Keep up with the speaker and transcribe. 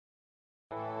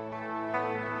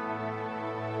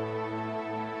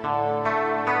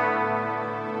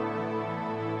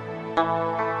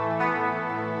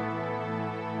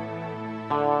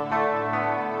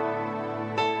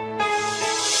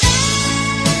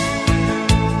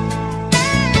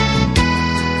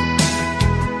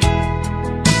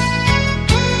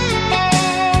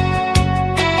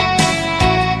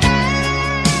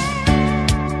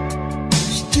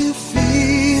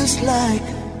Like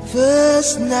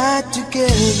first night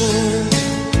together,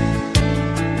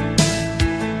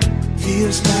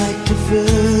 feels like the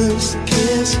first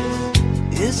kiss.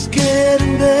 It's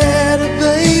getting better,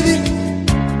 baby.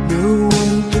 No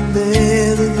one can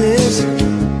better this.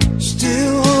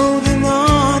 Still holding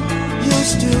on, you're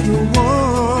still the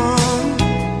one.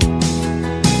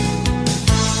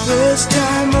 First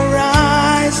time our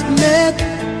eyes met,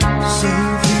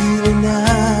 same feeling I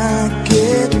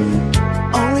get.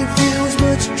 Only feels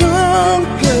much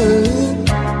stronger,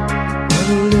 but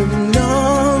a little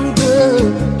longer.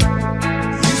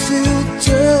 You still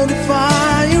turn the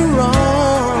fire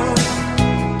on.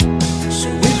 So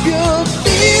if you're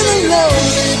feeling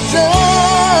lonely,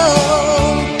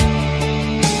 don't.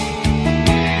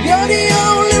 You're the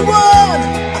only one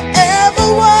I ever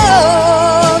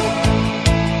want.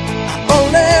 I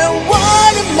only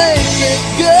want to make it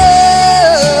good.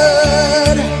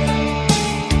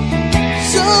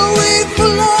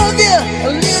 A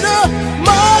little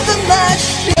more than I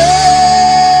should.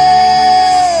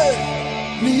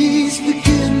 Please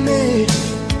forgive me,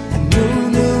 I don't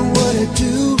know what I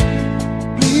do.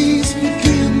 Please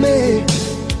forgive me,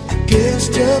 I can't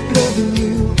stop loving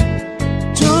you.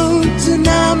 Don't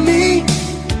deny me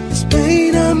this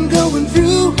pain I'm going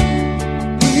through.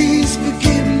 Please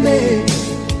forgive me,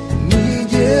 I need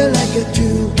you like I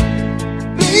do.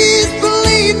 Please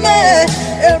believe me,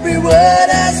 every word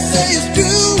I say is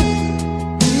true.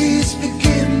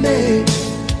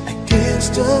 I can't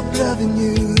stop loving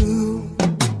you.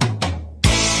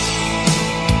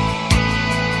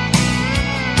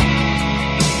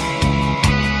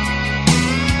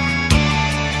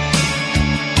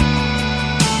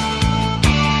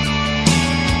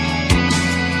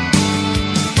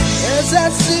 As I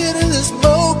sit in the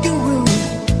smoking room,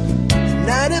 the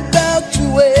night about to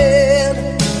end,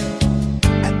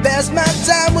 I pass my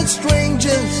time with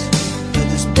strangers, but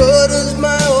this butter's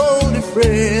my only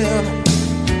friend.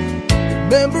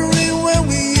 Remembering when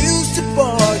we used to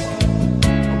park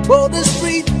on the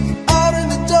street, out in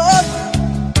the dark.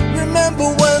 Remember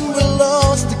when we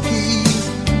lost the keys,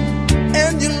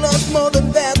 and you lost more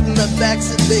than that in the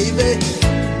backseat, baby.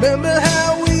 Remember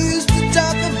how we used to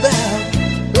talk about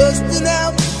busting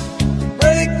out,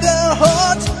 break their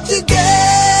hearts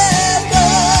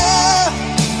together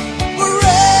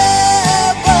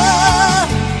forever.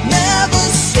 Never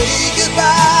say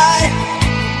goodbye,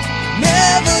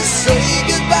 never say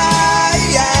goodbye.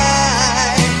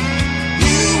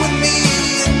 You and me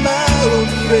and my old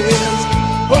friends,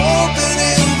 hoping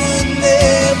it would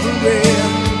never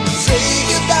end. Say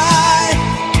goodbye,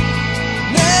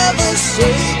 never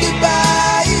say goodbye.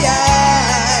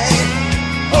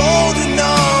 Holding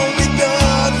on, we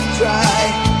gotta try.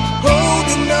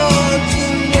 Holding on to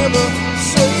never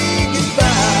say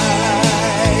goodbye.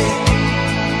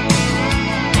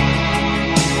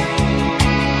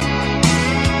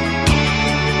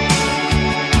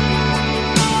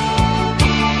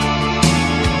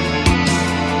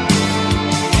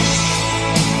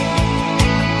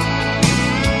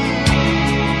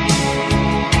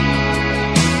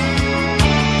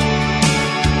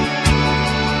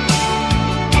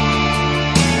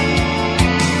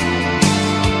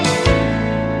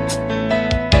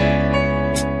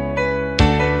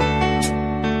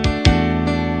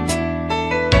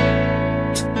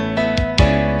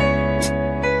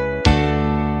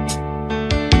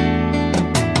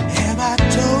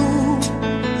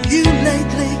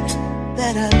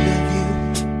 That I love you?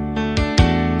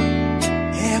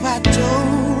 Have I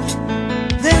told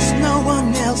there's no one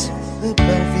else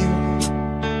above you?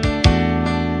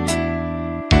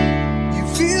 You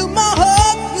fill my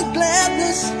heart with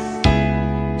gladness,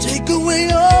 take away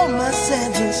all my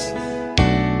sadness,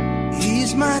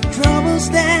 ease my troubles,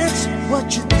 that's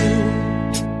what you do.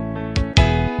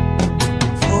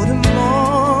 For the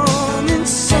morning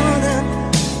sun and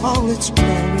all its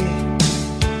glory,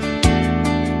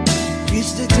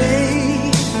 reach the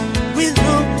day with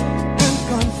hope and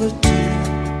comfort too.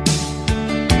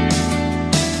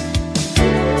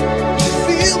 You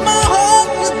fill my heart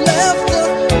with laughter,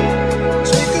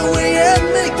 take away and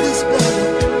make this better,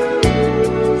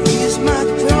 ease my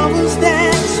troubles,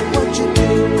 that's what you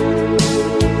do.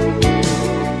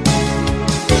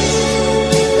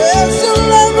 There's a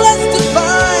love left to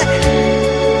find,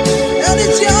 and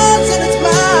it's yours.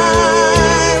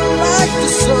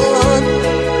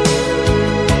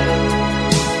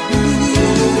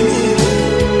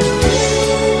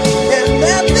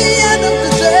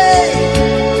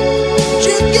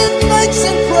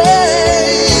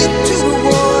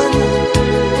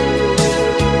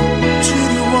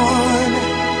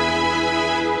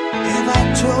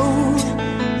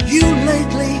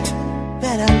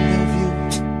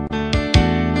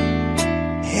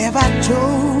 have I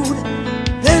told?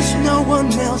 There's no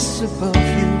one else above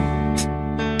you.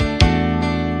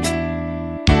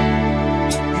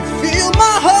 You fill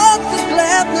my heart with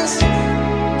gladness,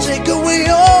 take away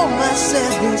all my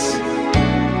sadness,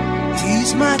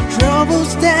 ease my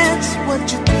troubles, that's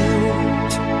what you do.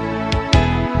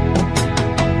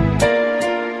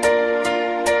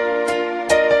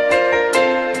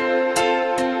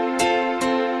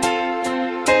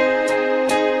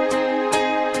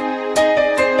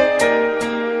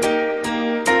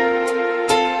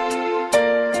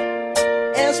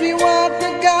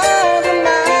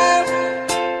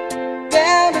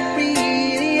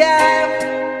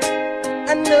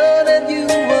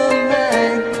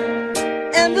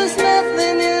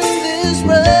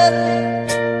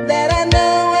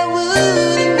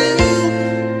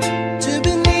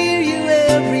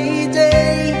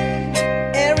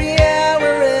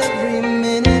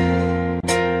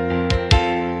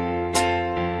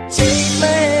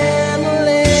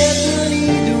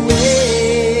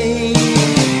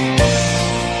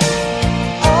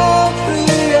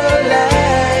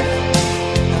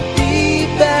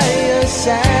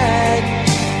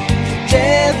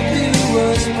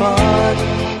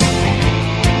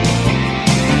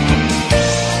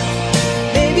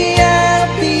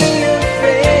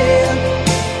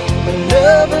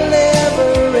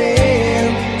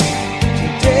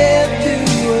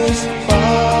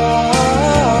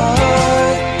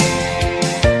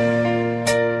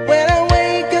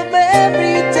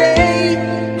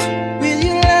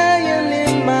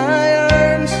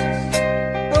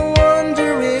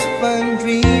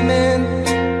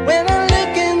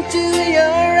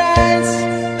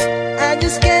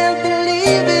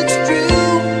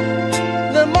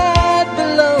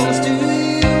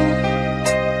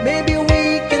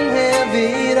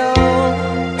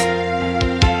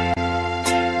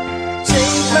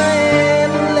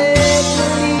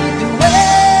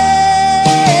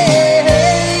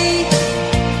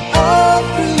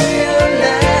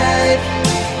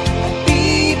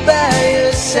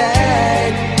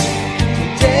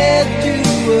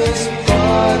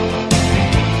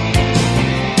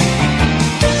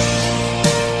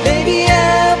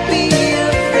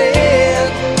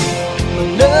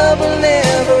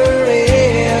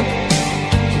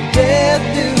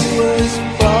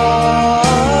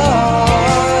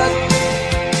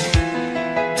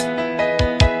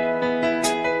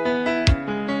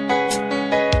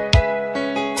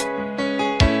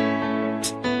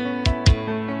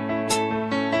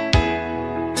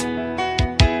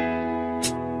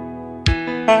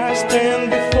 I stand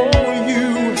before you,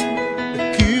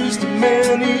 accused of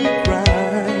many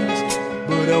crimes,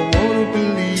 but I wanna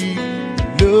believe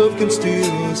that love can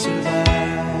still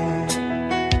survive.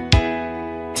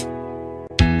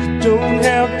 You don't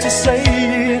have to say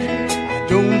it, I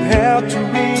don't have to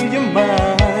read your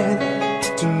mind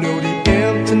to know the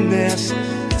emptiness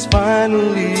is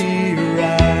finally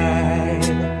right.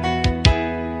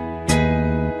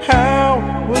 How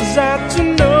was I to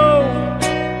know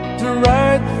the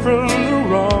right from the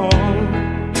wrong?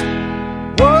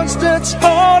 Words that's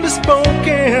hardly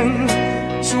spoken,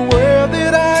 so where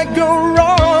did I go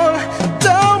wrong?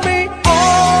 Tell me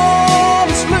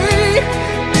honestly,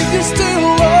 if you still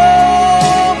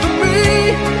love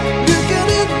me, looking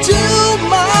into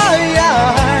my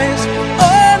eyes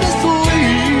honestly.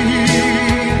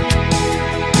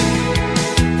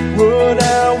 What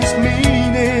I was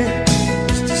meaning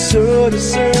was to sort of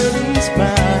certain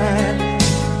smile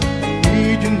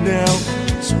now,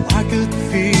 so I could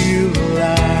feel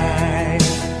alive.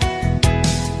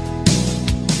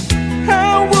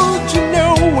 How would you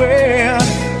know where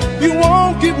you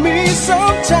won't give me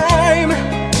some time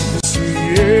to see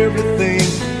everything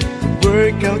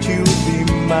work out? You'll be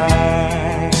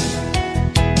mine.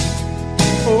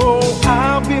 Oh,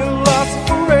 I'll be lost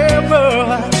forever,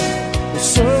 but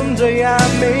someday I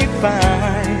may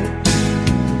find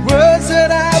the words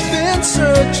that I've been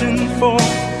searching for,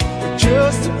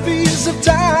 just a piece of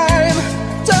time.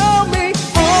 Tell me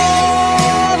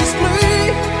honestly,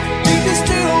 if you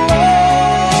still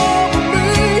love me,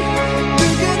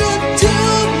 looking into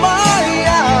my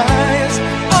eyes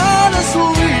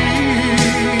honestly.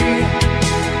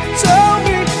 Tell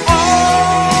me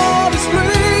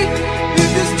honestly, if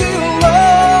you still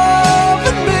love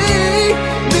me,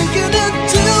 looking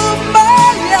into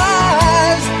my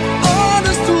eyes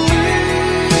honestly.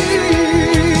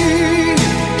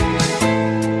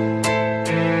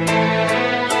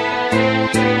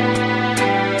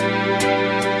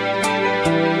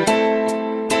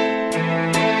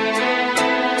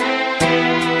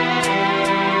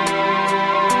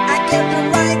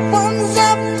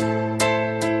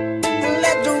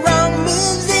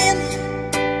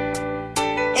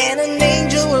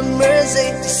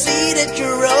 that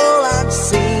you're all I've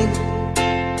seen.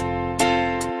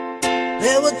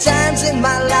 There were times in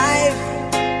my life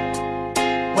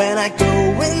when I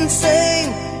go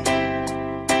insane,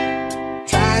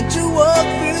 trying to walk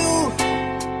through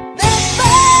that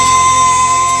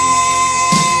pain.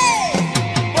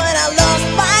 When I lost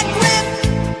my grip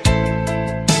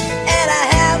and I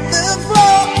have the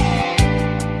floor,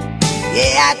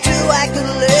 yeah, I knew I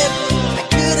could live, I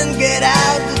couldn't get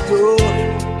out the door.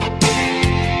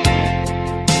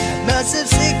 I must have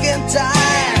sick and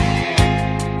tired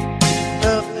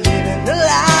of living the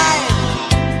life,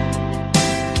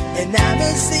 and I'm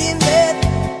missing it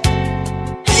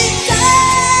big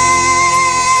time.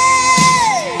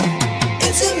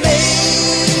 It's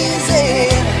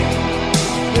amazing,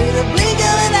 with a blink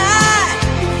of an eye,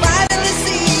 you finally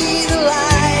see the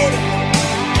light.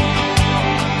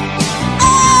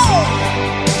 Oh,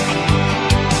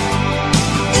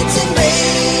 it's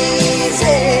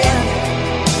amazing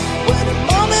when a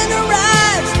moment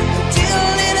arrives until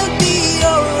it'll be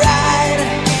alright.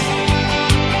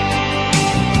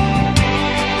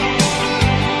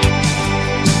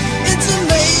 It's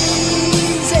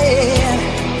amazing,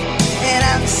 and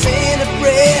I'm saying a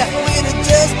prayer with a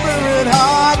desperate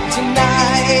heart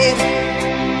tonight.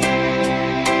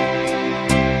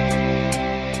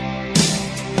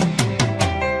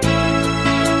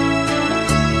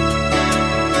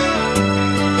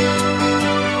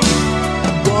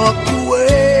 Walk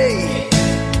away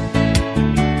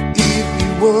if you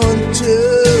want to.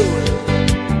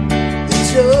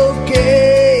 It's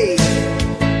okay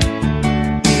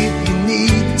if you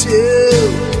need to.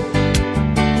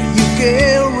 You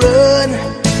can run,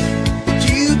 but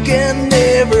you can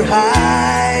never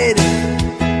hide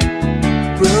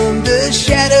from the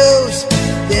shadows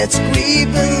that's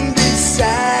creeping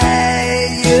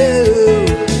beside you.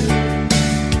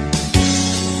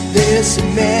 There's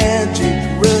some magic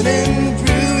running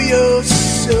through your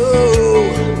soul,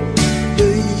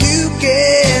 but you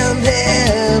can't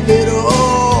have it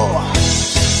all.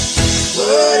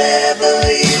 Whatever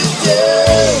you do,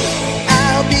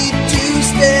 I'll be 2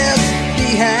 steps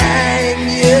behind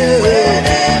you.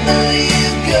 Wherever you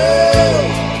go,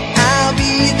 I'll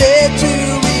be there to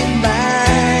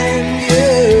remind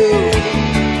you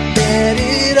that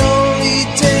it only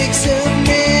takes a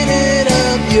minute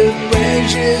of your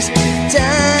precious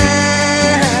time.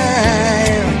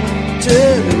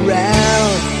 Turn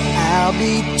around, I'll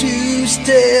be 2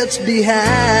 steps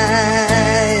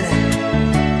behind.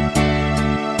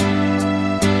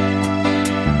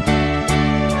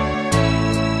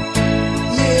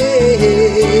 Yeah.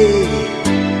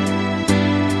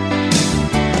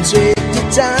 Take the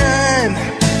time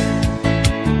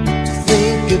to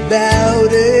think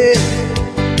about it.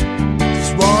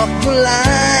 Just walk the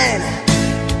line,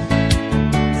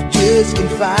 you just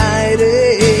can't fight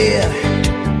it.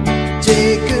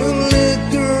 Take a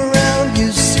look around, you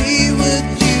see what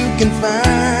you can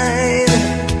find.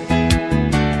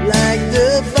 Like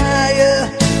the fire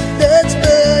that's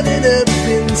burning up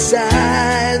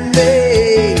inside me,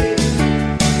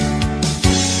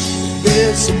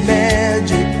 there's some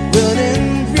magic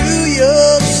running through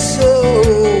your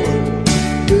soul,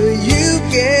 but you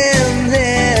can't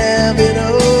have it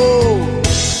all.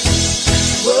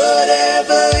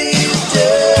 Whatever you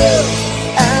do,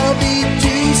 I'll be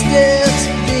 2 steps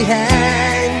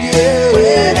behind you.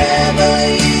 Wherever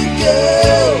you go,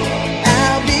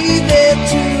 I'll be there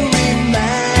to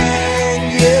remind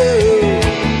you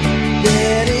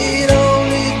that it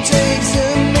only takes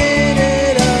a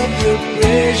minute of your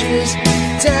precious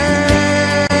time.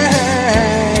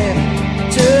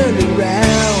 Turn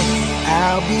around,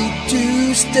 I'll be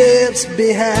 2 steps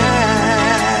behind.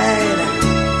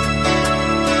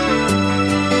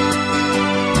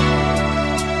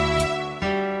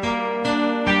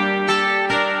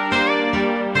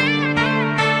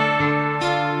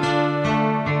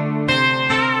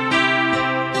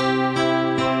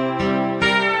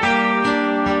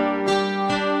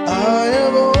 I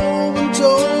have often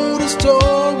told a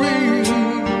story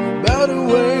about a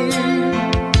way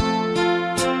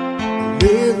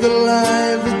live the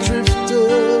life that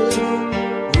drifted,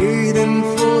 waiting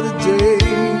for the day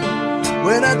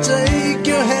when I take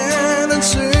your hand and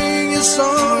sing your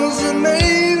songs, and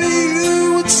maybe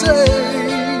you would say,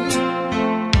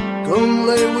 come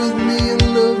lay with me and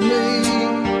love me,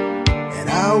 and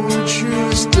I would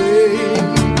sure stay.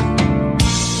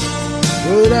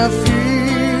 But I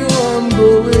feel I'm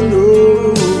growing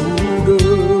older,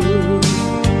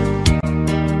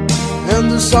 and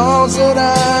the songs that I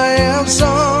have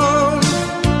sung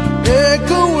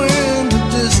echo in the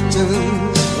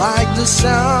distance like the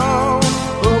sound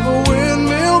of a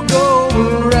windmill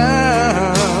going round.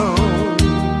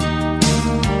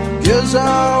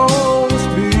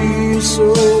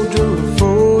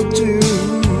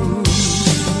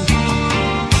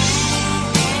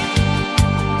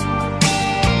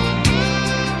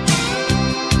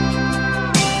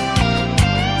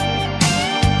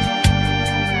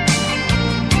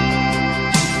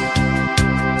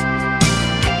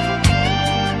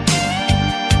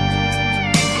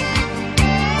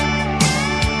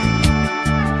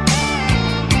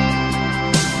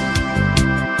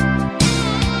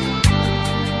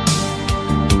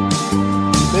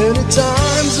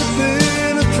 times I've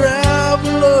been a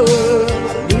traveler,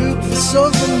 I look for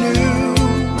something new.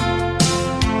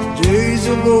 Days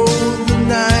of old, the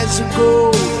nights are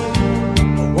cold,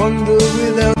 I wonder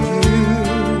without you.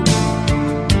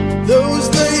 Those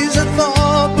days I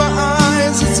thought my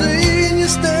eyes had seen you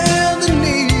standing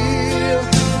near.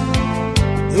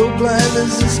 Though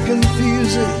blindness is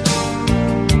confusing,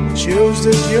 it shows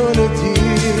that you're not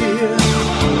here.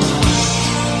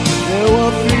 Now I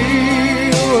feel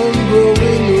I'm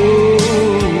growing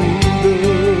older,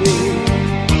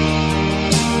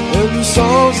 and the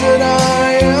songs that I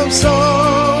have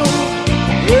sung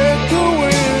echo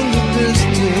in the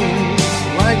distance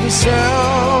like the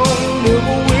sound of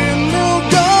a windmill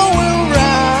going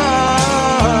round.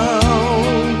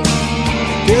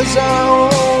 Guess I'll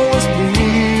always be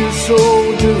a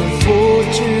soldier of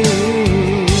fortune.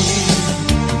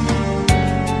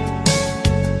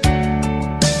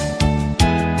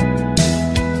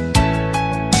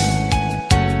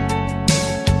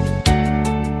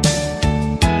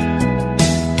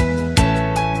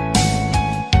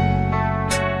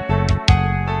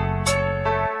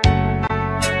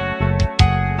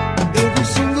 Every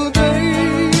single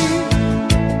day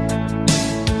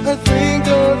I think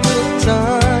of the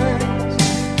times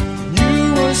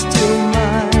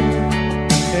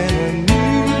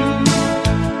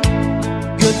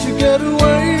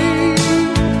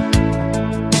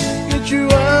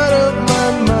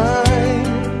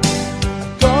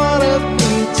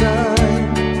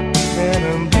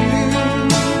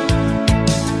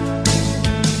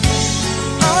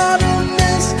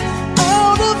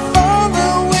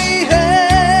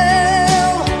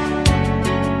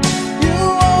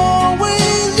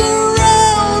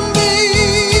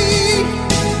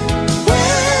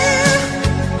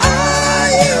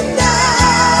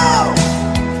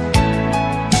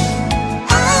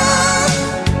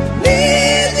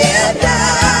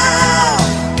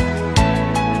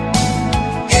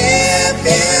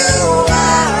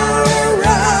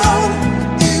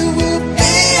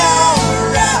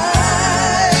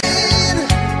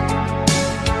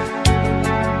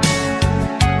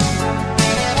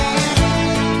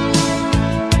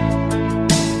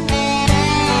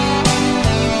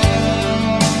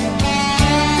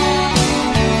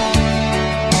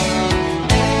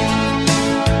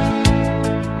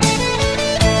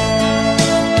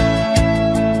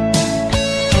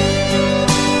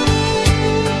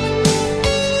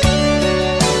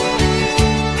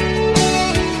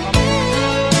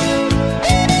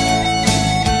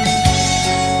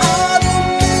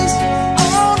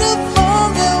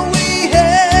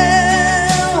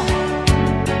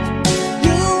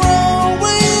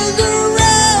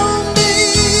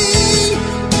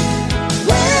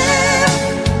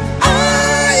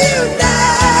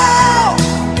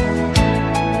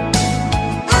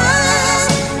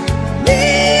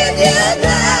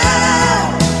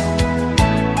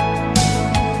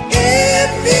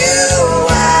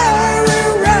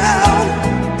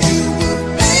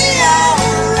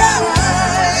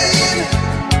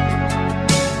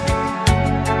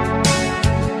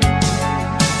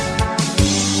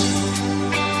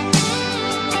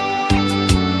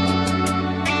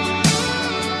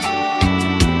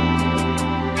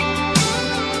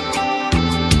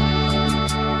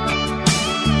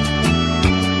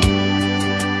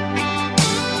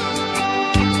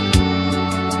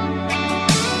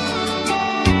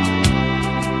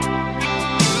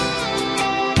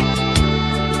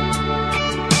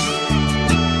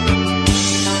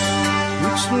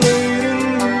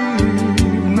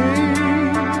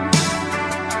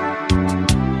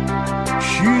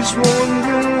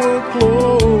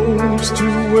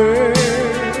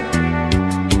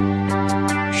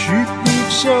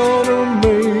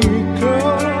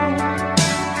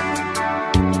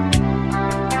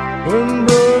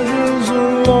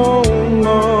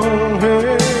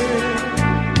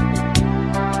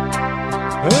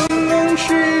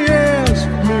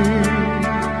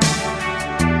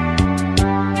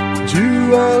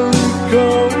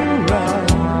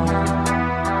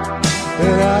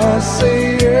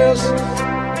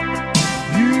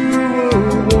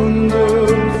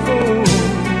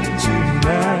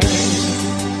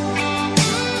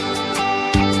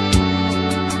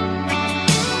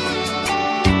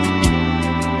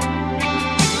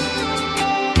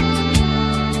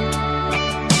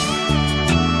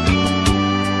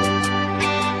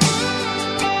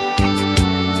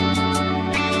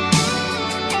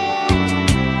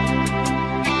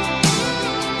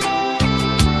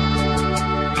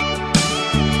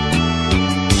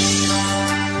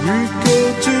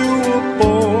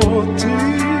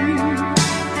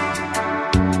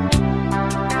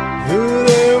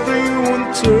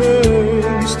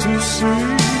see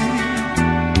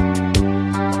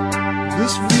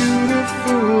this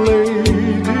beautiful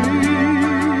lady.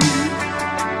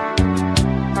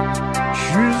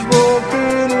 She's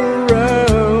walking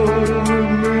around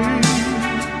with me,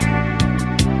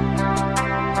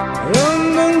 and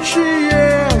then she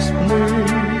asked me,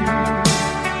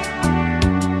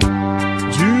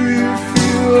 do you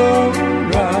feel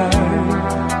alright?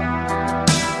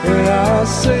 And I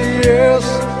say yes,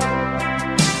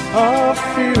 I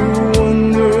feel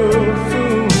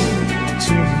wonderful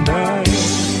tonight.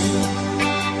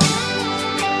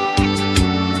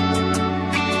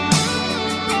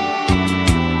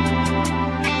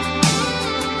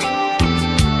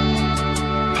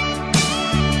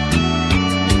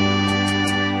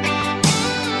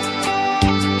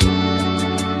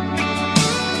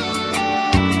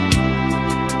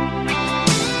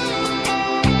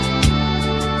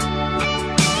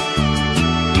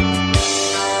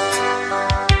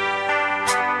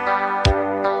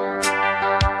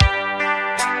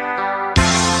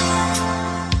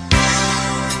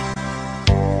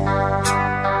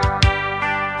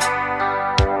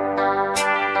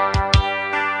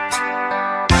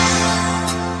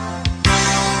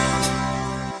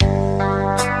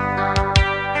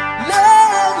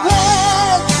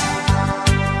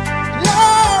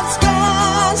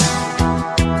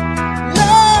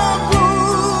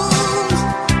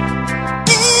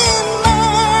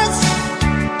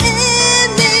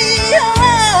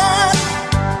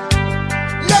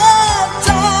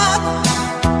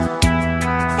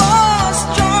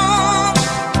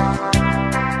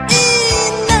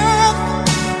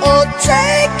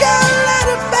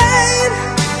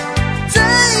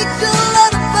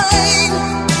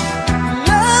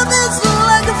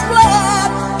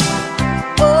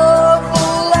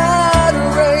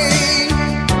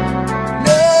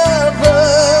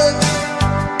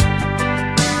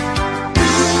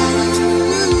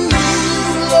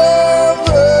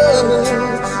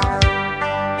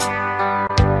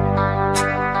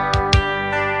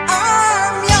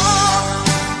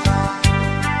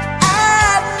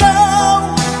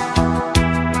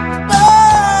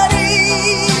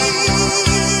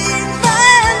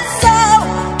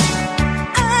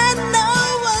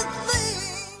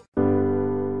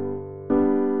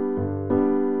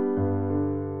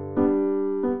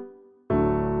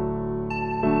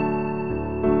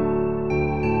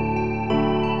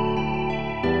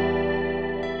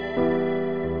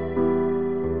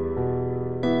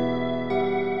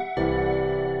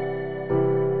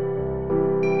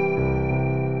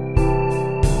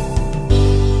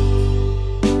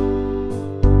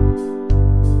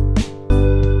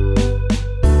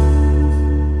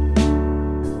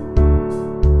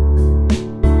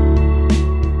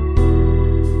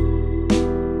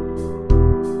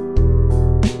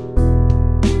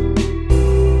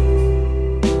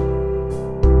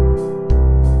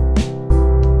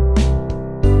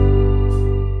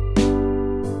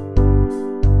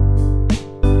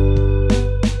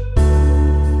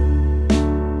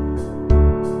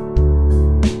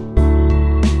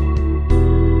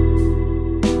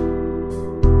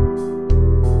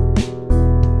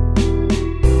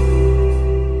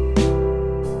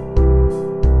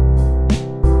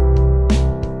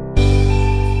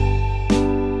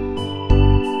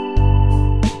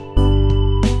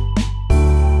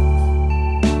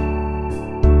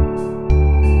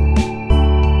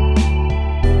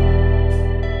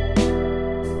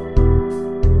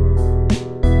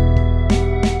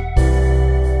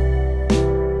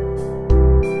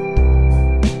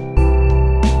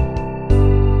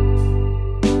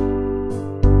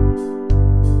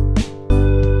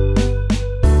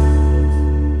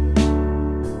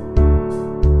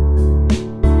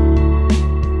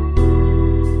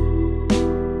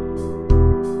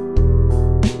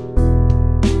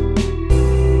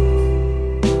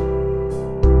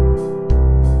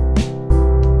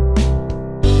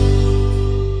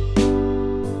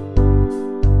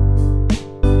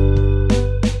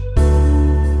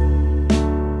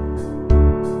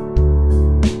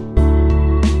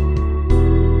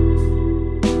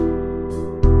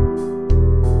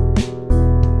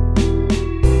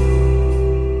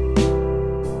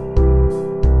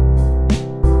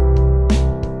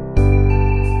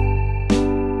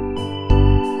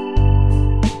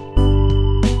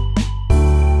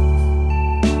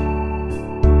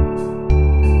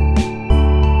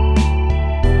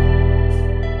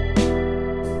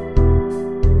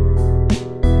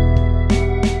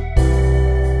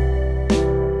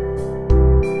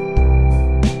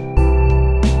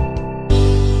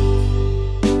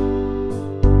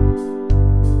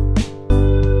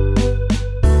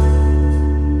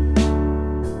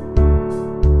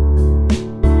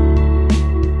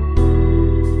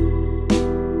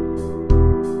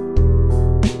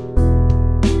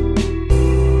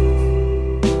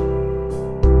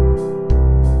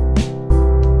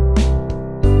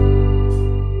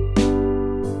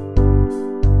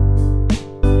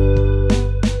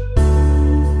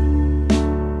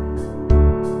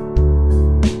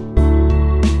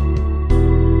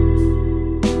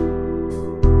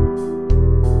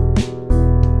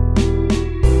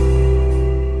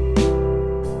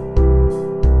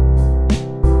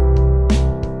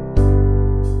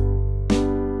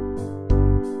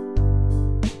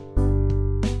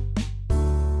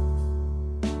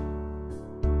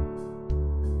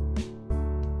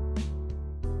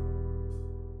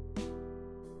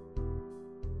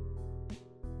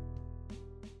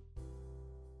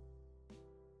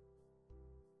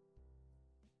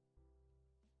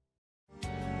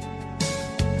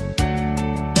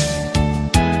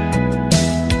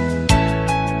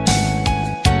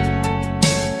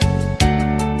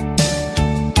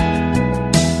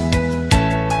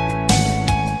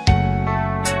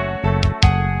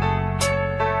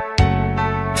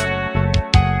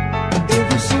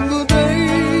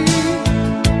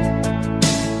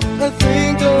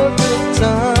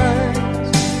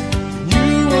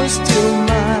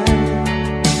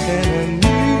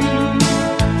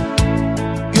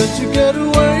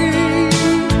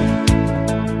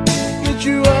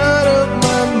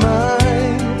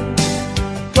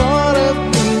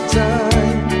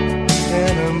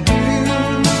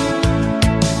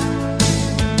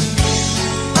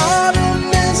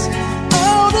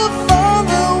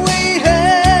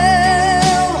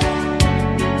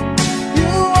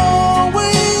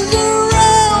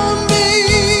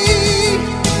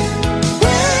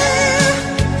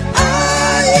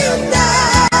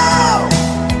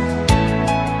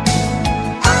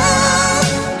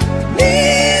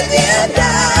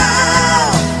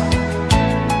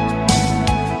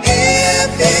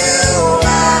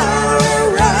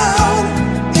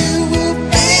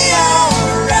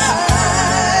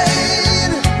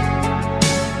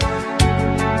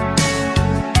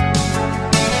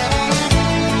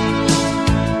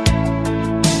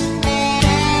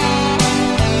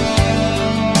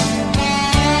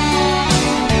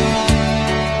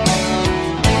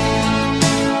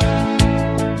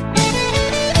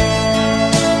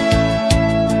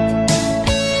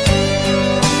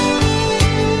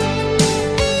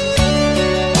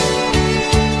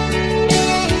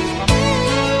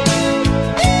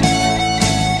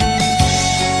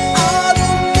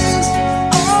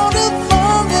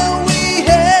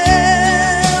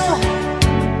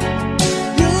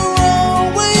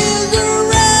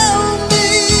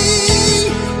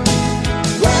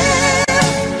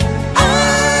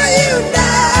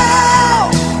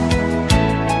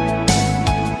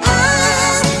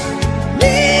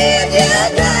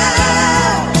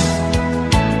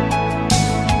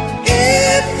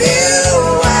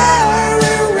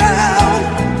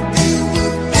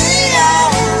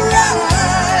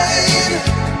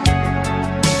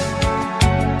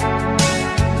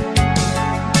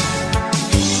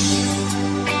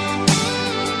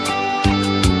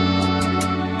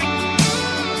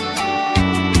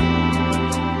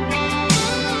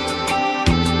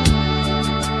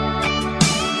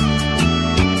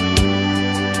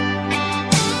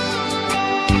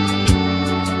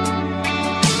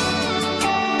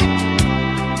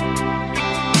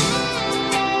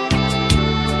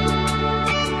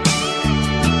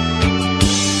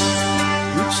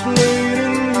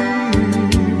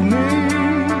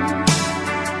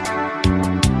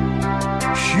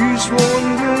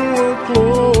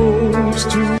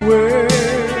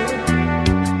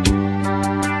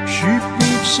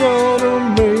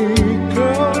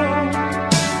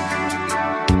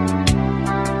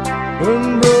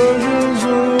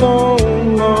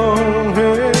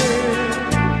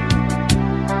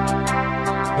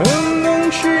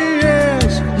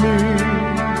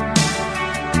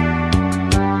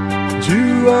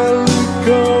 I look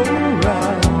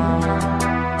around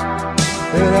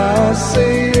and I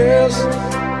say yes,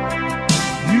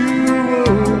 you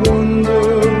were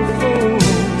wonderful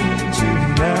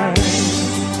tonight.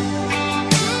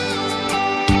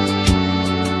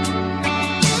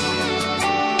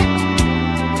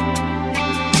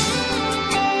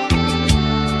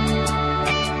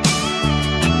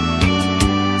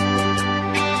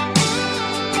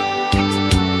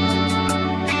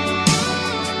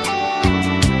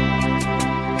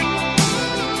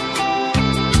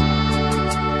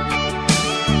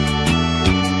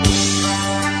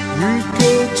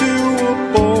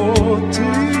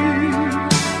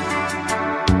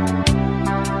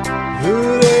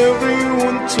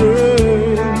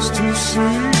 Turns to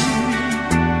see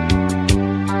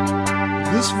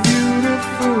this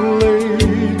beautiful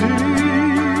lady.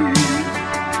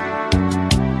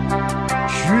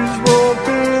 She's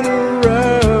walking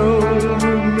around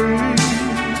with me,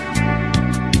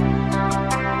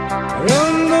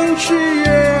 and then she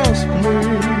asked me,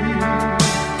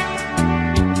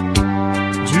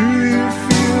 do you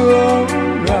feel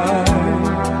alright?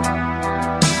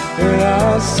 And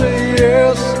I say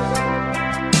yes,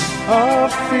 I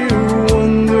feel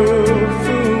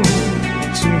wonderful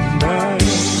tonight.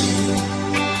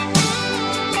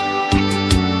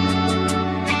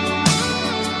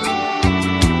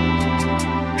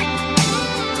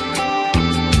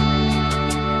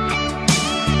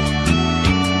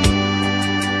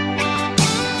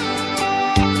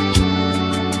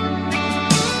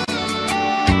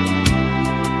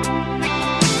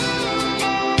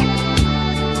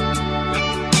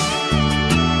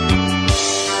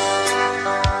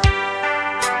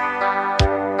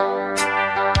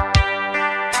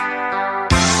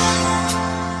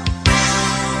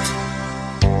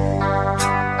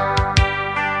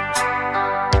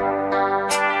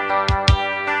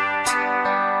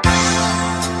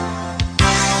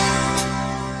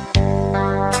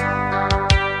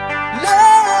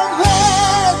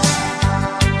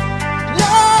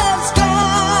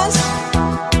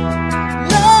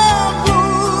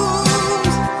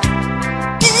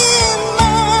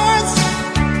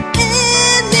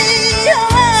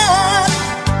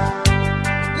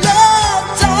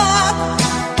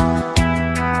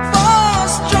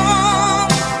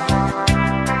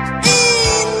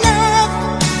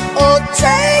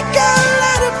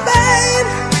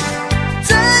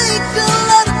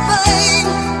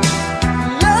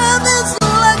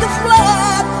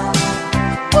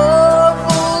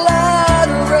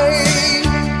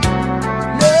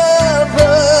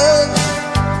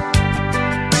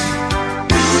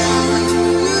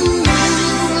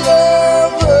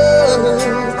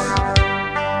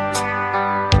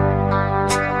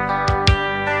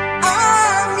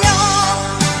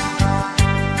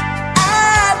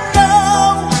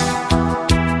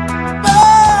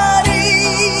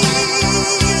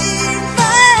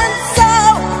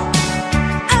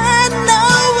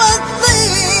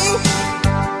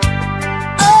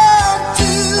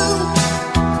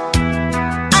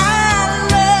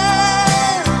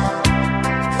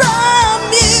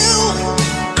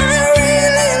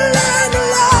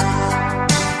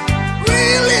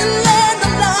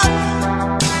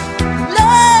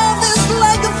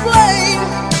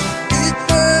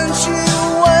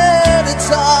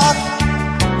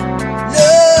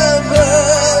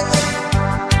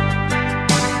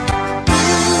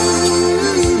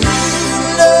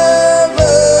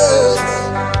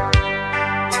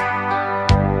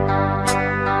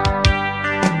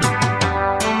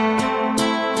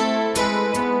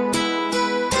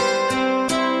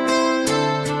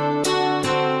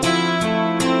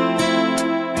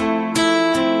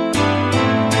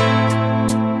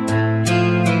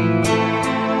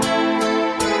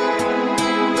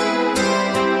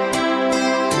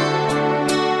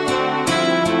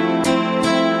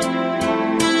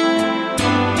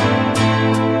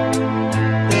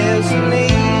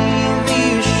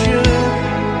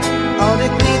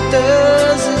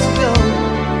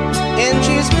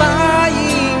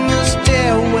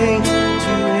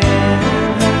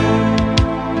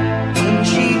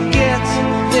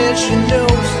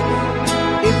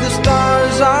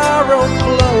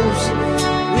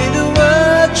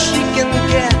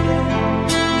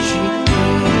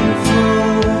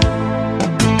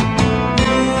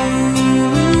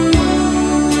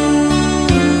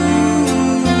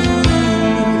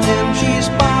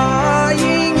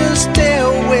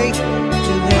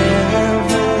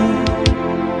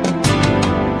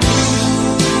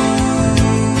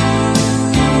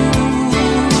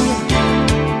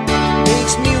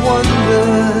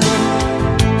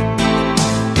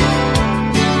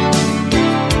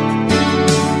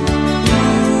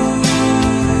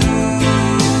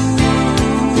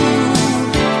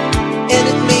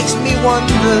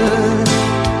 good.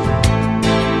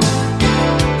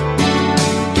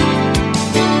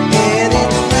 And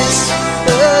it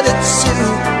whispered it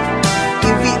soon,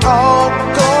 if we all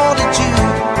go to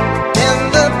Jude, and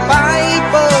the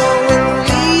Bible will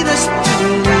lead us to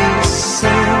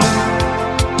listen.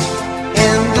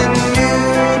 And the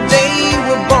new day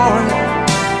we're born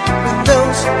with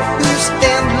those who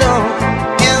stand low,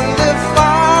 and the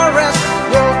forest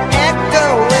will echo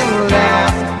in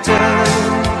laughter.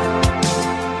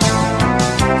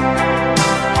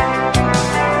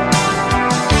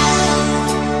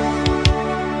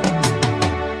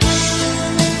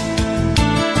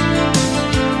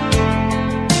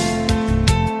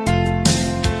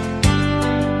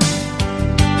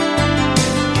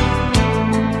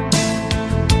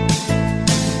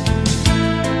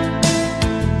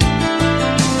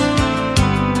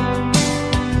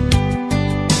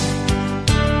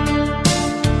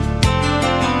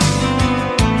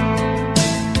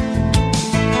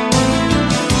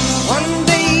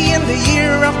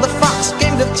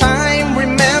 Time,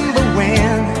 remember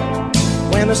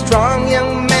when a strong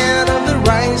young man of the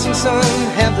rising sun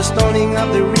had the starting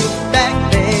of the reef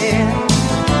back then.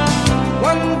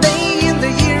 One day in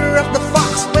the year of the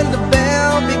fox, when the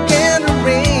bell began to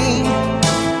ring,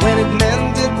 when it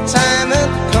meant that time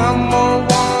had come, or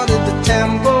wanted the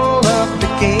temple of the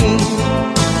king.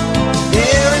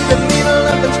 There in the middle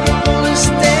of its scrupulous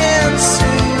dance,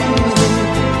 soothing,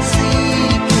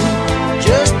 seeking,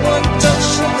 just one touch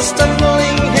of the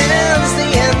stumbling hands, the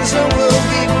answer will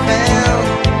be found.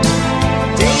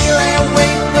 Daylight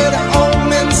wait where the old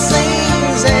man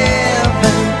sings,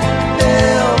 heaven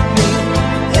help me.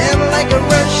 And like a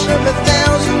rush of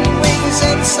 1,000 wings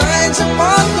and signs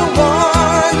upon the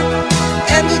one,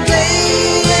 and the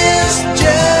day is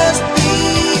just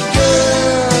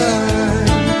begun.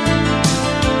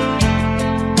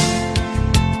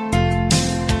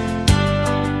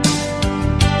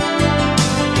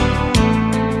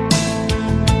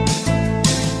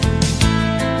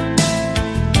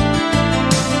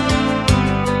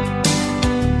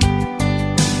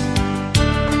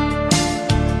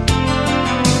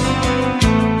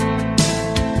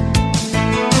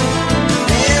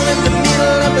 There in the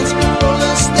middle of its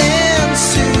scrupulous dance,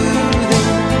 soothing,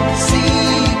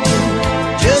 seeking,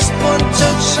 just one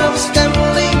touch of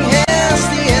stumbling hands,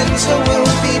 the answer will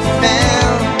be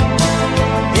found.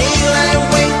 Daylight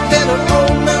wait, then an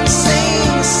old man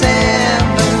sings,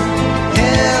 heaven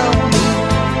help me.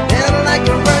 And like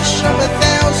a rush of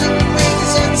 1,000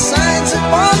 wings and signs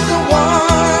upon the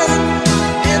one,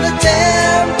 in the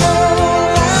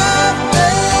temple of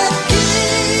the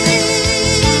king.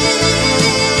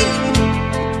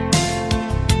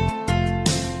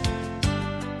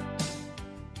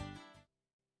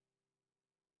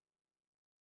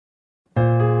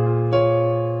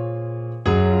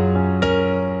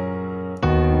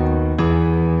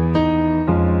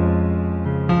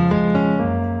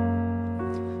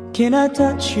 Can I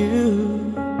touch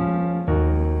you?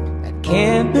 I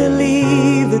can't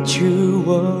believe that you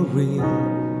were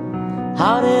real.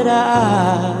 How did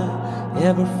I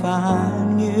ever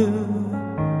find you?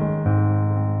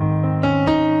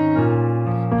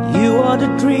 You are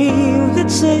the dream that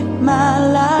saved my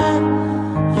life.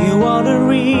 You are the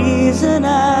reason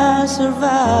I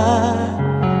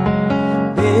survive.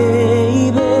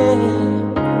 Baby,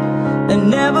 I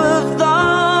never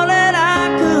thought that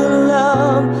I could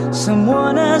love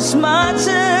someone as much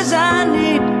as I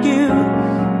need you.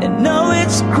 And no,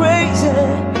 it's crazy,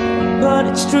 but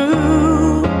it's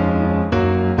true.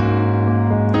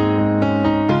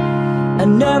 I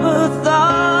never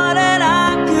thought that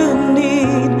I could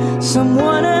need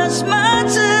someone as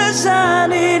much as I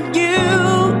need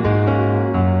you.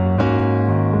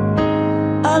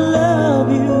 I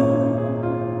love you.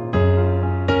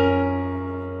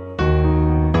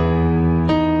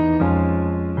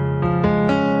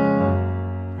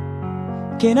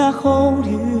 Can I hold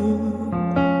you?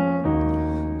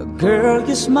 Girl,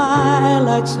 your smile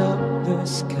lights up the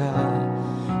sky.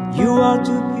 You are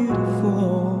too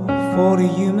beautiful for the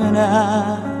human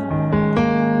eye.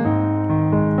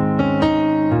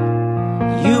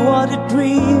 You are the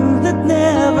dream that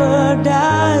never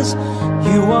dies.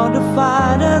 You are the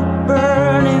fire that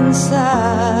burns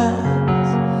inside.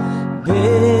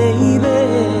 Baby,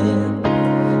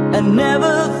 I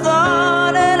never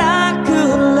thought that I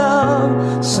could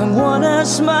love someone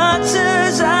as much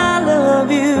as I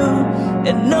love you.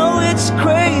 And no, it's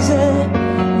crazy,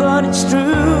 but it's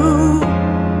true.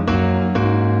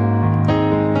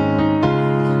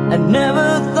 I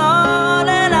never thought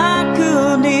that I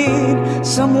could need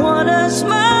someone as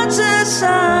much as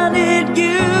I need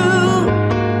you.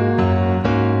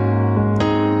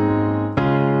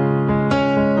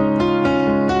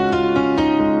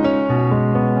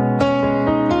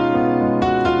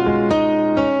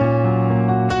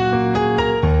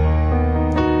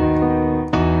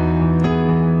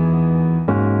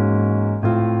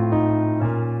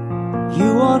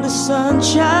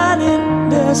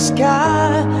 the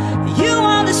sky. You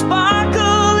are the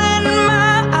sparkle in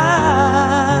my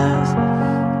eyes.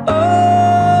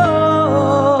 Oh,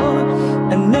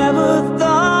 I never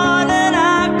thought that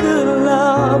I could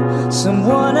love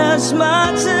someone as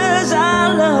much as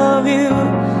I love you.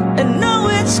 I know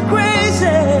it's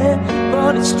crazy,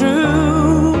 but it's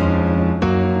true.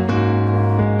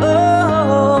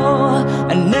 Oh,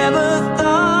 I never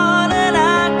thought that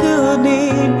I could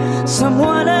need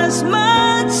someone as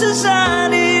much as I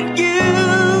need you.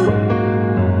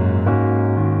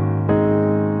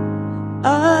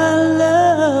 I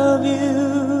love you.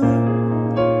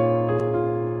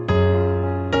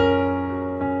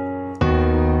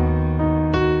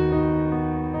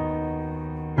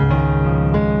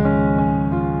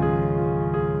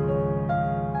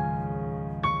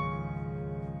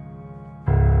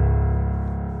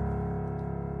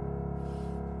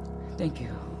 Thank you.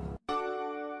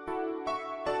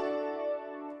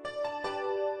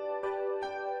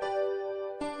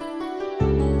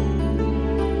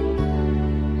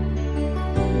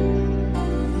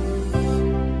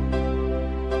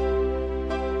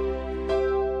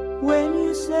 When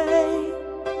you say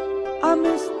I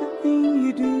miss the thing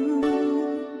you do,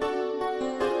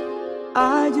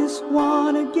 I just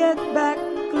wanna get back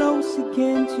close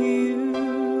again to you.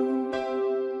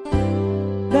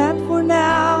 That for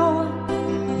now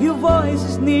your voice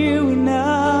is near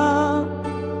enough.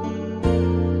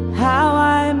 How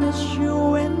I miss you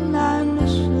when I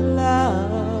miss your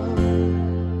love.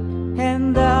 And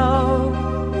though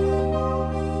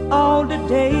all the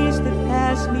days that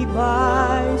pass me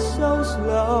by so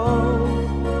slow,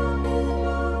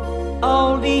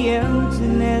 all the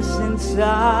emptiness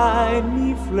inside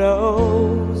me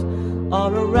flows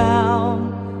all around,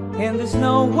 and there's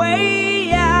no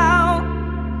way out.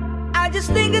 I just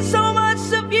thinking so much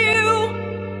of you,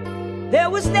 there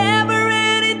was never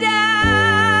any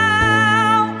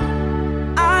doubt.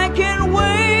 I can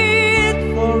wait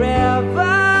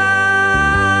forever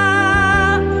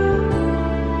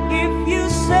if you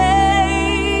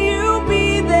say you'll be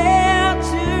there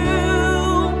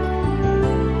too.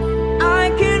 I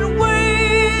can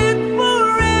wait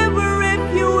forever if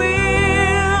you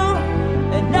will,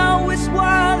 and know it's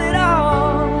worth it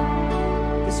all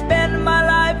to spend my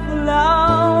life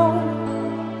alone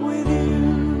with you.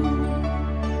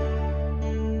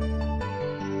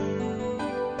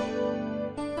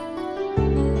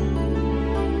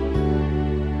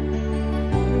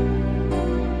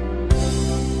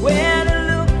 When I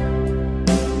look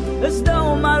as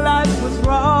though my life was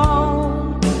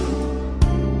wrong,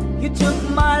 you took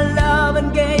my love and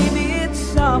gave it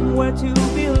somewhere to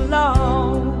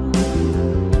belong.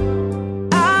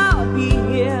 I'll be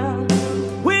here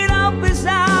when hope is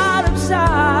out of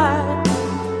sight.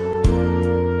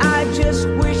 I just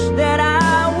wish that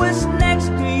I was next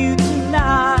to you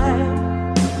tonight.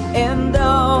 And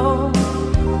though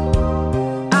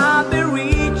I'll be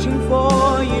reaching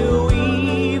for you,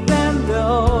 even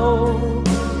though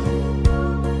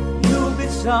you'll be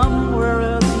somewhere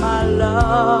else, my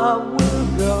love will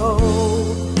go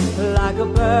like a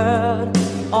bird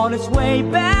on its way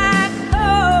back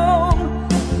home.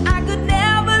 I could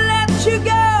never let you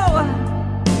go,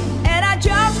 and I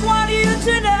just want you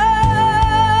to know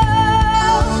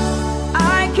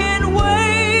I can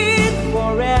wait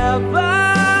forever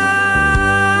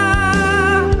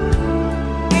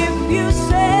if you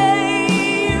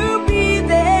say you'll be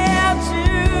there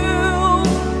too.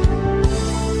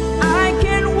 I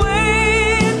can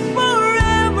wait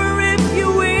forever if you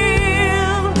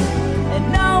will, and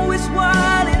know it's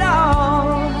worth it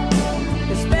all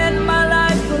to spend my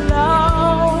life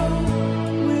alone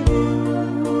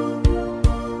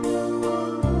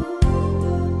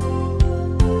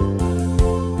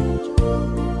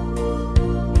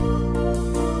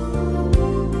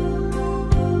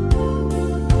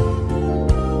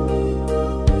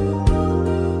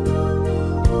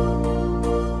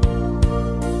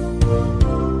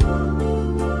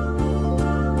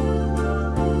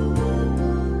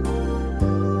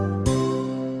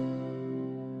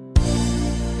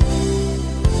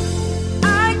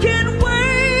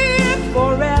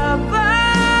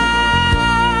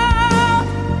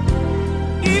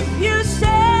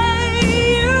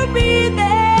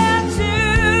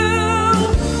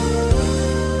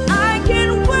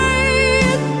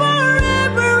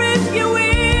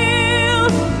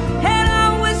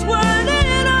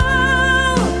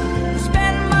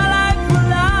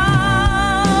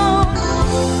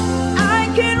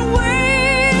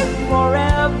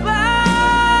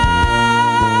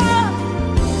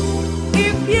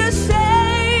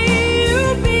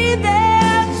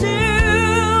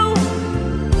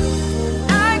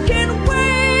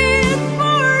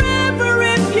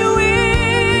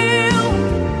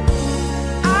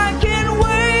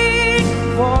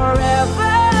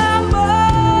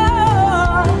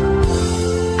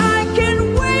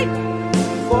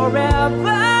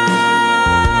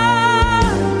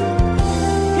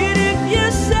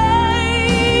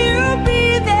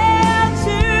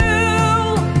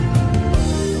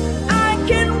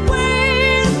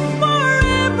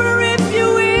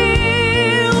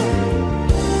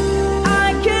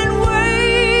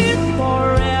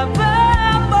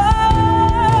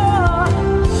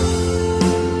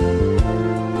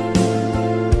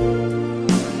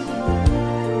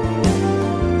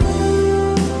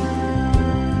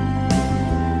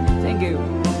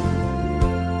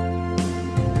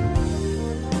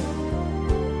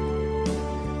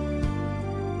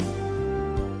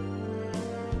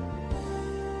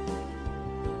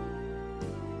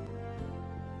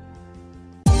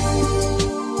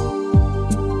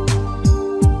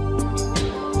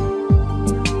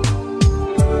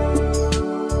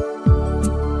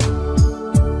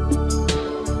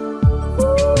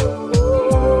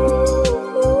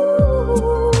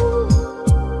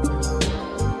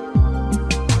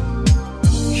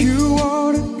You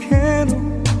are the candle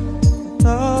that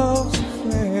loves a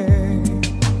flame,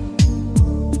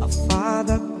 a fire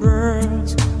that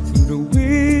burns through the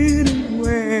wind and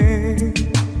wave.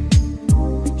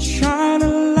 Shine a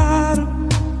light on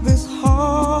this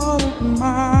heart of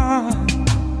mine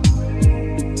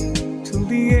till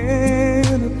the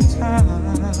end of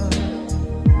time.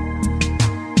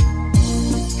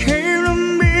 Came to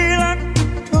me like the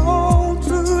dawn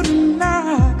through the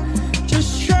night, just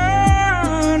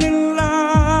shining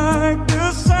like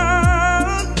the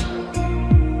sun.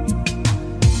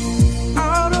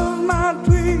 Out of my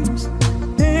dreams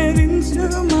and into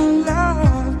my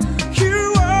life, you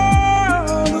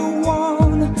are the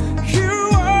one, you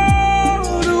are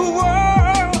the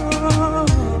one.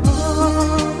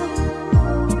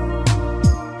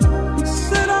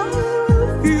 Said I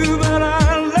love you, but I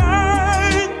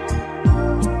lied.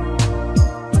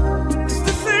 'Cause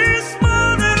this is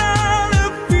more than I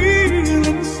feel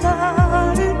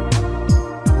inside.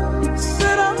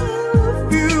 Said I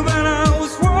love you, but I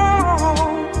was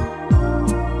wrong.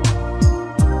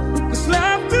 'Cause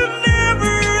life could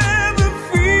never ever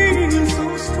feel so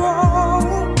strong.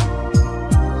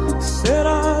 Said I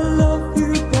love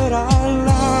you, but I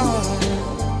lied.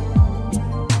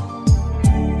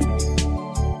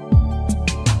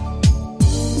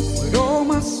 With all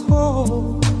my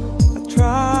soul, I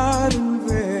tried in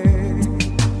vain.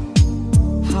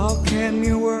 How can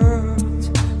your words,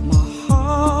 my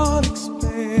heart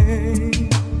explain?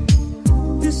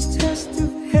 This test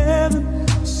of heaven,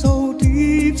 so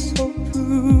deep, so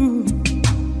true,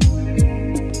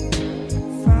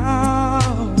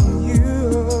 found you.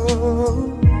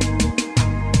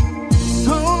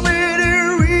 So many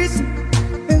reasons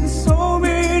and so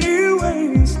many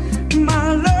ways. My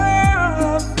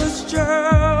love was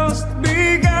just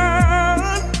begun.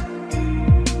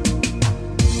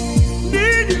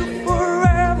 Need you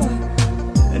forever,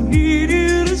 I need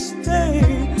you to stay.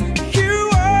 You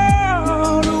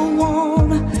are the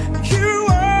one, you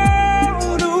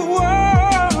are the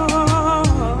one.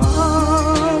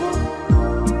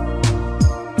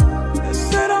 I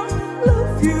said I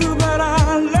love you, but I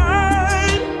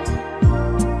lied.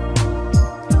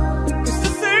 'Cause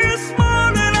this is more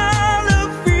than I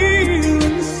feel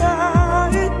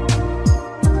inside.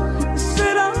 I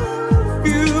said I love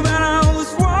you, but I was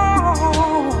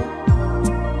wrong.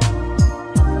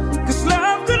 'Cause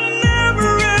love could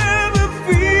never ever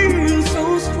feel so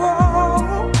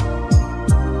strong.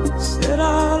 Said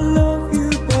I love you,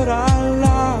 but I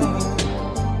lied.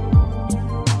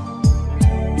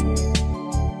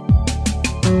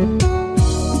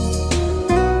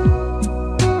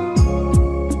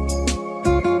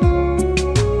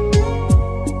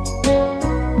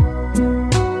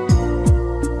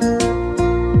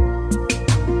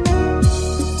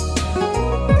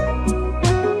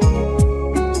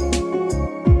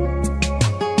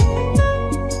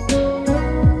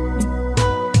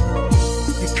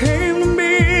 You came to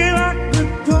me like the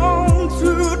dawn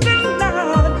through the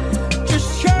night, just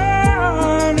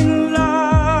shining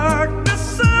like the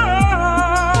sun.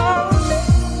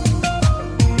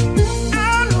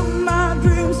 Out of my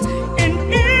dreams and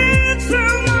into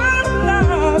my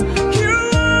life, you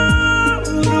are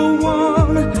the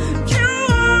one, you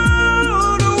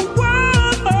are the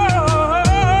one.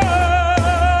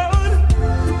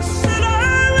 Said I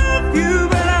love you,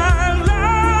 but I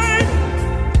lied.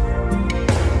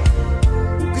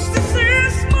 'Cause this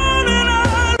is more than I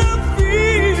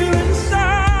feel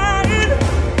inside.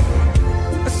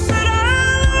 I said I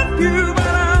love you,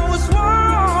 but I was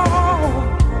wrong.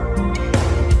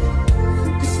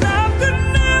 'Cause love could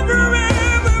never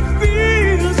ever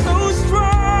feel so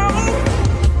strong.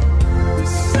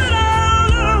 Said I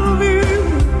love you.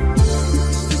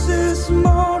 'Cause this is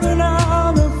more than I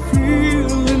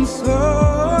feel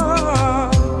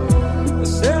inside. I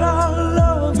said I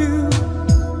love you,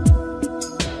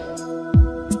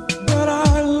 but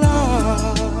I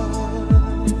lied.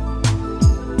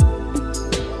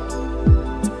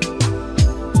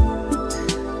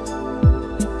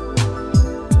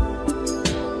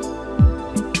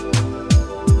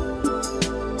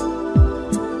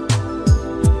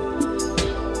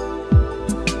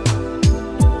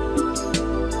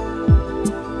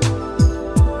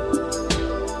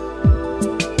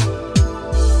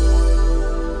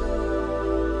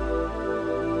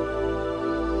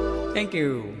 Thank you.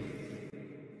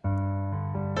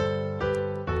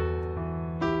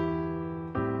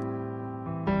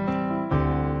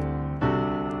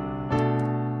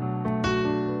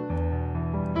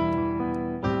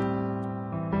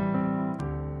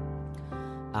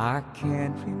 I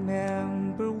can't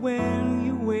remember when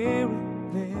you were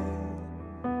there,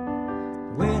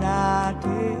 when I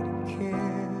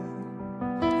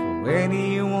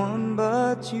anyone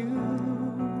but you.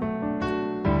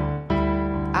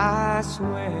 I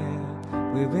swear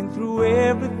we've been through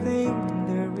everything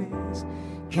there is.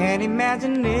 Can't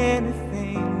imagine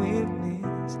anything we've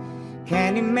missed.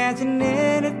 Can't imagine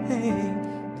anything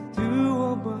the two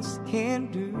of us can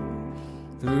do.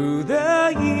 Through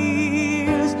the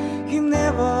years, you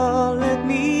never let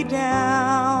me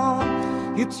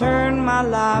down. You turned my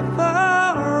life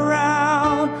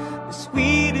around. The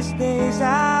sweetest days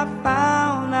I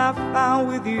found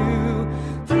with you.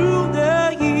 Through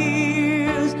the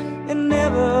years, and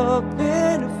never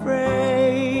been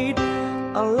afraid.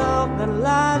 I love the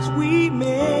lives we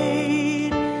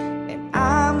made, and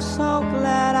I'm so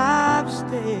glad I've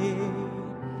stayed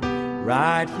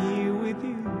right here with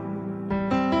you.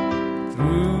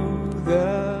 Through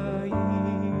the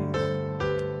years,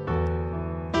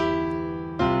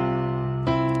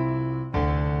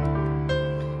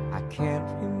 I can't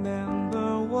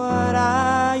remember what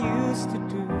I used to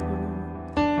do,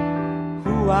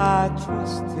 who I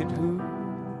trusted, who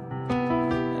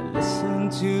I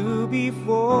listened to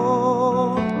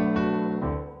before.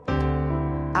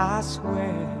 I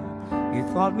swear you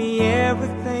taught me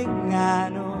everything I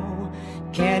know.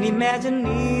 Can't imagine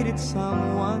needed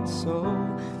someone so.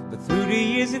 But through the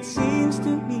years it seems to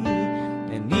me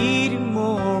I need you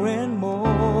more and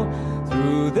more.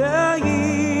 Through the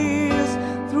years,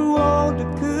 through all the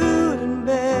good and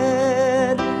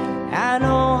bad, I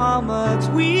know how much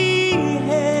we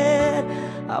had.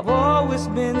 I've always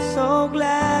been so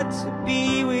glad to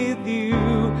be with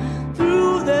you.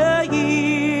 Through the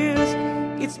years,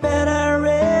 it's better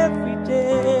every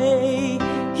day.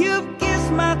 You've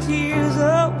kissed my tears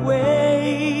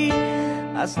away.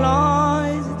 As long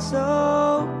as it's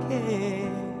okay,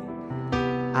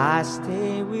 I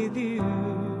stay with you.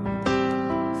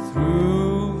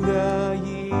 Through the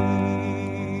years,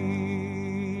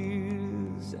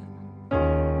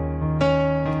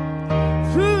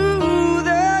 through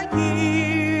the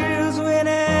years, when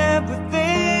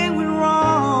everything went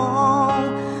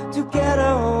wrong,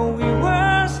 together we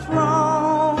were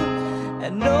strong.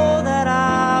 And know that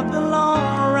I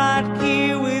belong right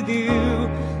here with you.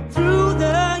 Through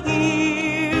the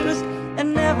years,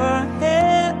 and never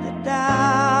had the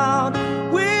doubt.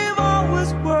 We've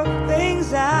always worked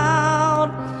things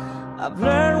out. I've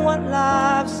learned what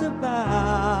life's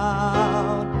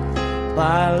about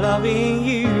by loving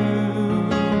you.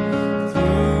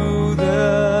 Through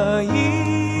the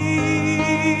years,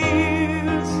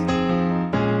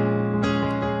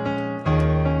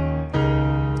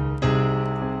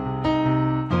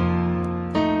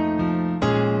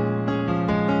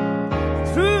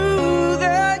 through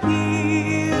the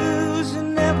years, you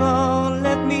never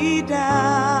let me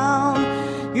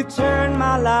down. You turned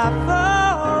my life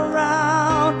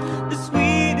around. The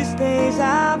sweetest days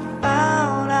I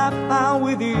found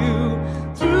with you.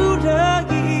 Through the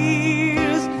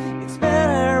years, it's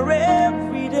better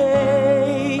every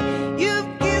day. You've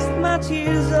kissed my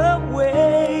tears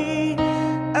away.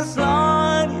 As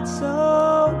long as it's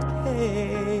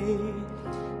okay,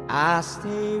 I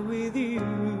stay with you.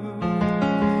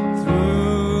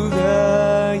 Through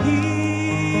the years,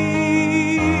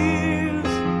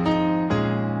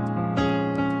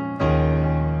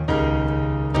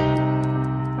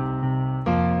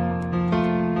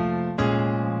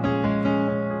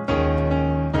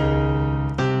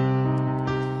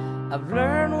 I've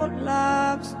learned what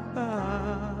life's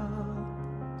about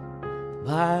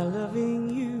by loving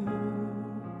you.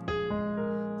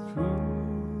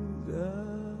 Through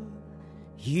the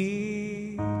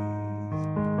years.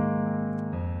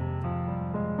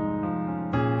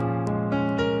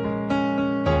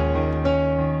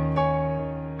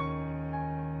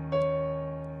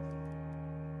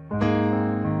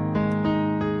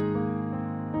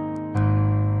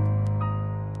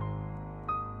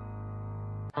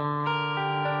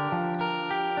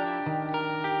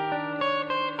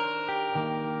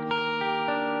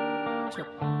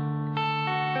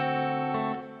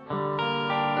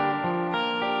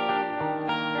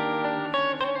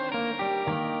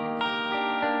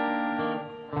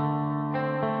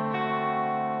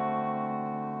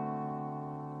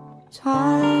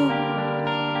 Time,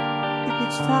 if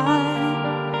it's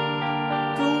time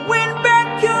to win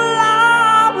back your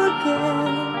love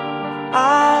again,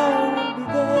 I will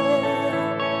be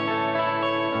there.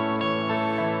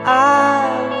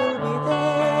 I will be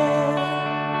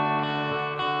there.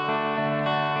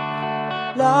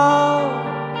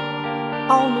 Love,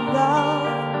 only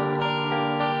love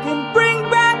can bring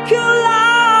back your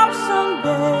love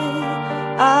someday.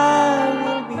 I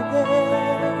will be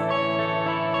there.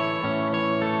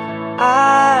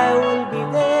 I will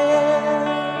be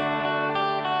there.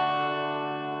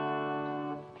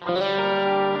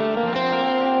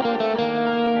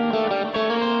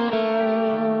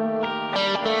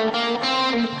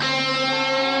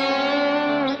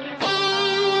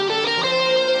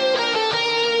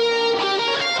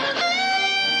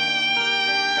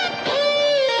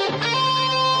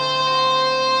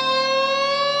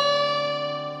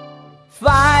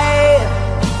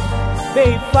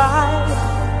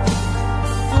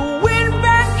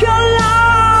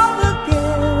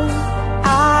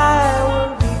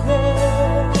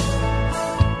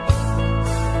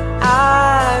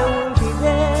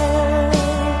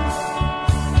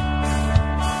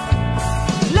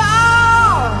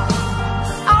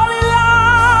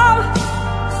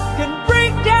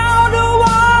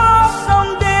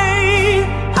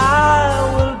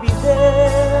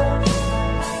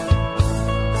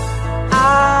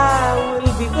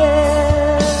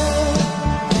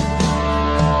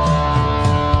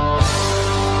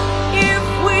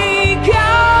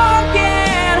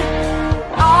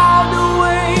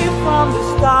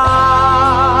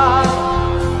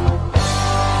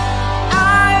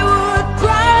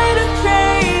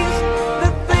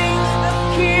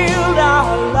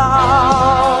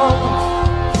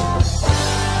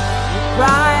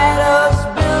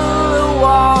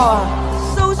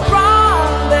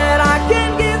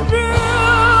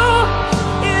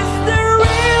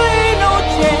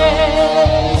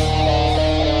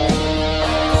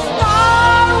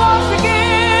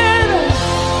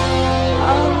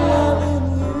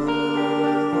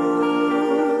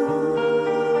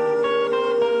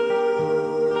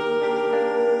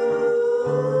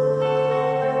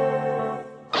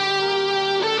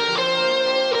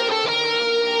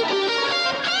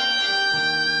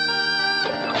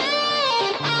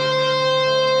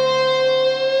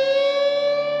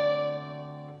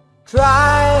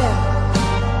 Try,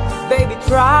 baby,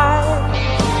 try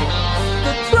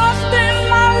to trust in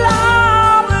my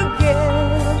love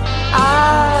again. I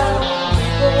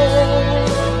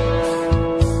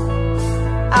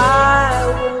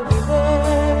will be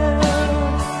there.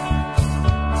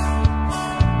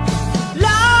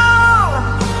 Love,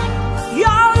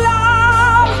 your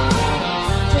love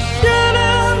just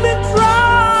shouldn't be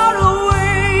thrown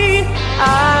away. I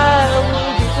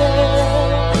will be there.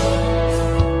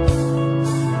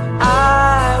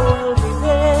 I will be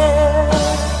there.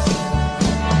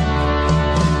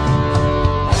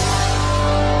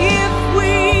 If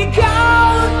we go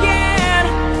again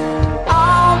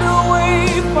all the way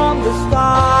from the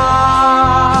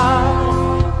start,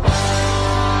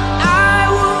 I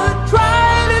would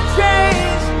try to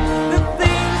change the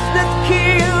things that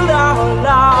killed our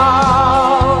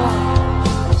love.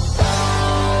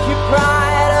 You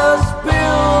tried to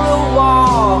build a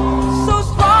wall so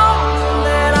strong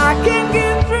that I can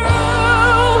get through.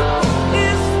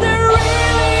 Is there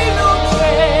really no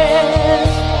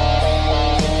chance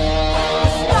to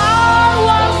start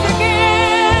once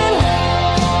again?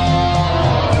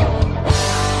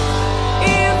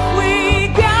 If we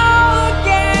go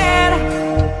again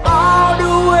all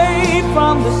the way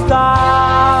from the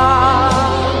start,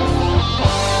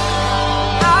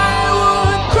 I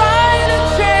would try to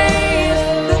change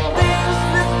the things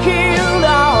that killed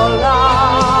our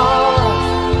love.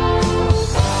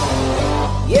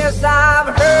 Yes, I've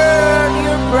heard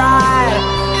your pride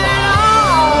and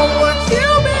all what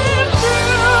you've been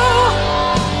through.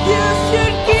 You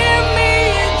should give me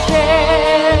a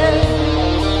chance.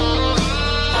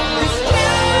 This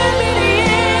can't be the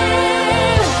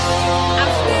end.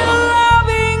 I'm still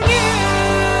loving you.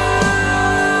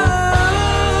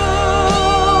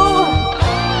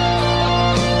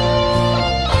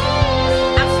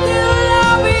 I'm still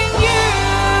loving you.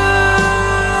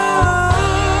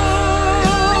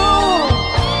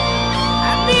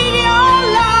 I need your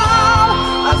love.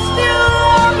 I'm still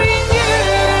loving you.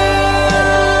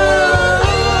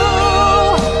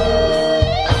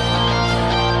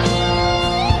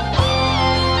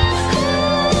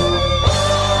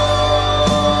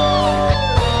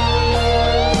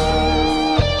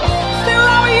 Still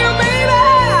loving you, baby.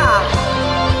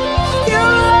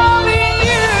 Still loving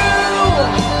you.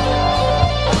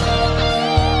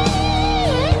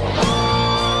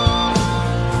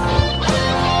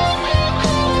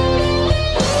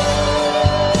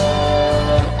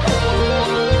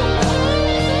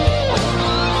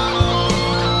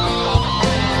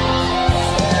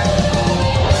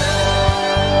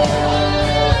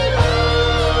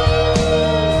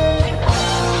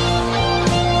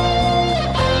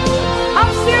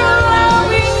 I'm still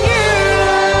loving you.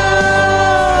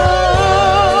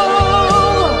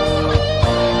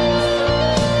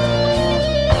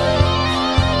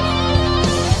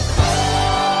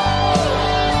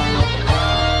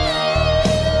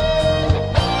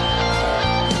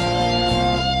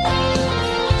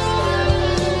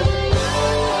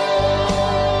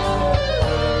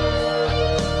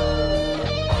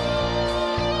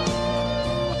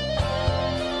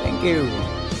 Thank you.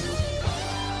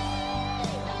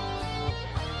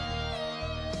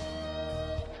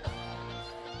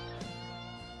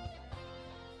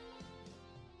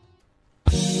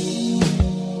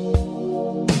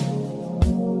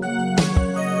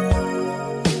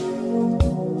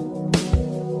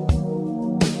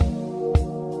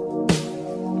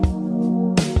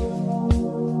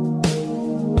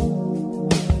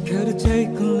 Could it take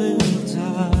a little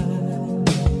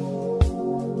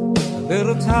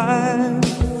time to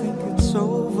think it's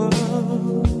over?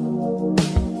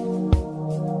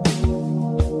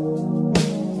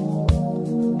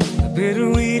 A bitter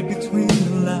weed between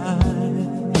the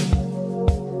lines,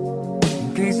 in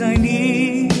case I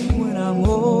need when I'm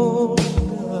older.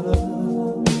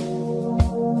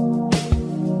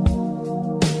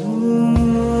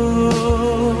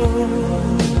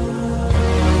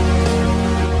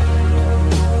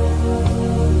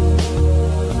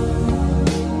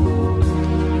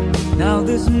 Now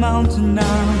this mountain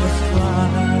I must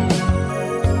climb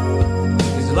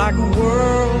is like a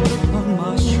world on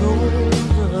my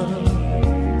shoulder.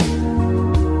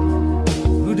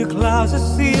 Through the clouds I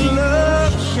see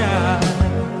love shine.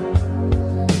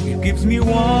 It keeps me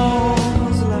warm,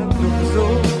 it's like it was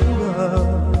over.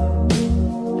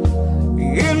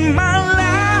 In my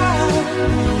life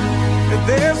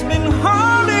there's been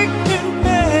heartache and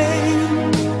pain.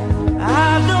 I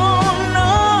don't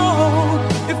know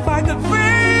if I could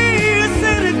face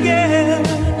it again.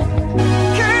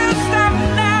 Can't stop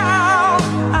now.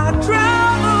 I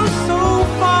travel so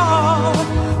far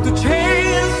to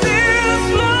chase it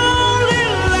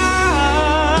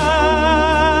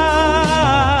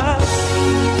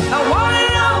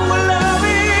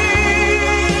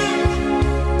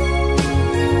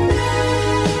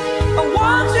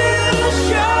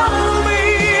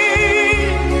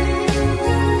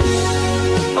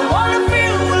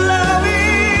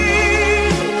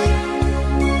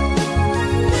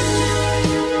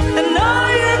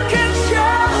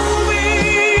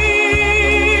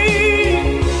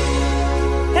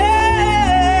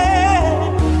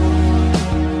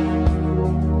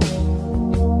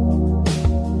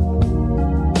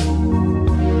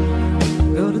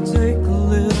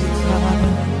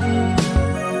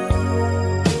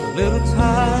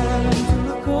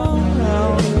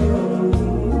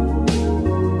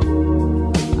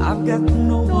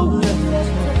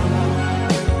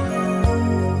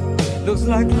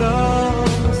like love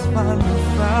has finally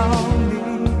found me.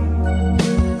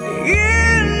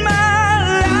 In my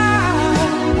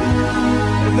life,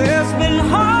 there's been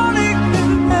heartache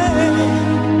and pain.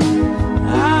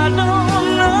 I don't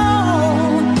know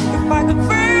if I could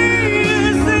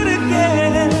face it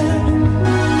again.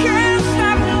 Can't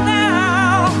stop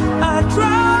now. I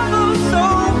travel so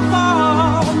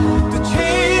far to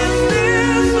chase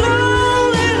this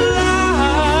lonely life.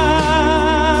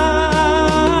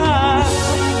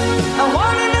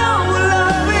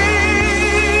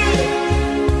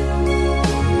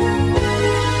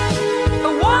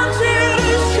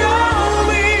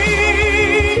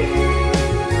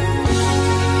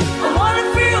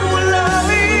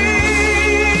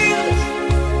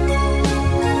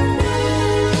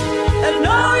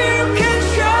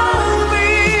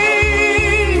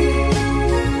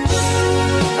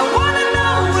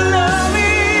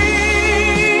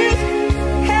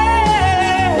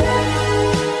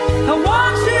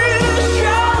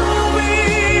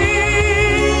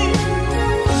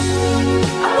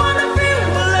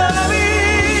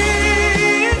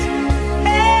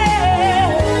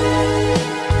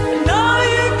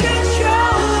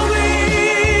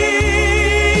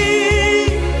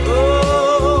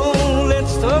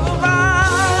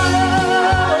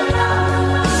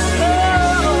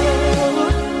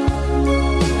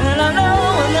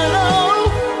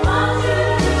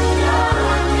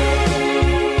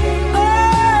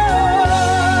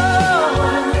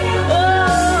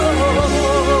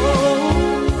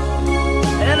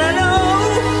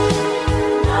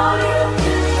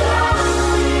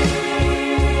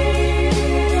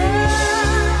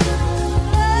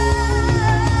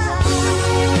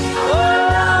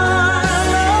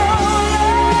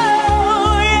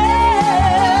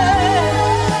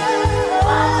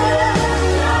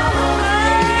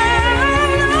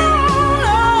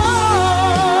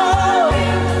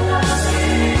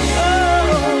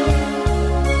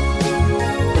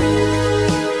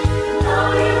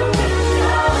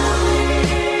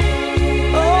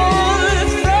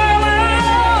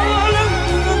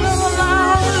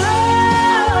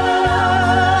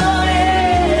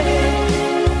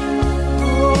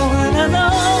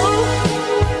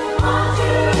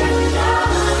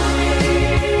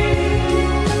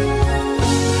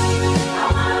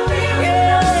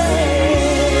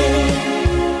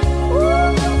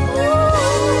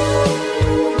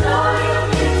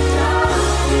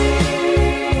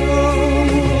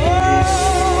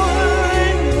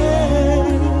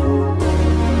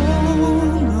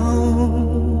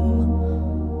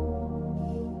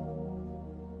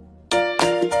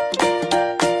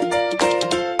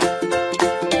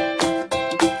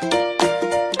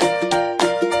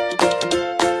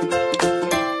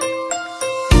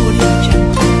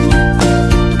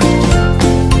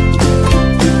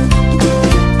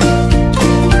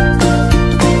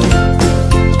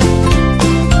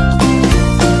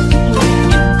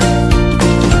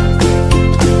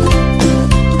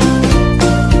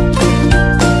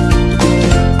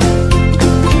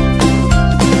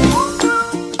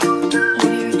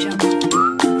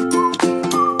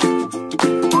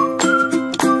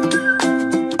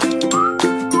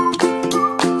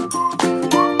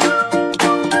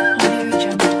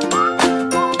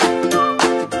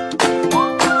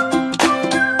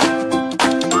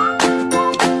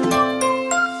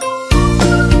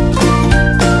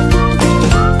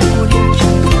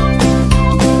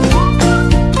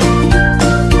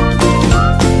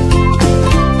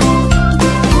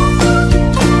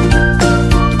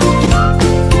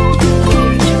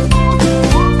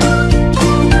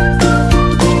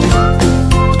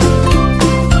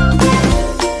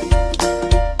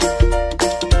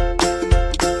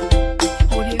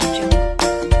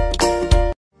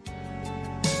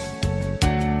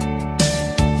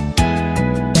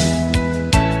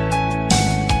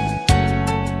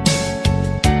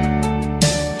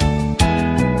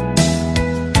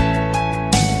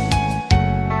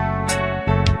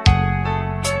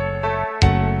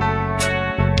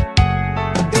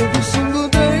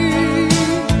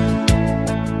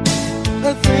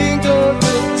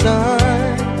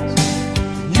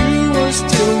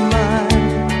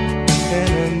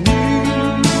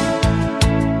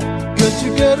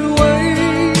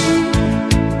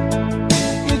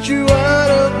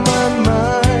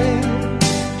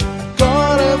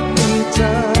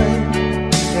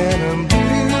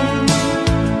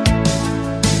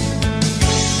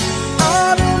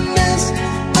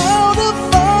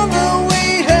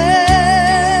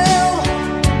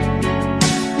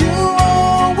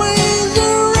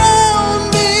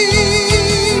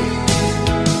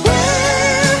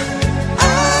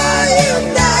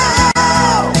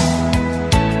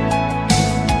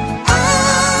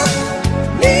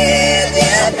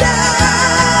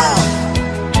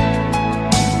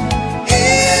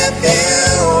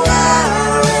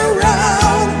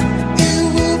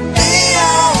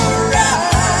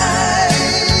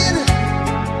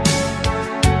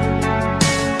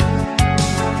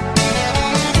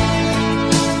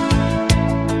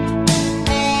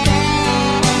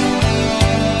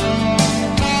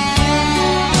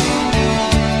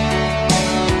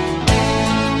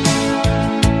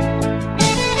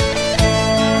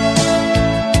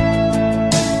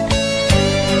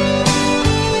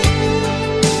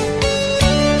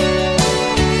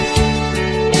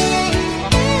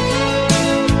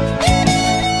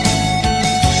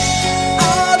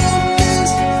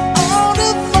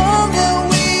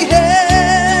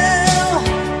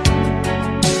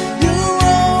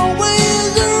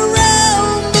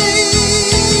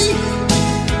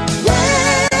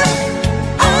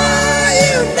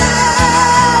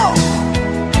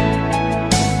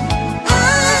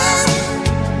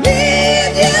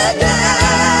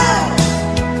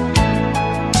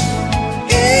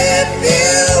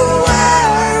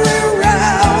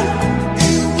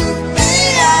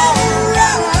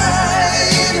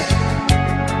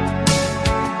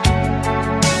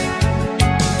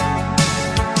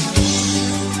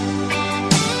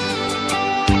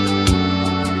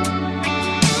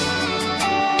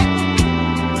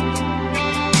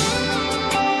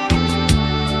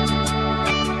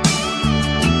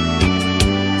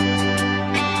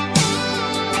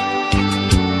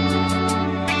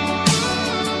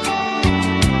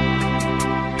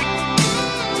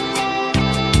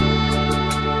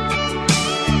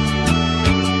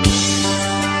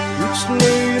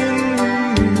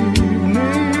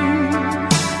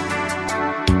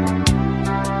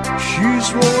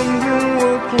 She's wondering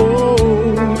what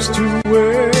clothes to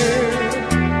wear.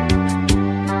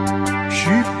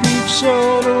 She puts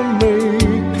on her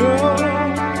makeup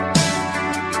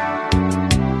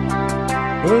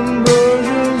and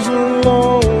brushes her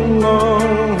long,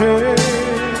 long hair.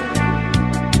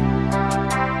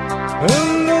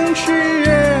 And then she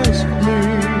asks me,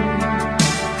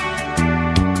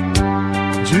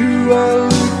 do I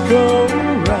look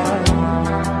alright?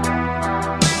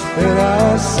 And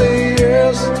I say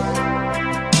yes,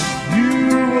 you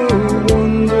were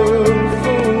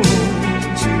wonderful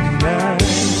tonight.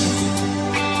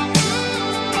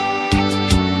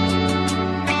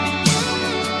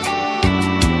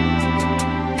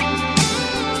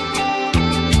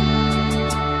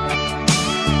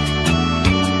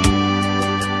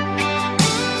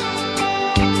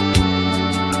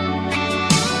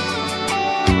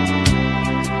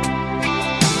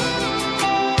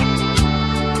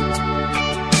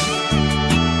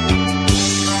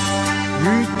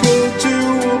 We go to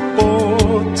a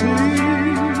party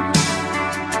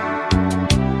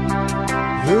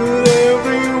that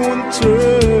everyone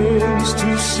turns to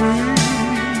see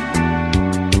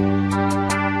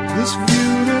this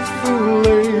beautiful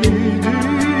lady.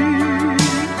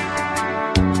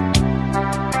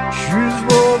 She's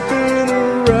walking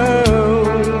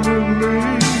around with me,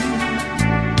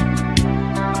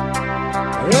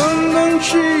 and then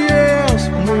she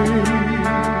asked me,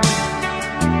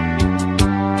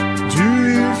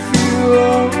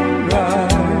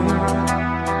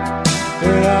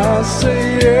 and I say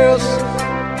yes,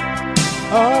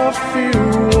 I feel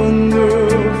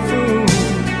wonderful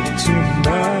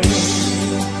tonight.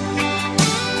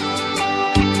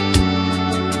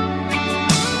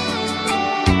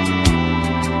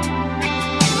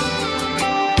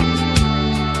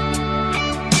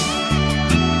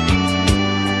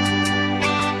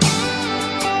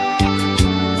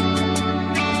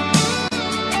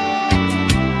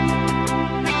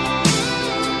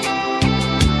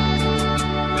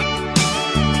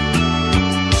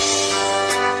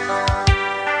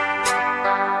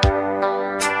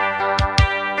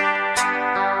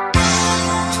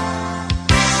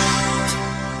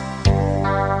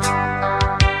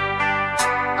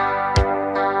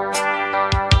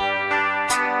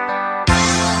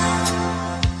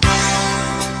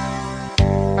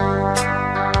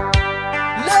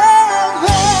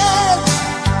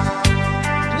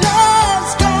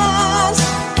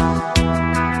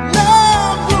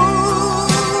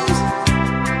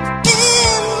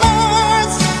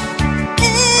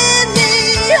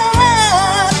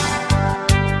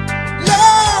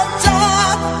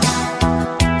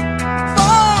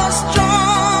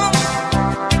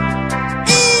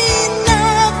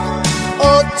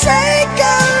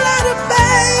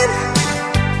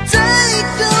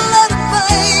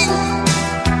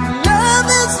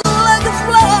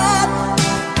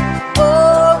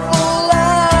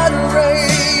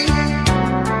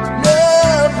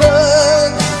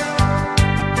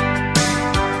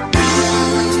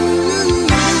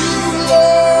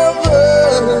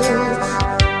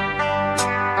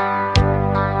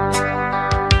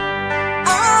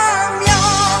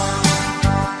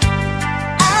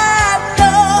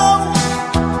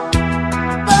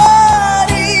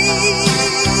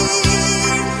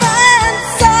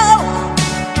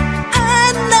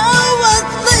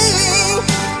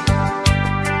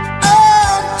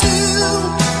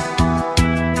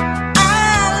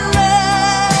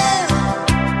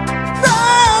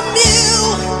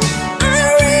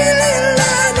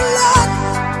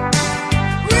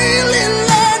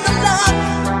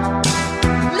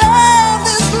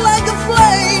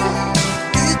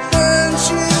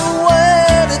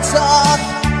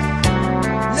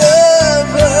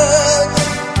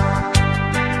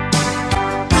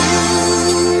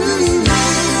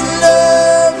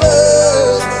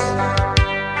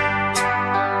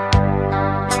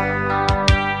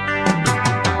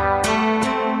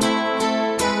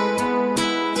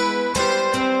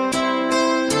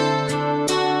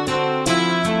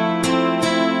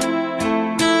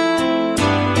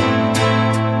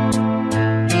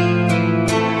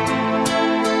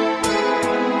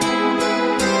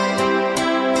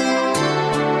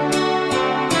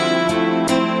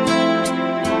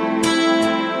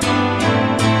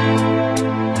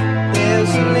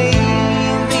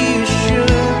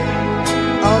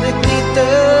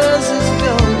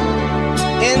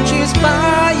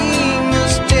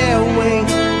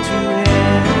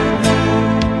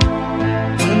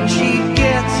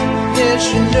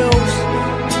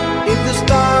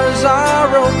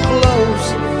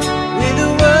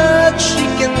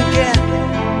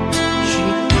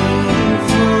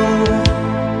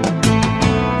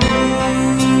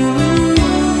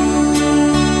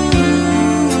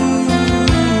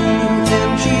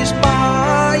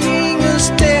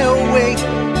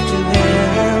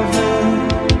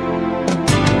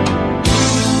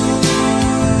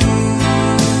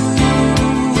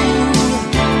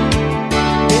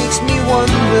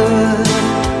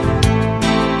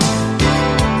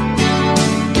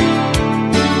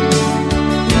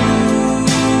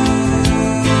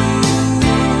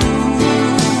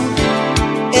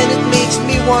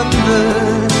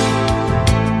 wondered.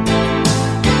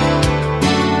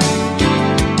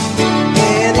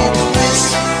 And it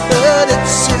whispered it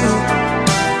soon,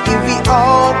 if we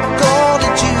all call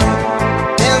it you,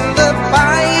 and the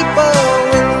Bible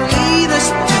will lead us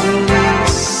to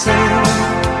listen.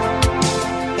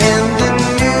 And the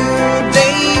new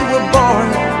day we're born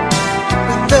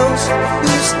with those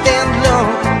who stand low,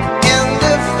 and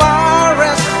the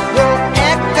forest will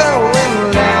echo in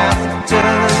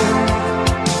laughter.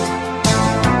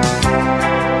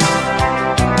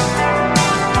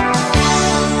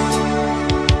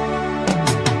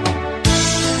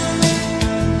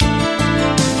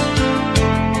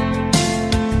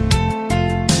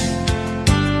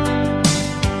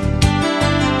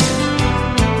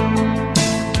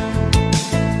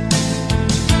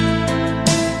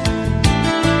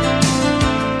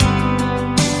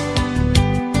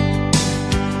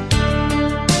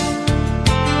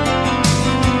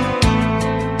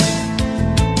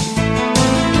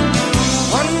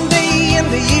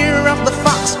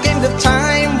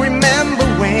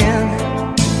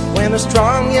 A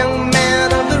strong young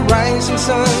man of the rising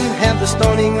sun had the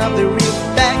stoning of the reef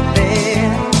back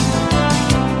then.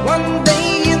 One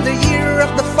day in the year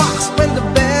of the fox, when the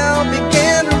bell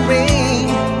began to ring,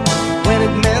 when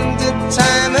it meant that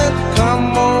time had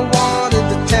come or wanted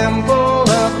the temple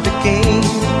of the king.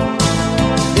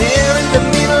 There in the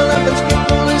middle of its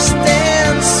people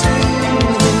stand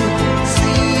soothing,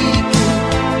 seeking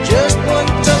just one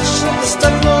touch of the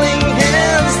stumbling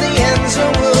hands, the answer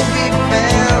will be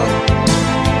found.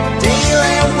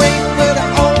 Wait for the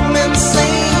old man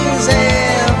sings,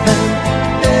 heaven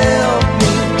help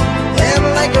me. And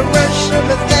like a rush of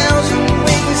 1,000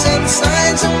 wings and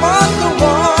signs upon the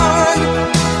one,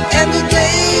 and the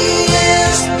day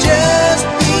is just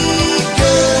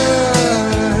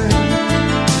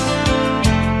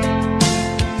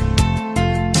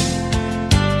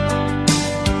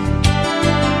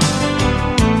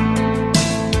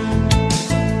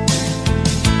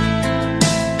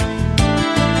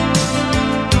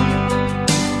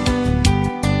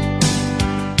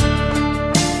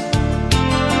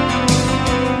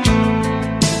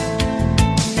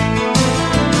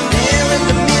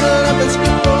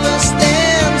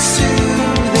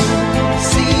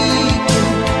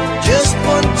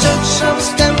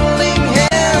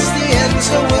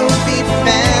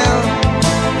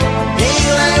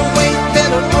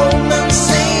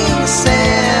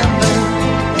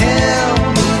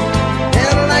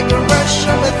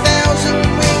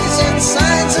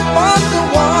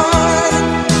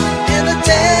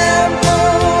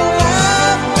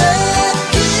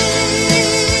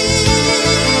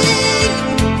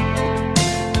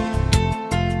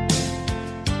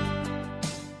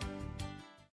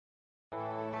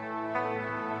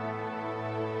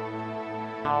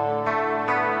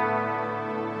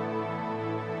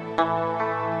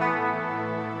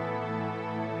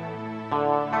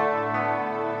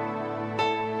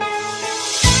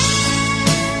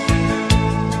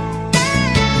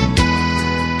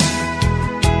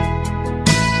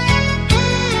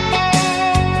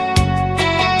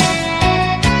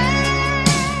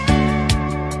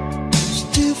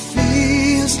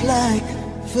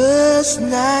first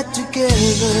night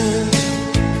together.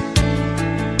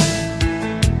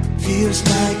 Feels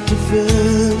like the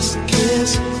first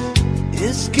kiss.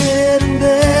 It's getting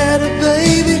better,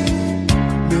 baby.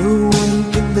 No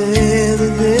one can better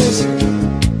this.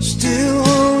 Still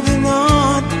holding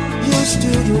on, you're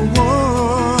still the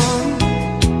one.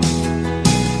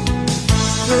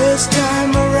 First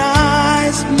time our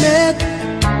eyes met,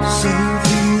 same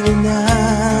feeling I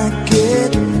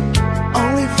get.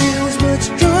 Only feels much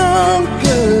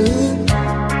stronger,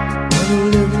 but a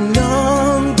little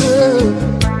longer.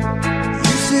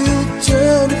 You still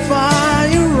turn the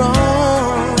fire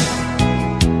on.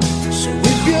 So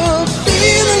if you're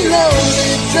feeling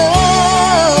lonely,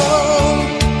 don't.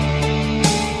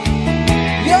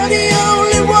 You're the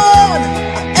only one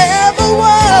I ever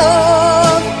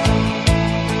want.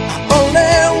 I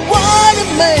only want to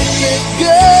make it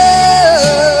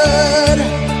good.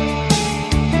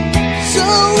 So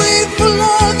if I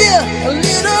love you a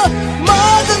little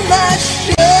more than I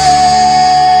should,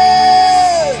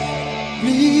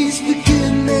 please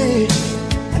forgive me.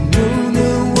 I don't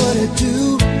know what I do.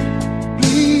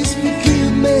 Please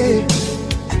forgive me.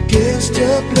 I can't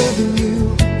stop loving you.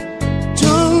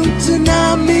 Don't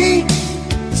deny me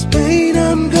this pain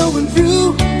I'm going through.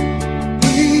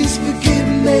 Please forgive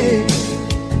me.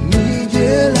 I need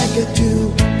you like I do.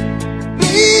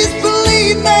 Please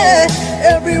believe me.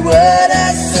 Every word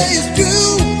I say is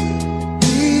true.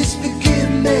 Please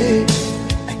forgive me.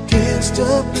 I can't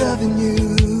stop loving you.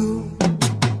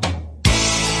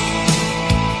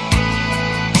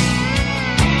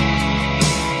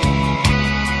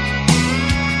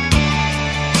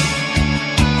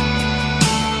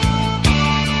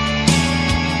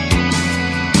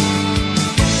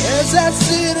 as I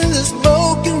sit in the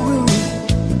smoking room,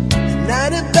 the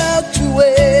night about to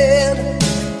end.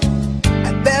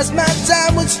 I pass my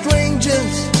time with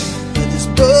strangers, but this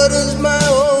butter's my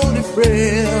only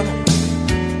friend.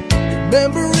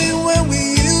 Remembering when we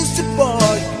used to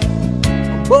party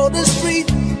on the street,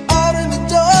 out in the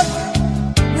dark.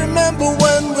 Remember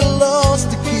when we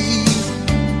lost the keys,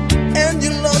 and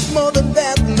you lost more than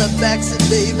that in the backseat,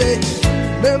 baby.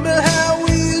 Remember how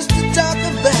we used to talk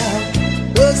about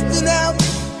busting out,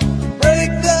 break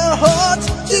their hearts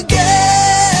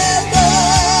together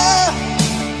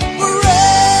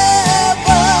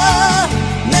forever.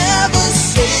 Never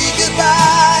say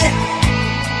goodbye,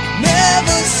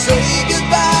 never say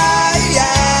goodbye.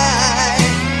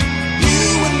 You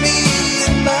and me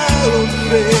and my old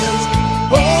friends,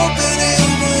 hoping it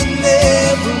would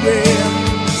never end.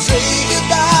 Say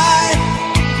goodbye,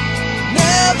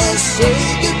 never say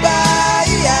goodbye.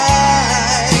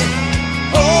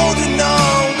 Holding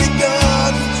on, we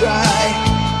gotta try.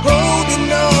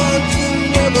 Holding on to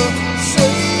never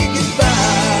say goodbye.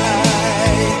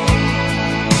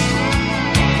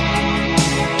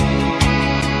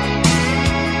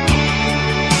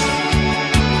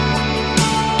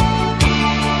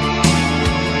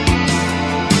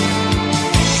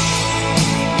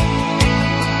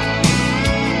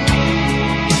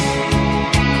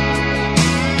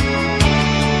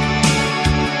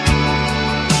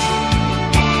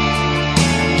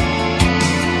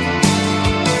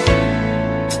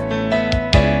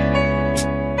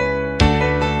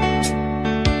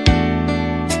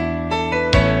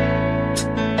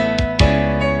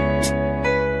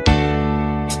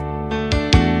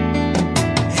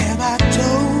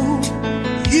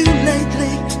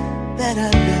 That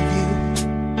I love you?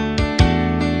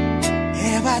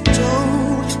 Have I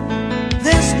told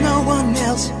there's no one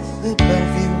else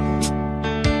above you?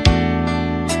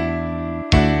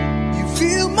 You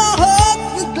fill my heart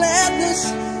with gladness,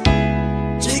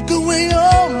 take away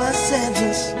all my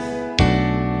sadness,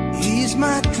 ease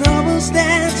my troubles,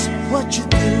 that's what you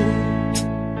do.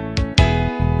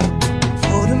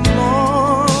 For the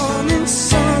morning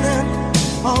sun and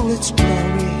all its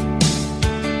glory,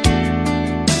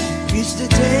 reach the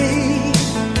day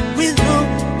with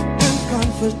hope and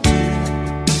comfort too.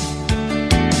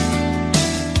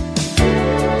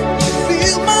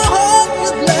 Fill my heart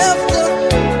with laughter,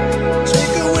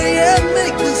 take away and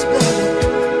make this better.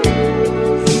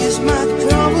 Ease my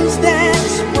troubles,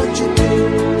 that's what you do.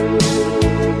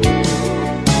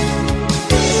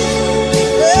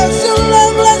 There's so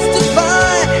love left to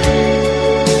find,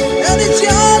 and it's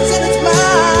yours and it's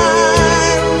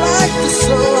mine, like the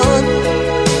sun.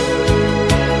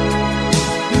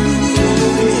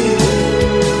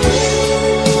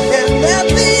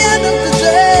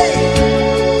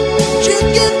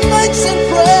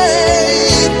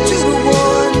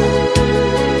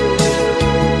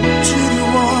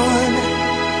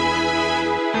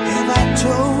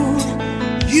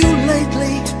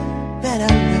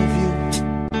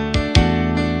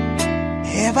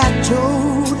 Have I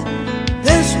told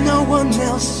there's no one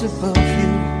else above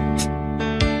you?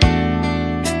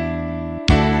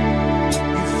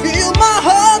 You fill my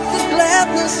heart with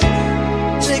gladness,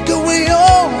 take away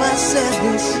all my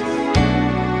sadness,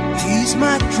 ease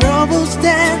my troubles,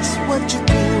 that's what you do.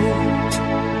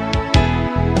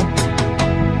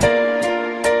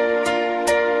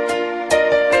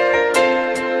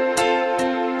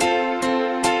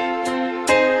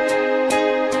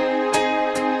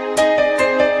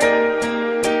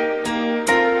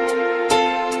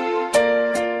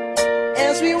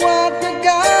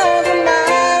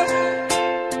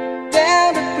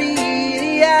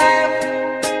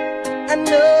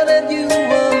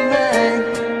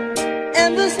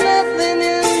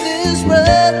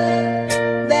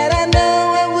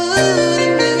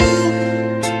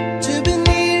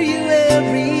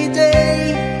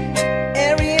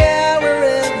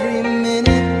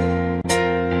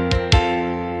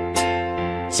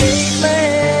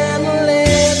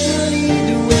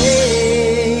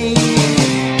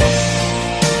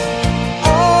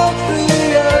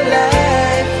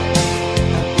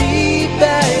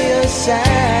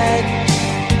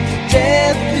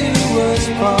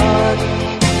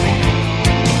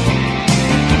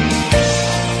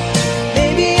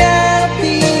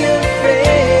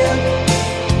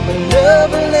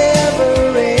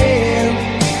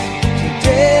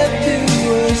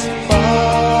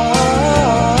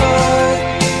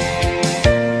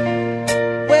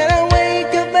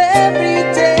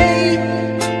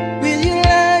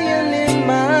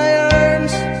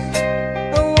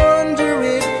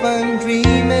 I'm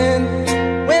dreaming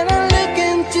when I look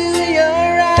into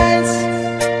your eyes.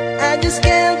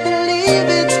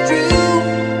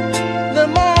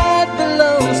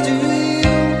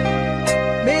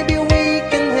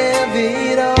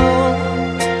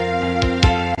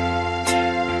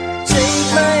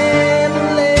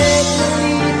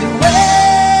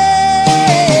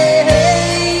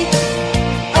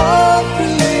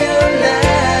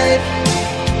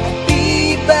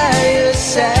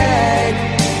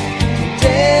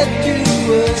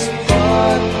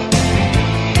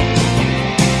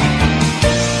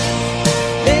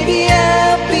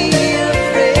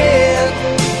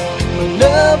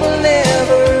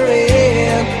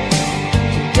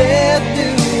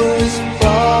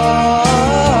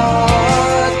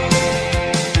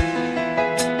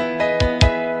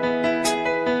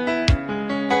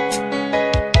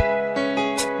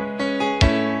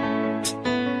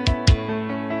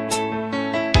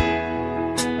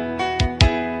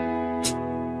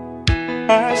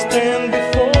 I stand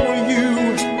before you,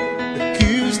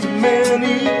 accused of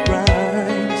many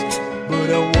crimes, but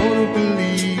I wanna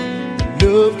believe that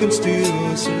love can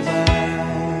still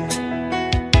survive.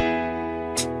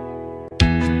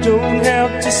 You don't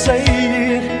have to say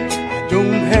it, I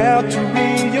don't have to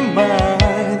read your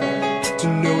mind to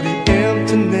know the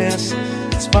emptiness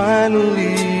is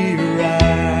finally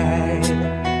right.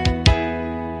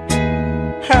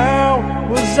 How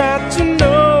was I to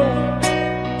know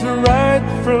the right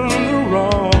from the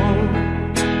wrong?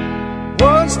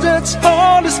 Words that's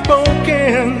hardly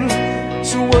spoken,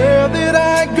 so where did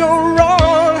I go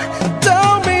wrong?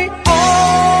 Tell me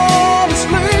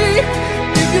honestly,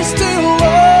 if you still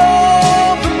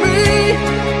love me,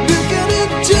 looking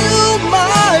into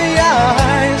my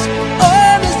eyes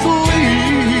honestly.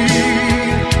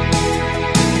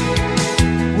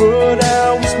 What I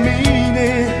was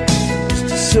meaning was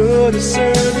to sort a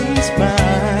certain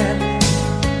spine.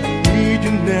 I need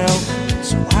you now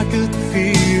so I could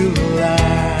feel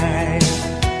alive.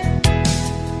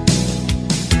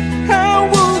 How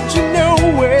would you know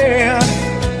where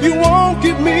you won't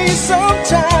give me some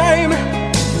time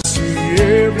to see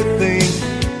everything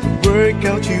work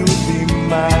out, you'll be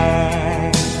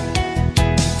mine.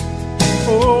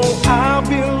 Oh, I'll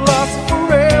be lost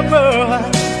forever,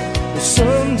 but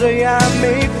someday I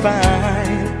may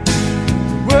find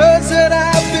words that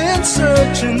I've been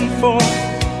searching for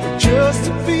just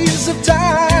a piece of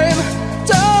time.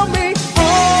 Tell me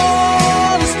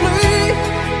honestly,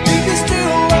 if you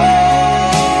still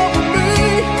love me,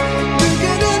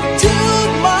 looking into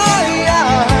my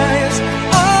eyes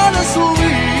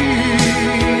honestly.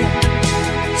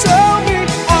 Tell me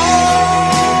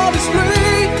honestly,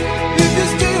 if you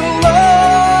still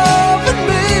love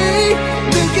me,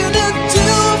 looking into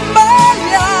my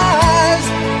eyes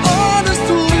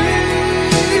honestly.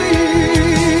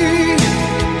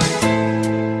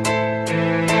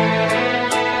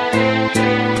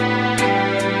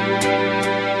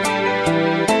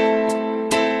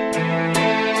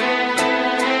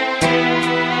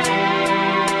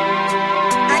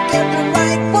 I get the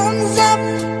right ones up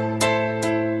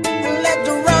and let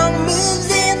the wrong moves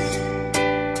in,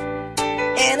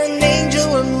 and an angel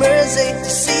of mercy to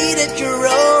see that you're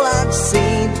all I've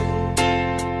seen.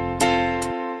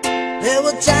 There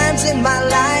were times in my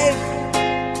life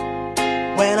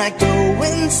when I go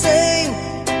insane,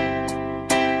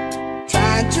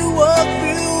 trying to walk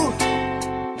through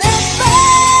that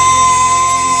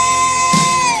pain.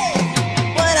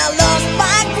 When I lost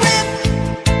my grip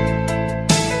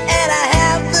and I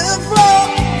have the floor,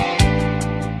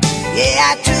 yeah,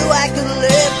 I knew I could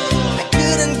live, I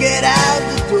couldn't get out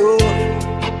the door.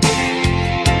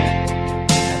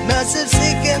 I must have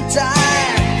sick and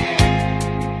tired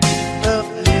of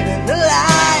living the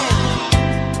life,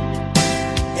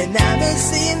 and I'm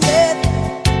seeing that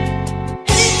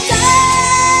each time.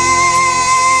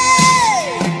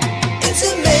 It's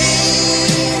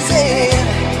amazing,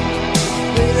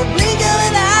 with a blink of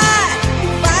an eye, you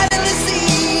finally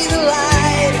see the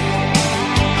light.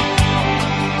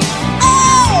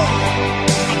 Oh,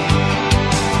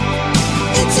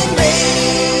 it's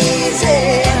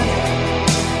amazing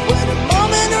when a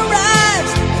moment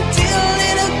arrives until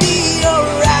it'll be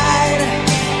alright.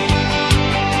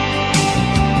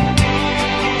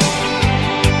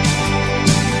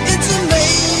 It's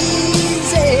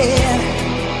amazing,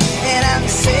 and I'm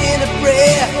saying a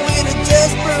prayer with a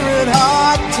desperate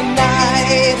heart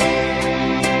tonight.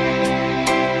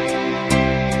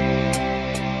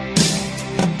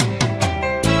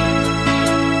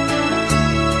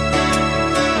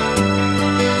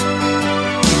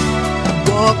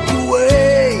 Walk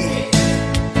away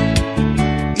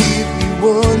if you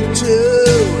want to.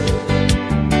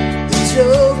 It's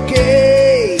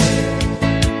okay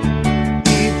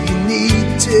if you need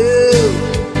to.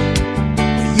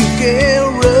 You can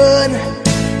run,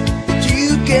 but you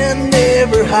can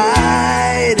never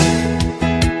hide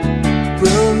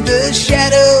from the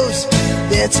shadows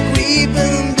that's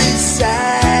creeping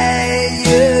beside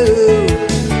you.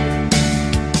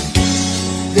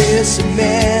 There's some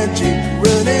magic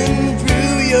running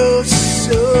through your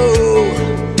soul,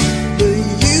 but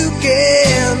you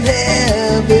can't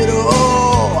have it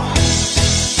all.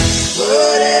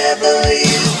 Whatever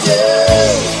you do,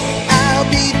 I'll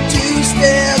be 2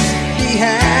 steps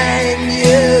behind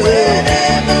you.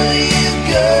 Wherever you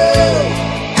go,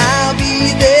 I'll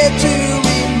be there to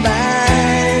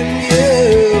remind you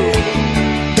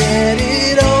that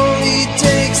it only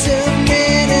takes a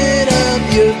minute of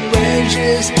your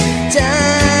precious time.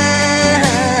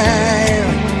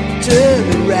 Turn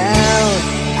around,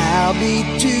 I'll be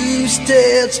 2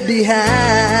 steps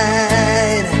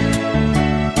behind.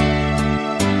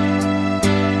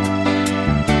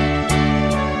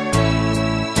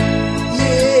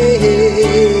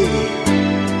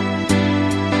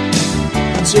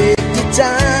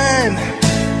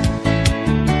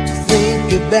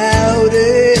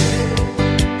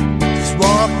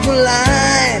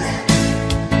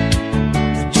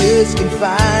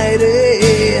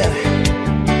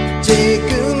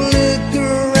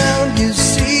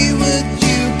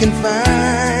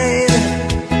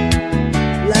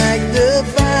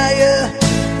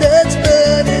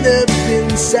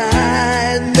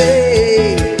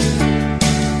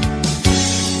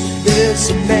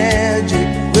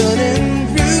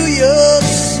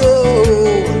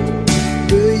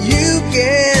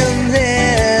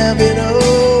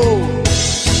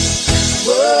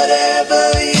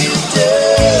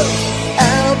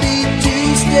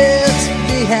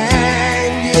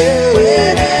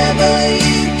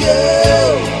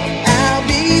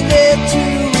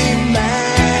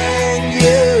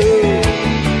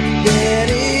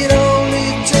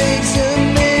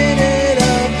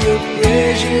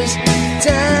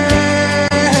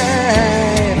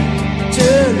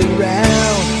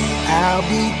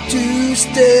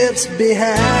 steps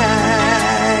behind.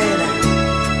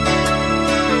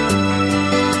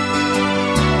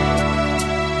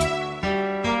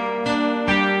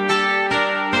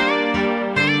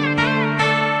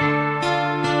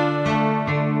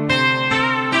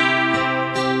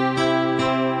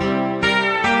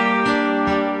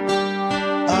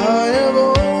 I have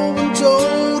often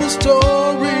told a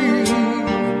story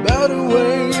about a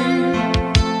way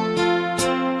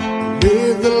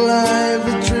live the life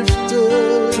that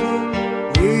drifted,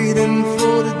 waiting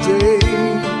for the day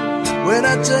when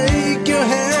I take your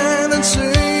hand and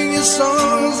sing your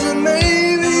songs, and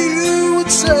maybe you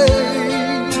would say,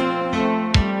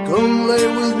 come lay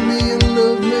with me and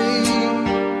love me,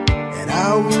 and I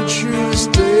will surely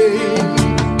stay.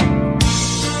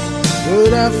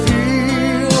 But I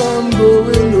feel I'm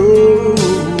growing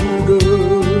older,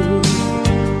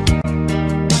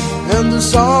 and the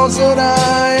songs that I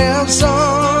have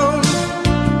sung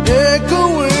echo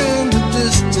in the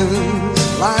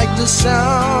distance like the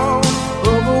sound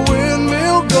of a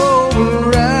windmill going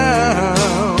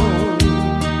round.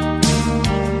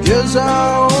 Guess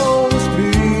I'll always be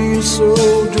a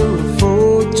soldier of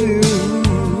fortune.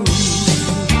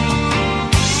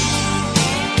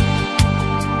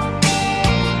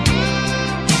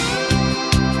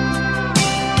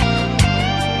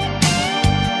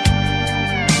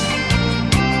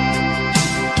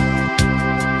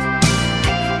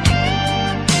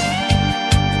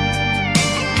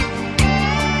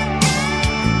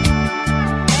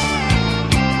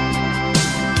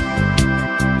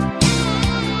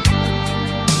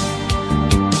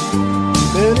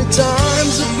 Many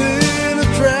times I've been a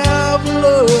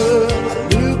traveler, I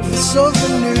look for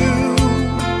something new.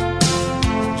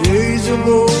 Days of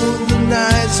old, the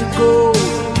nights are cold,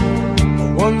 I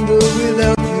wonder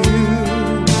without you.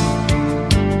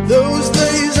 Those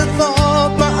days I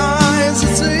thought my eyes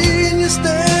had seen you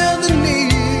standing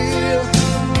near.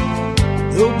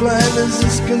 Though blindness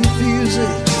is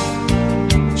confusing,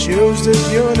 it shows that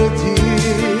you're not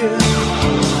here.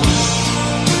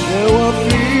 Now I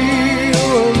feel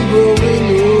I'm growing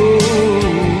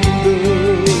older,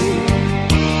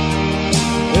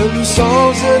 and the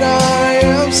songs that I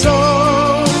have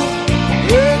sung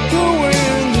echo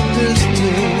in the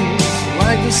distance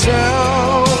like the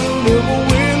sound of a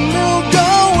windmill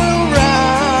going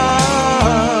round.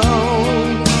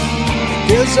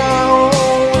 Guess I'll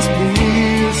always be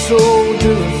a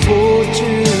soldier of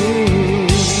fortune.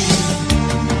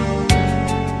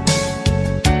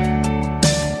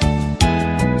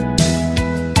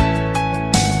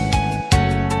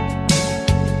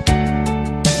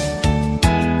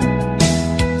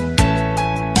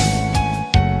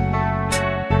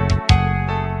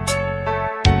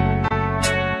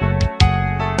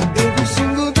 Every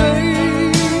single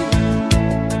day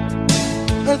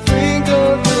I think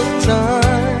of the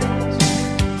times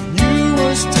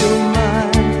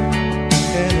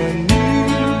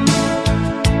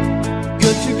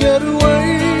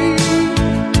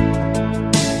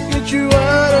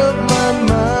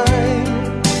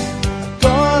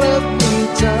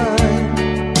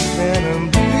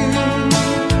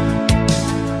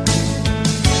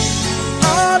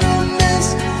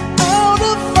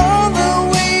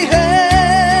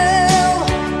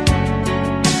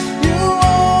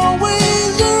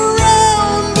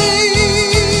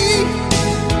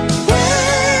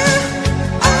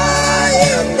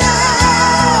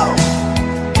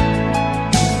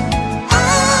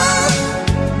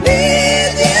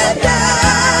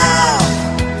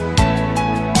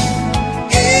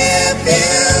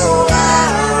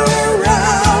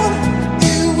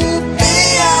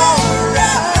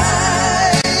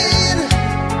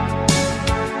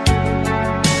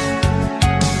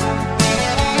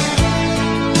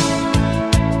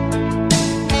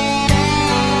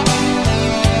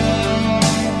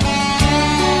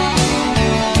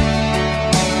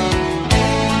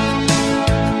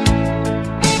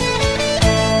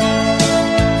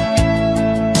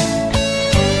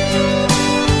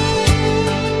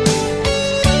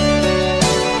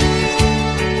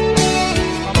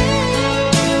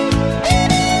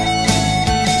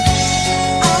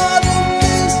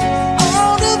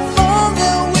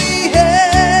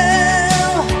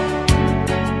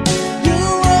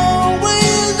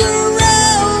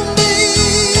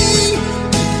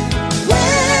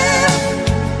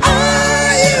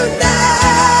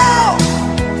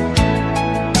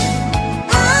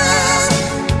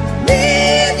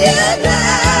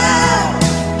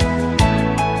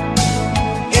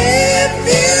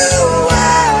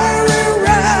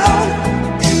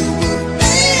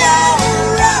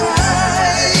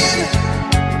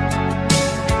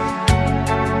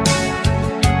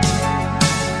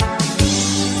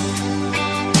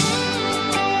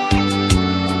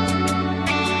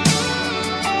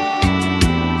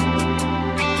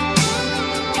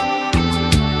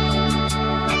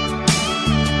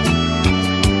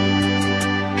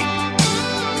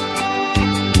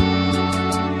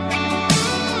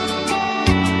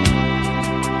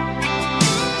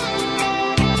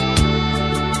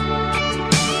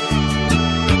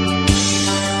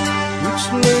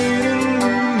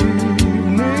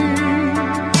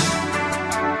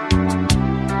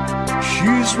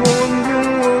one you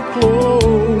were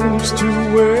close to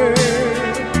where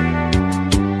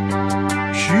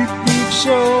she puts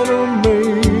on her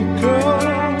makeup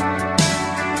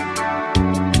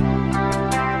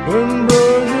and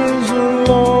brushes her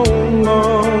long,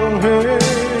 long hair.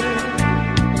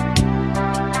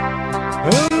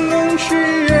 And then she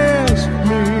asked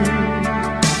me,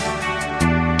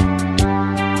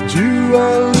 do I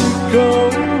look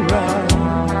alright?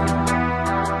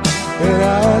 And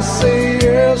I say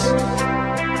yes,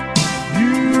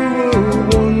 you were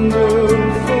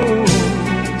wonderful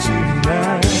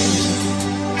tonight.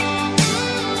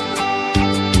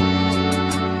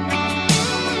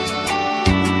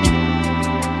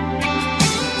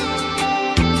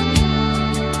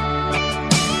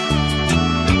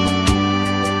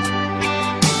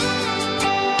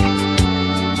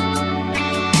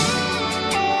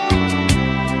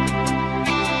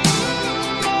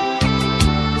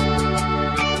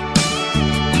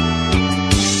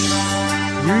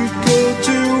 We go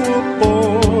to a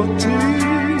party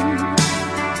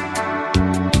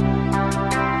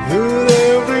that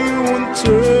everyone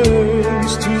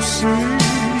turns to see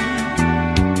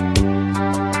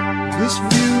this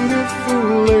beautiful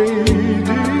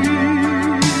lady.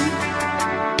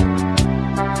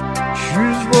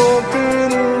 She's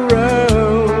walking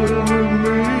around with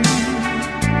me,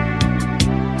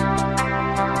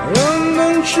 and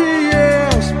then she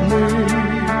asked me,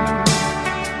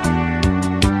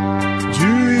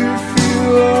 do you feel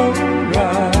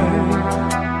alright?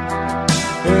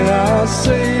 And I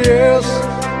say yes,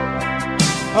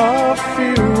 I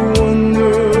feel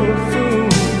wonderful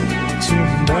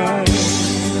tonight.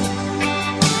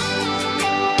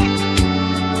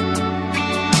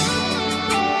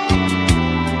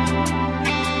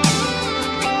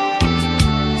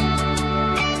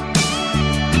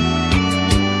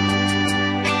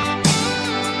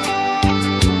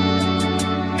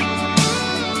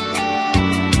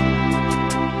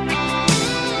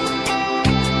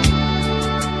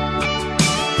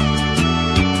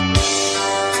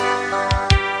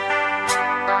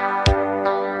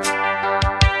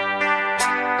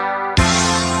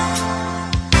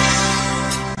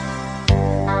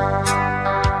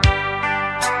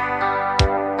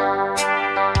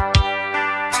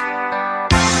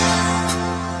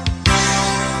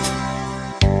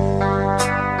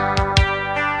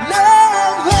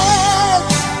 Love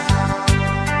hurts,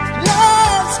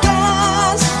 love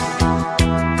scars,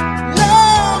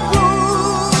 love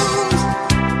wounds,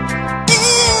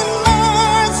 in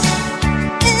marks,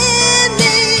 in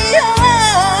the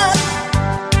heart.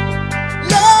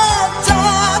 Love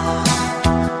talk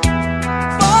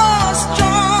for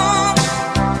strong,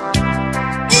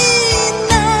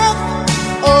 enough.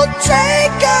 Oh,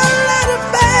 take a little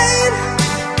pain,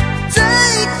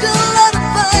 take a little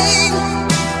pain.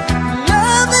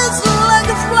 Love is like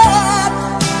a flood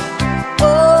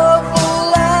of a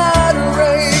lot of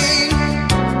rain.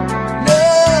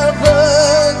 Love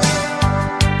hurts.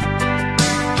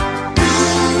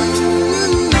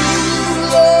 Ooh,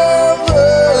 love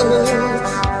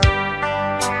hurts.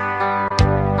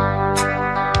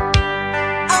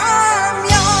 I'm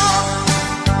young,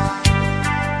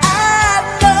 I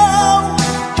know,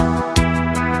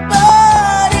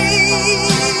 but even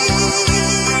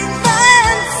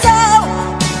so,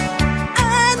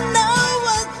 I know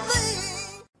a thing.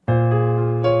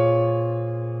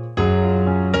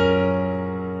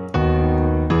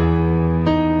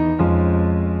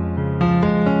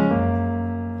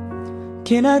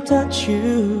 Can I touch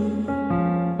you?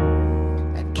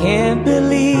 I can't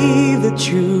believe that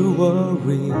you were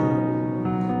real.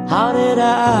 How did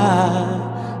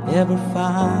I ever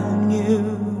find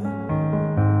you?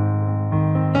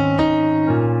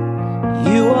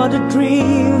 You are the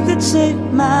dream that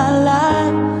saved my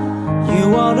life.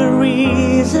 You are the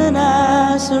reason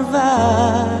I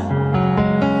survive.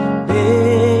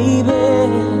 Baby,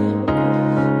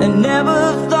 I never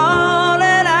thought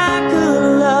that I could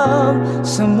love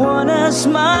someone as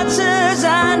much as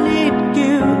I need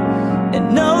you.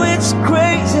 And no, it's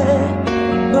crazy,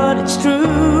 but it's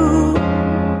true.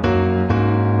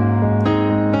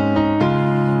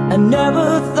 I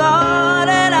never thought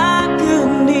that I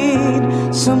could need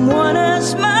someone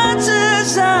as much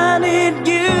as I need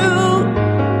you.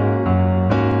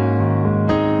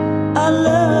 I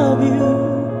love you.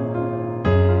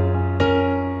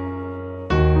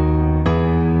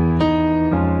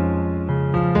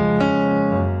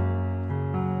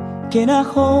 Can I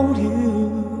hold you?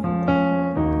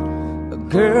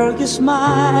 Girl, your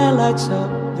smile lights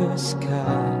up the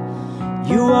sky.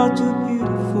 You are too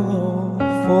beautiful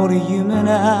for the human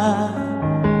eye.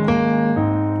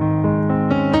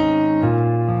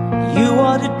 You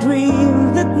are the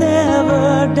dream that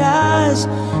never dies.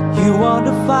 You are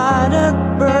the fire that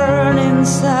burns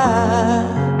inside.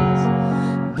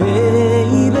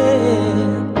 Baby,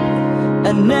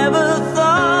 I never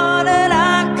thought that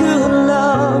I could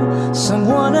love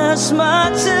someone as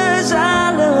much as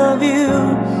I love you.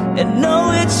 And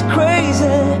no, it's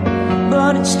crazy,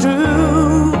 but it's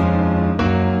true.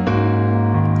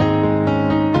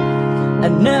 I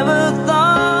never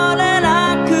thought that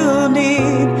I could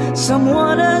need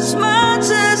someone as much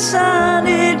as I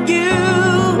need you.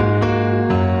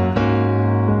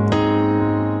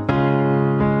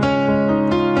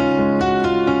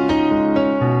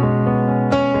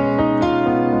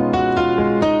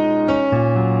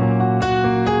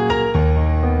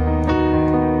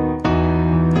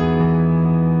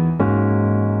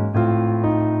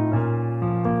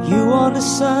 You are the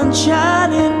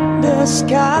sunshine in the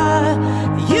sky.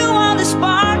 You are the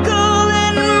sparkle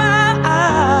in my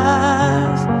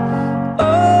eyes. Oh,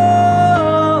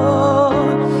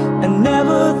 I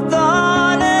never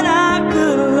thought that I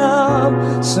could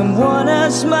love someone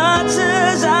as much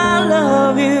as I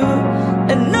love you.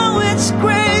 And no, it's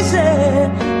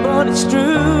crazy, but it's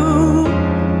true.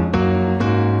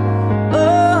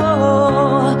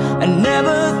 Oh, I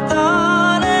never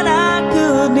thought that I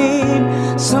could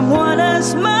need someone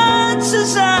as much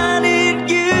as I need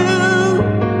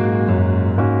you.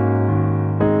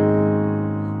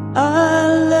 I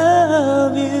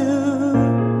love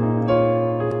you.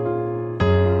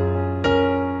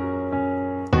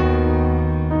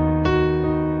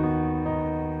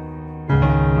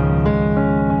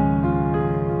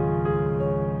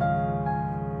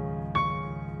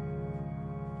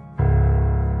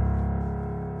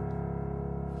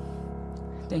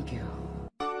 Thank you.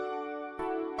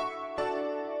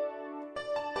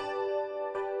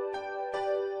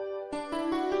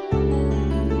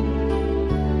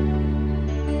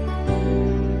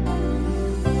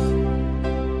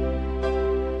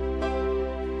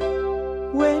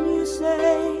 When you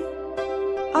say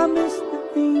I miss the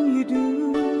thing you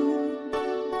do,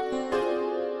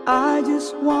 I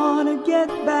just wanna get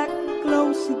back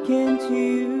close again to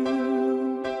you.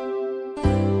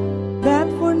 That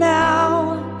for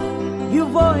now your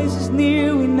voice is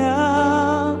near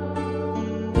enough.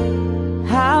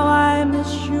 How I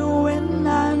miss you when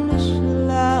I miss your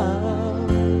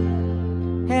love.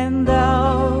 And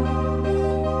though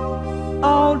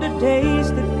all the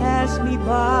days that pass me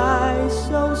by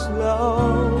so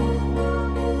slow,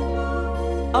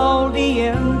 all the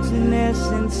emptiness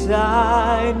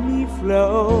inside me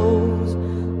flows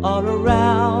all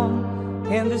around,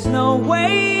 and there's no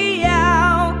way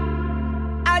out.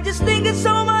 I just think it's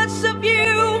so much of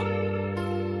you.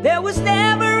 There was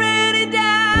never any doubt.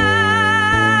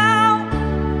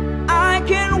 I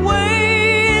can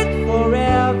wait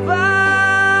forever.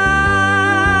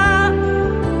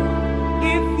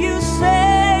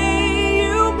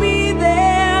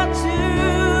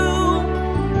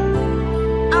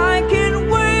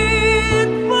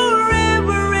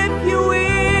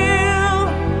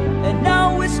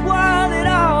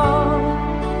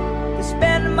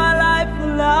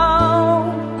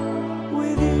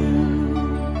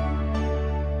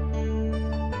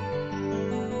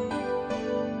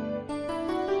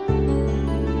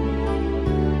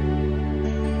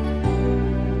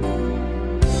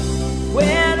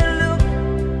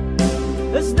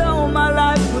 As though my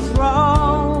life was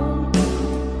wrong,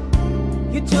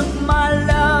 you took my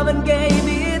love and gave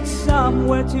it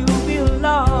somewhere to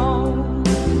belong.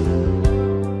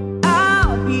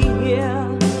 I'll be here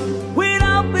when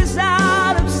hope is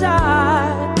out of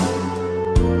sight.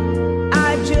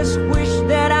 I just wish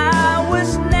that I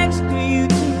was next to you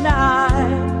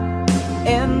tonight.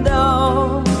 And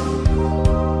though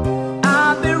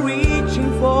I've been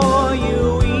reaching for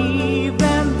you,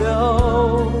 even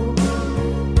though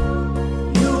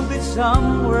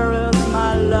somewhere else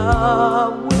my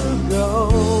love will go,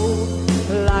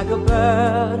 like a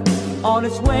bird on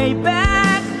its way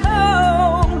back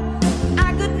home.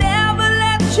 I could never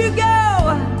let you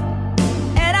go,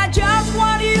 and I just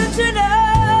want you to know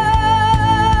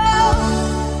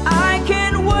I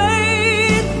can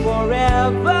wait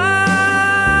forever.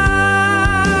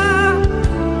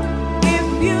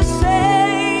 If you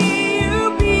say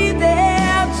you'll be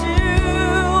there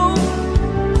too,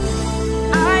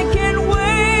 I can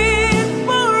wait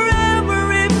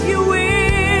forever if you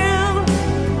will.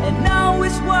 And now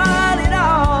it's worth it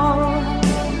all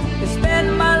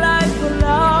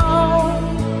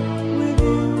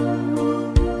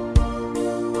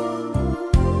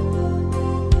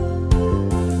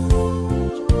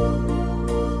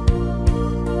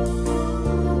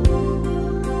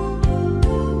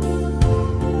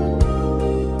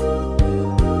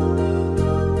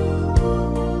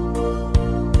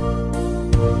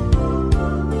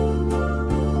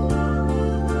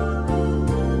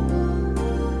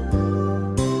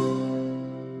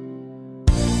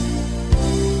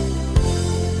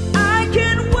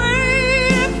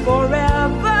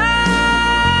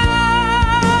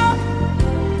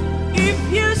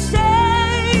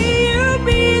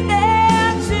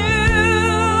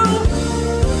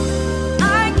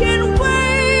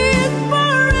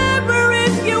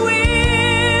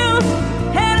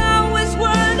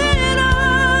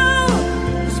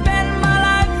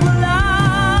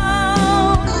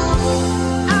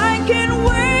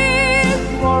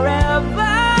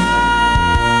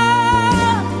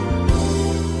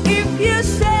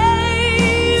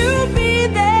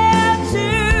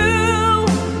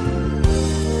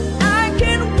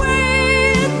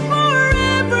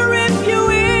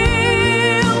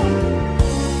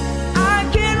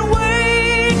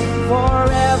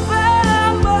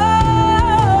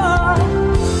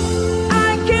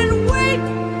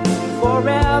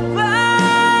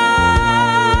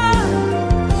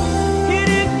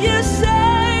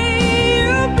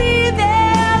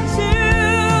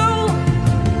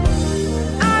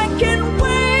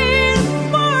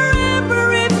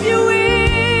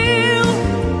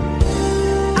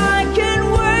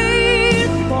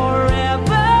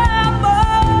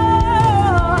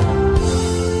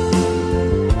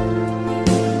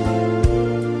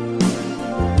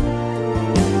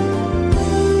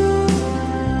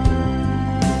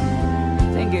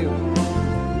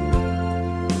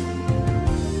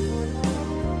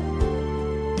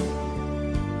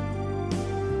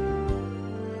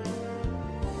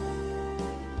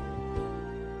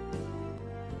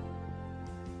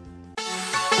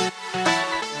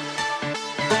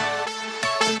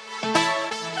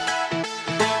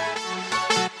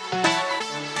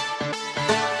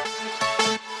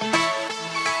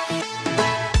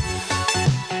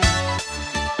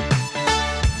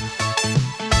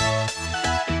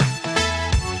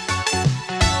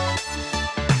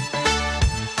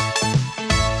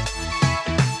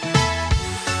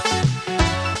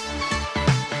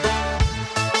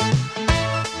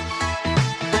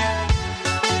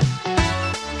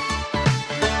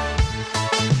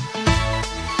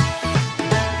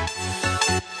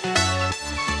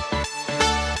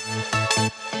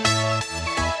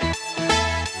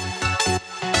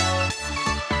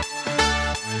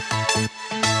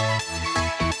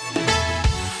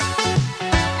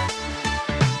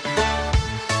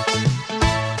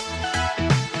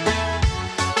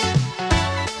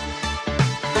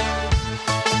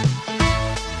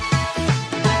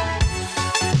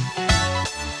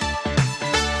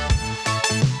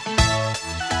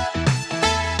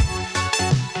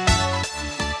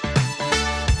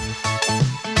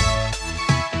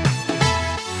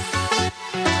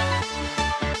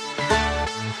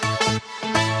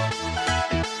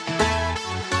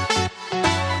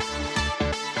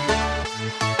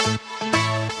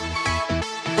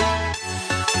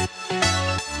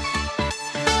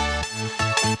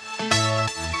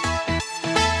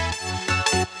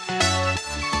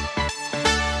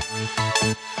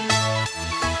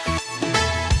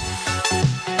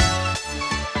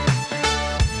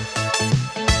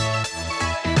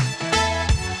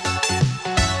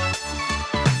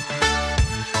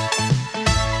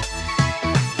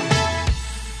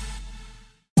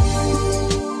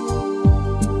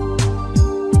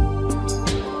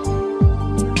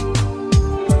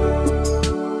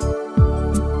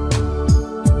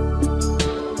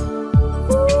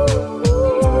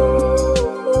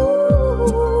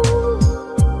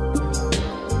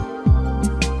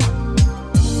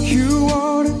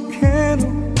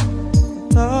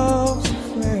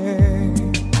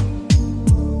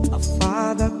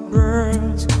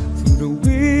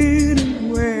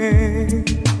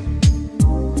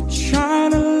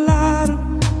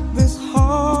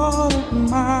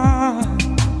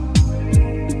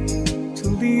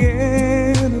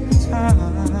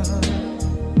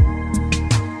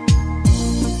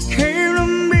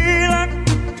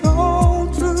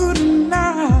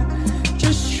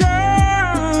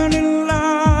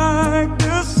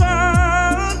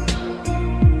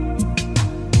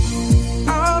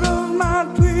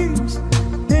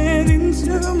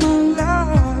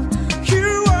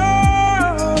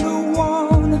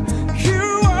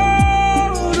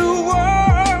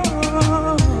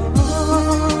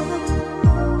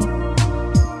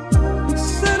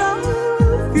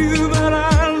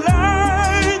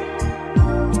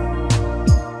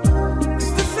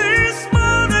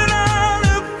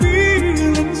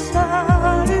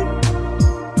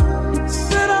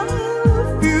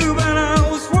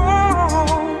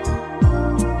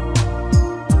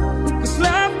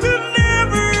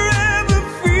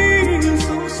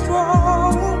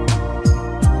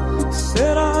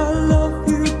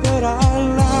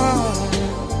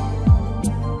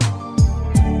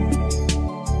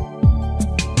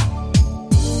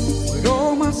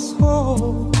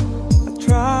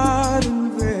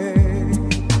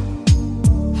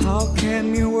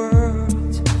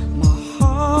words my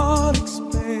heart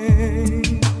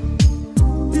explains.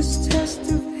 This test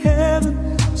of heaven,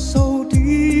 so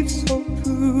deep, so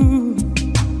true,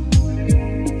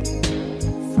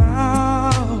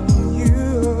 found you.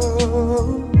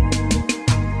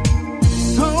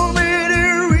 So many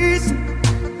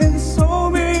reasons and so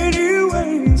many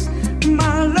ways,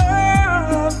 my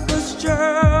love was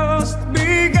just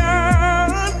begun.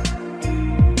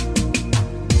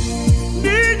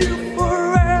 Need you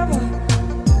forever,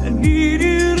 I need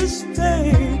you to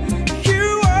stay. You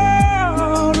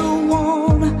are the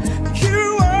one, you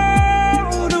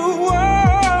are the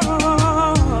one.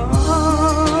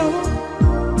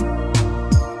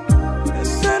 I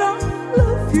said I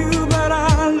love you, but I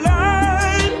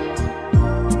lied.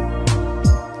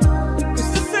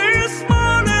 'Cause this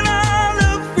morning I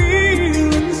love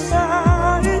feel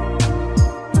inside.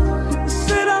 I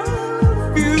said I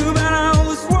love you, but I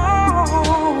was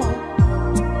wrong.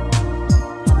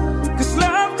 'Cause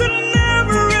love could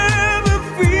never ever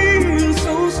feel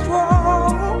so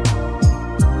strong.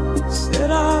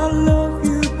 Said I love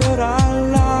you, but I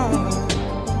lied.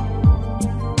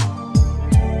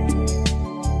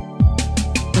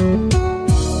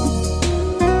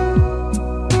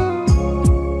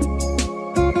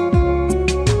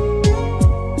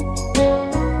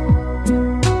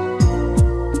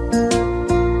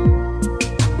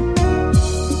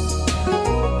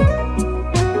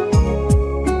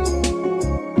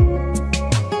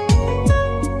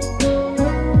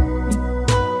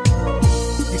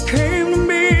 You came to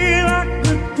me like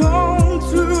the dawn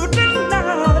through the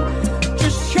night,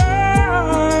 just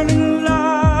shining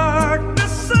like the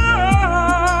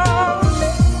sun.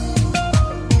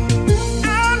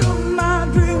 Out of my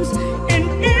dreams and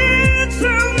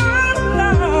into my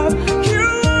life, you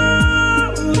are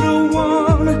the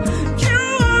one, you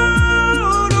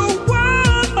are the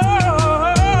one.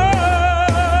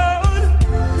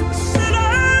 Said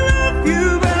I love you,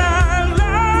 but I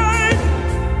lied.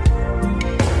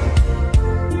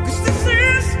 'Cause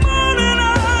this morning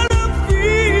I love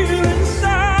feel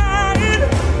inside.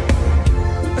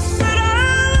 I said I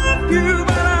love you,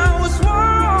 but I was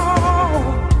wrong.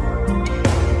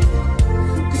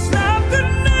 'Cause love could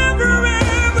never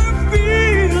ever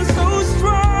feel so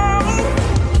strong.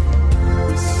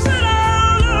 Said I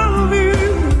love you.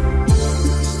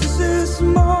 'Cause this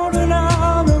morning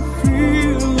I'm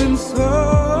feeling so.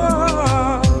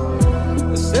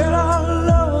 I said I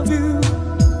love you,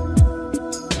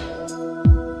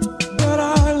 but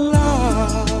I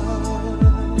lied.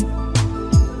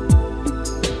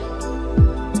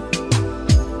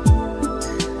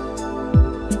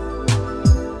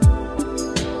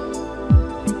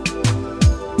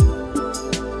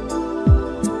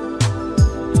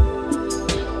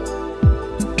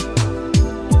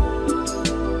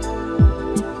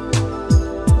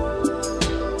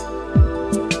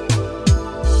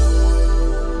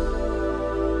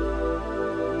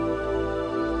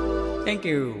 Thank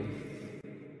you.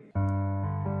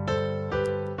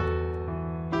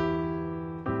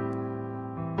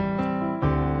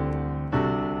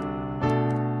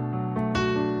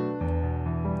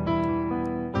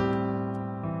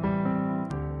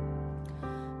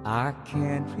 I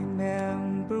can't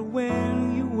remember when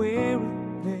you were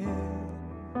there,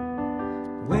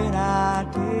 when I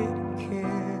didn't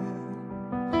care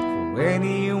for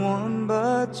anyone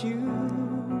but you.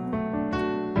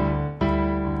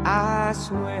 I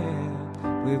swear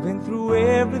we've been through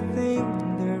everything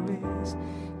there is.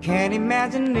 Can't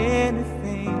imagine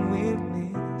anything we've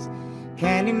missed.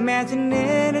 Can't imagine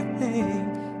anything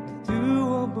the two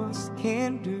of us can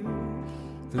do.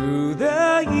 Through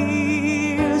the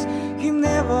years, you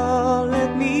never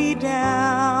let me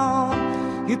down.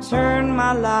 You turned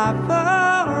my life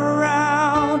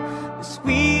around. The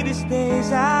sweetest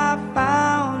days I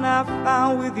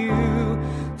found with you.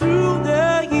 Through the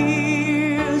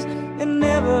years, and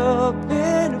never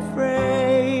been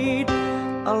afraid.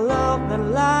 I love the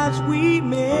lives we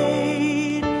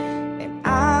made, and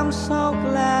I'm so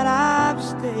glad I've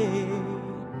stayed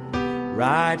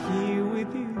right here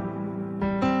with you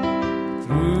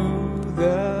through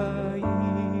the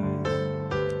years.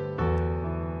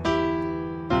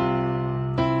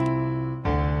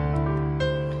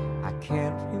 I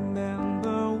can't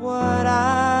remember what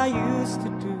I used to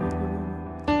do,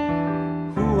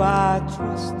 who I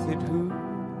trusted, who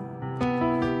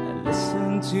I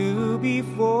listened to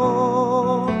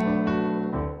before.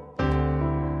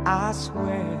 I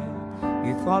swear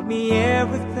you taught me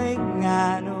everything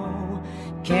I know.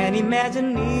 Can't imagine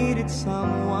needed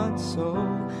someone so,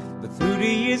 but through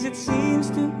the years it seems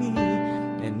to me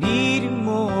I needed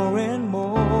more and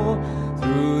more.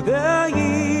 Through the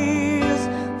years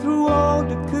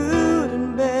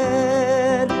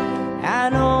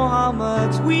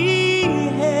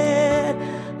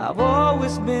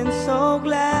been so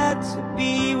glad to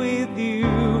be with you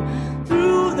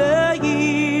through the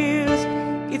years.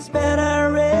 It's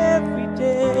better every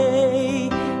day.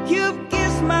 You've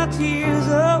kissed my tears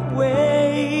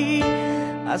away.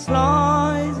 As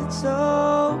long as it's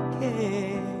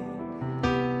okay,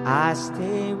 I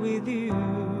stay with you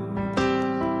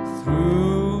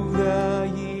through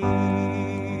the years.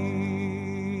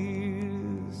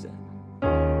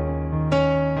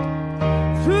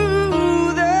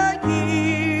 Through the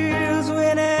years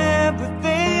when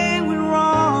everything went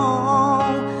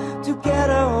wrong,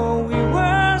 together we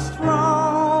were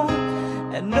strong.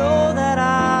 And know that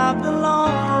I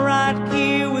belong right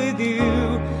here with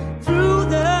you through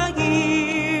the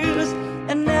years,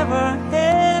 and never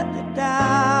had the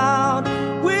doubt.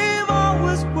 We've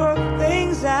always worked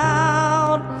things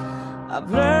out.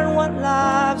 I've learned what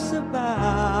life's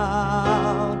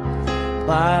about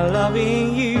by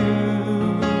loving you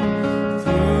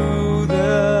through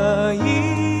the years.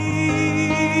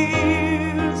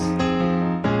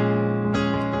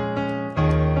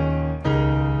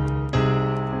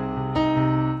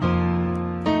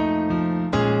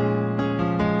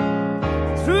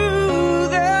 Through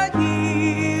the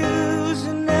years,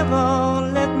 you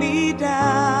never let me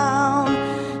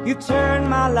down. You turned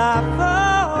my life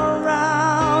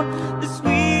around. The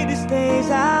sweetest days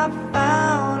I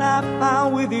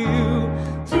found with you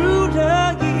through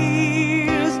the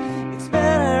years. It's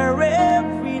better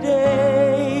every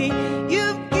day.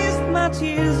 You've kissed my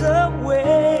tears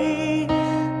away.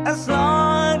 As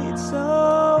long as it's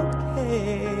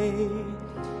okay,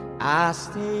 I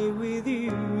stay with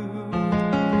you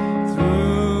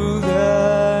through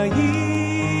the years.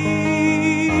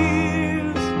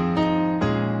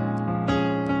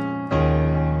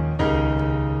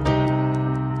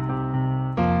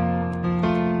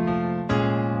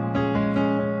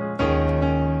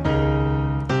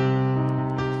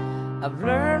 I've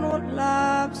learned what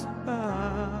life's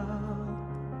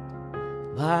about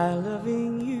by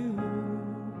loving you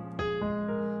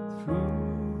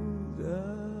through the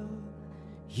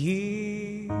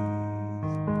years.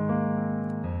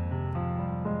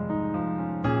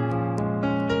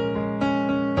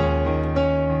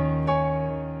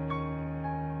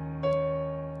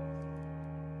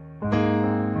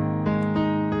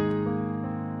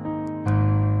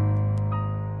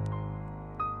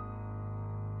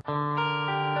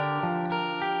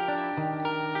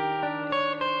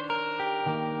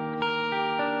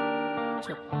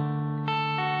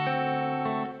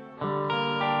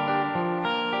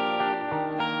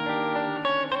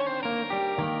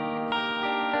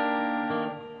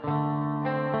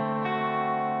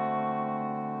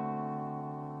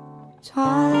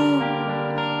 Time,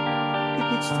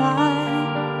 if it's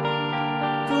time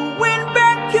to win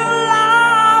back your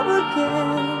love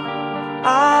again,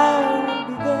 I will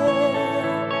be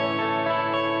there.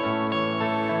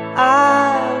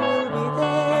 I will be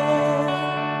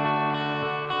there.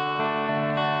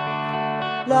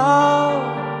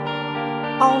 Love,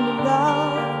 only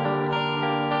love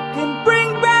can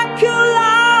bring back your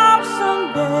love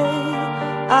someday.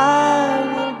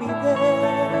 I will be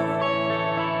there.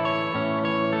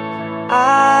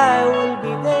 I will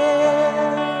be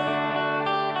there.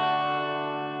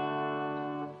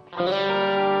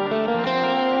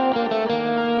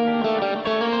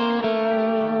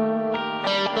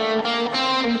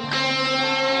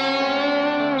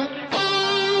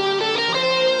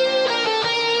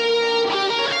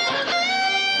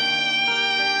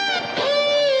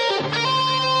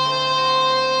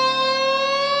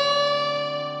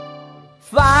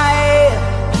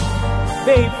 Fight,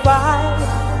 babe,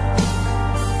 fight.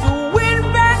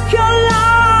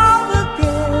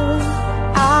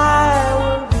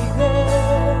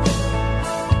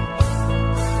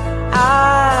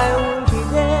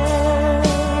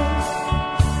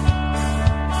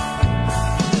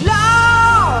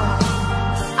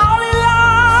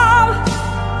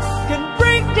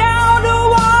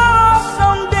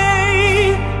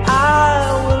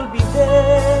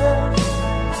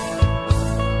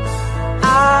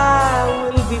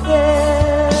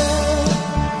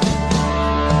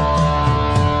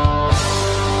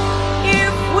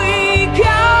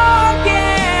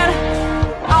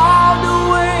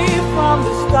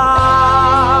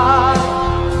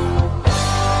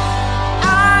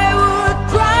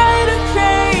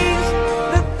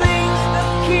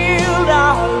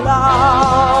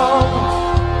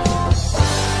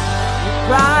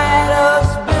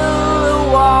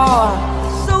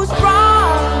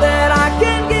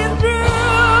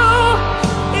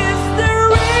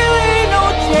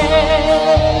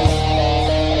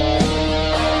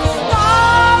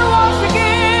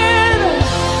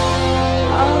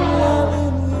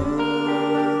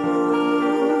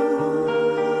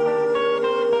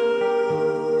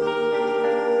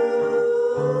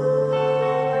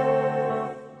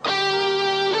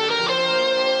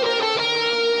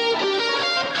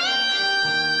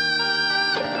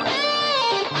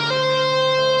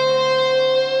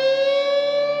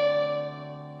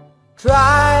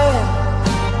 Try,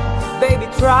 baby,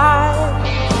 try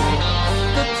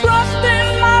to trust in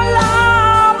my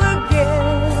love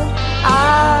again. I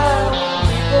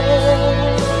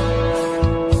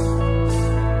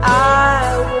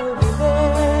will be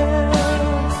there.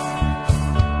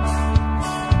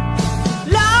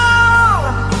 Love,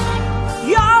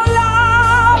 your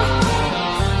love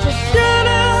just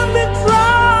shouldn't be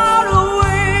thrown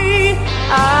away.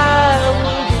 I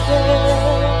will be there.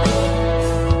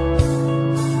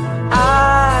 I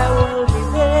will be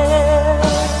there.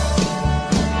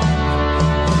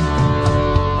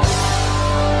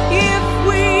 If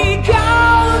we go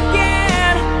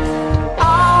again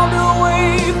all the way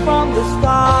from the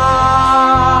start,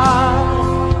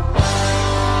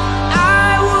 I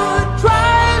would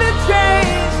try to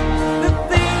change the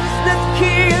things that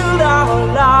killed our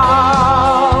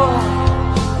love.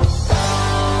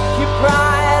 Keep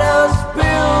right us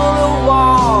build a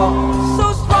wall so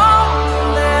strong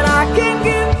that I can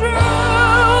get through.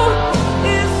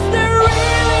 Is there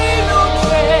really no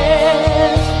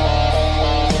chance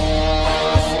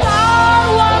to start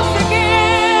once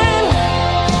again?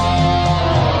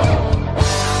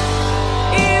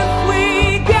 If we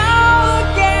go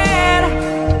again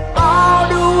all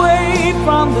the way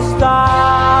from the start,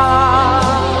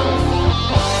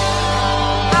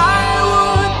 I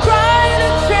would try to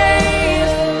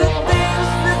change the things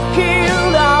that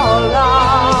killed our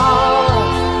love.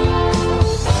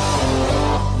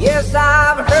 Yes,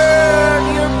 I've heard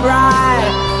your cry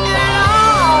and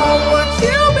all what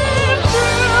you've been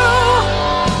through.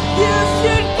 You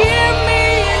should give me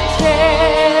a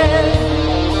chance.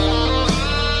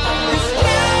 This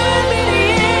can't be the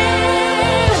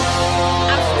end.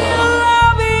 I'm still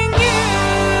loving you.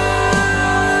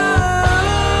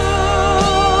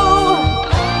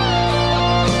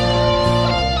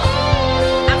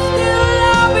 I'm still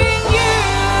loving you.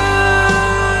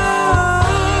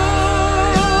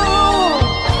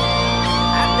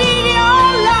 I need your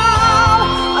love.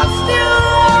 I'm still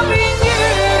loving you.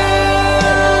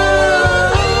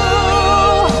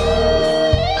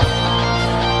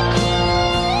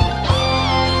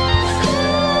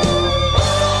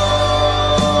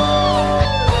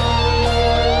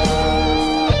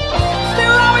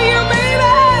 Still loving you,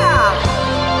 baby.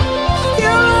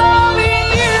 Still loving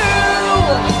you.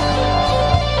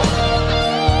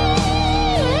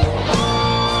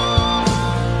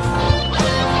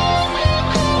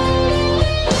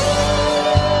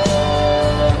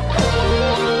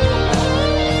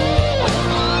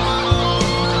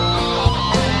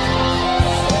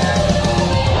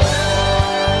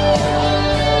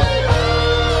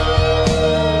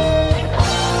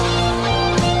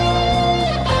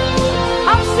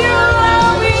 I'm still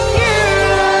loving you.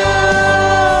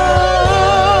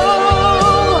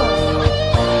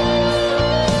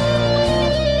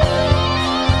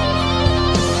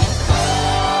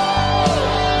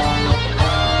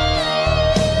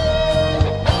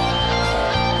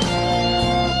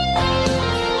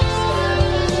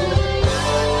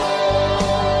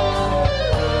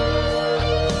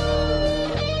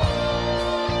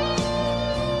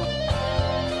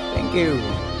 Thank you.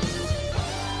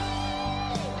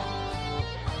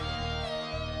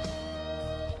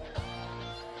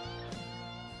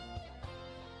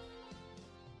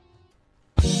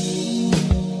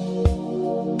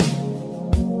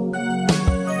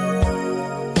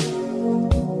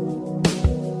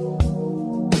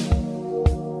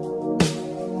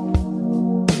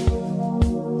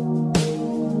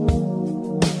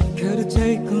 Could it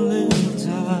take a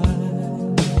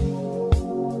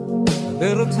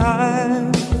little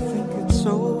time to think it's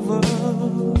over?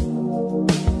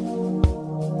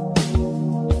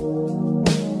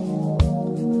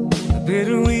 I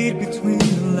better read between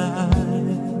the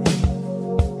lines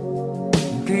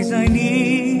in case I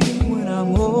need when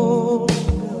I'm older.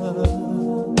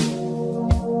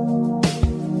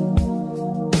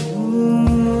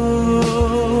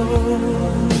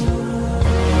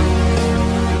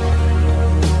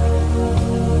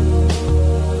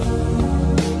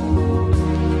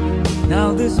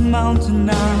 Now this mountain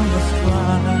I must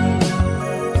climb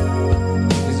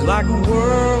is like a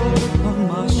world on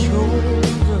my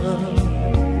shoulder.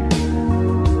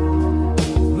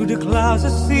 Through the clouds I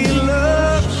see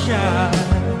love shine.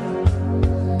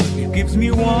 It gives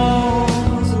me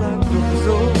warmth like goes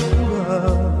over.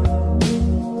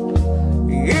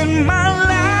 In my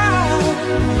life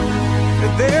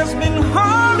there's been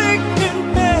heartache and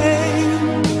pain.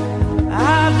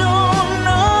 I don't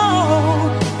know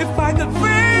if I could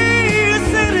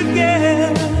face it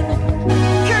again.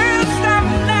 Can't stop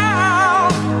now.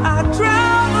 I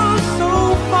travel so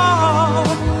far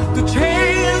to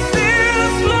chase it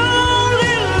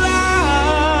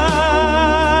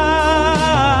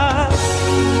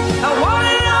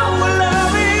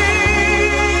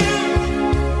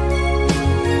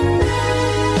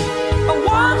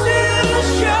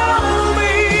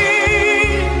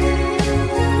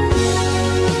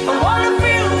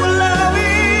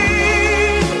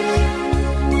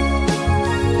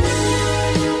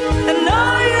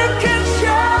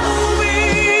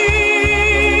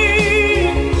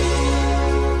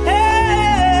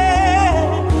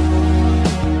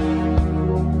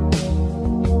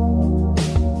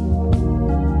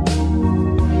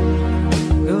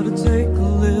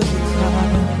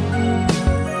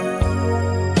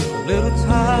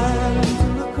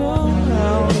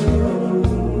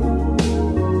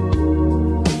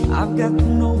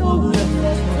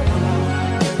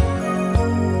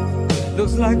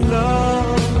Looks like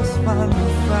love's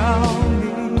finally found me.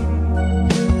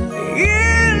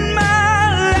 In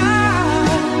my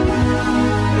life,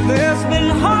 there's been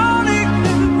heartache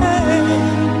and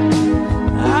pain.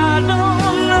 I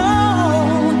don't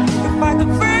know if I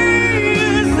could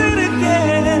face it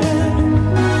again.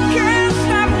 Can't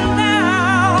stop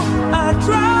now. I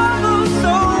travel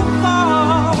so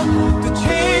far to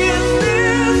chase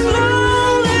this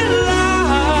lonely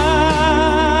life.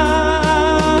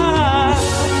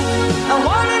 I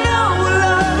wanna know what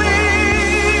love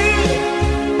is.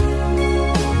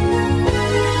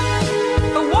 I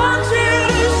want you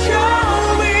to show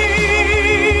me.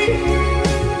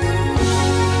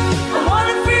 I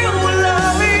wanna feel what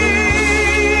love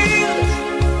is.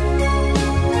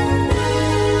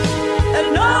 I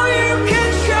know you can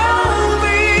show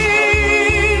me.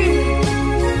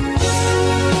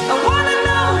 I wanna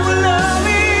know what love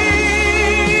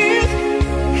is.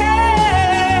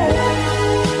 Hey,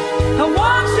 I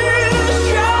want you to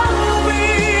show me.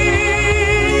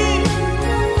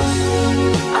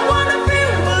 I wanna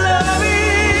feel what love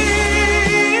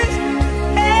is.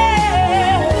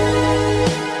 Hey,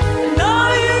 I know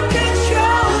you can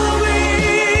show me.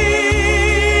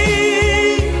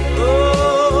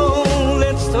 Oh,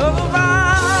 let's talk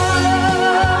about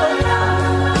love.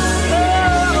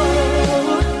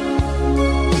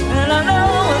 And I know.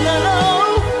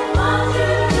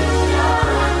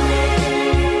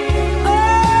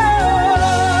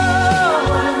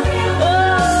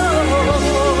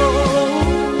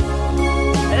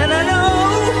 And I know.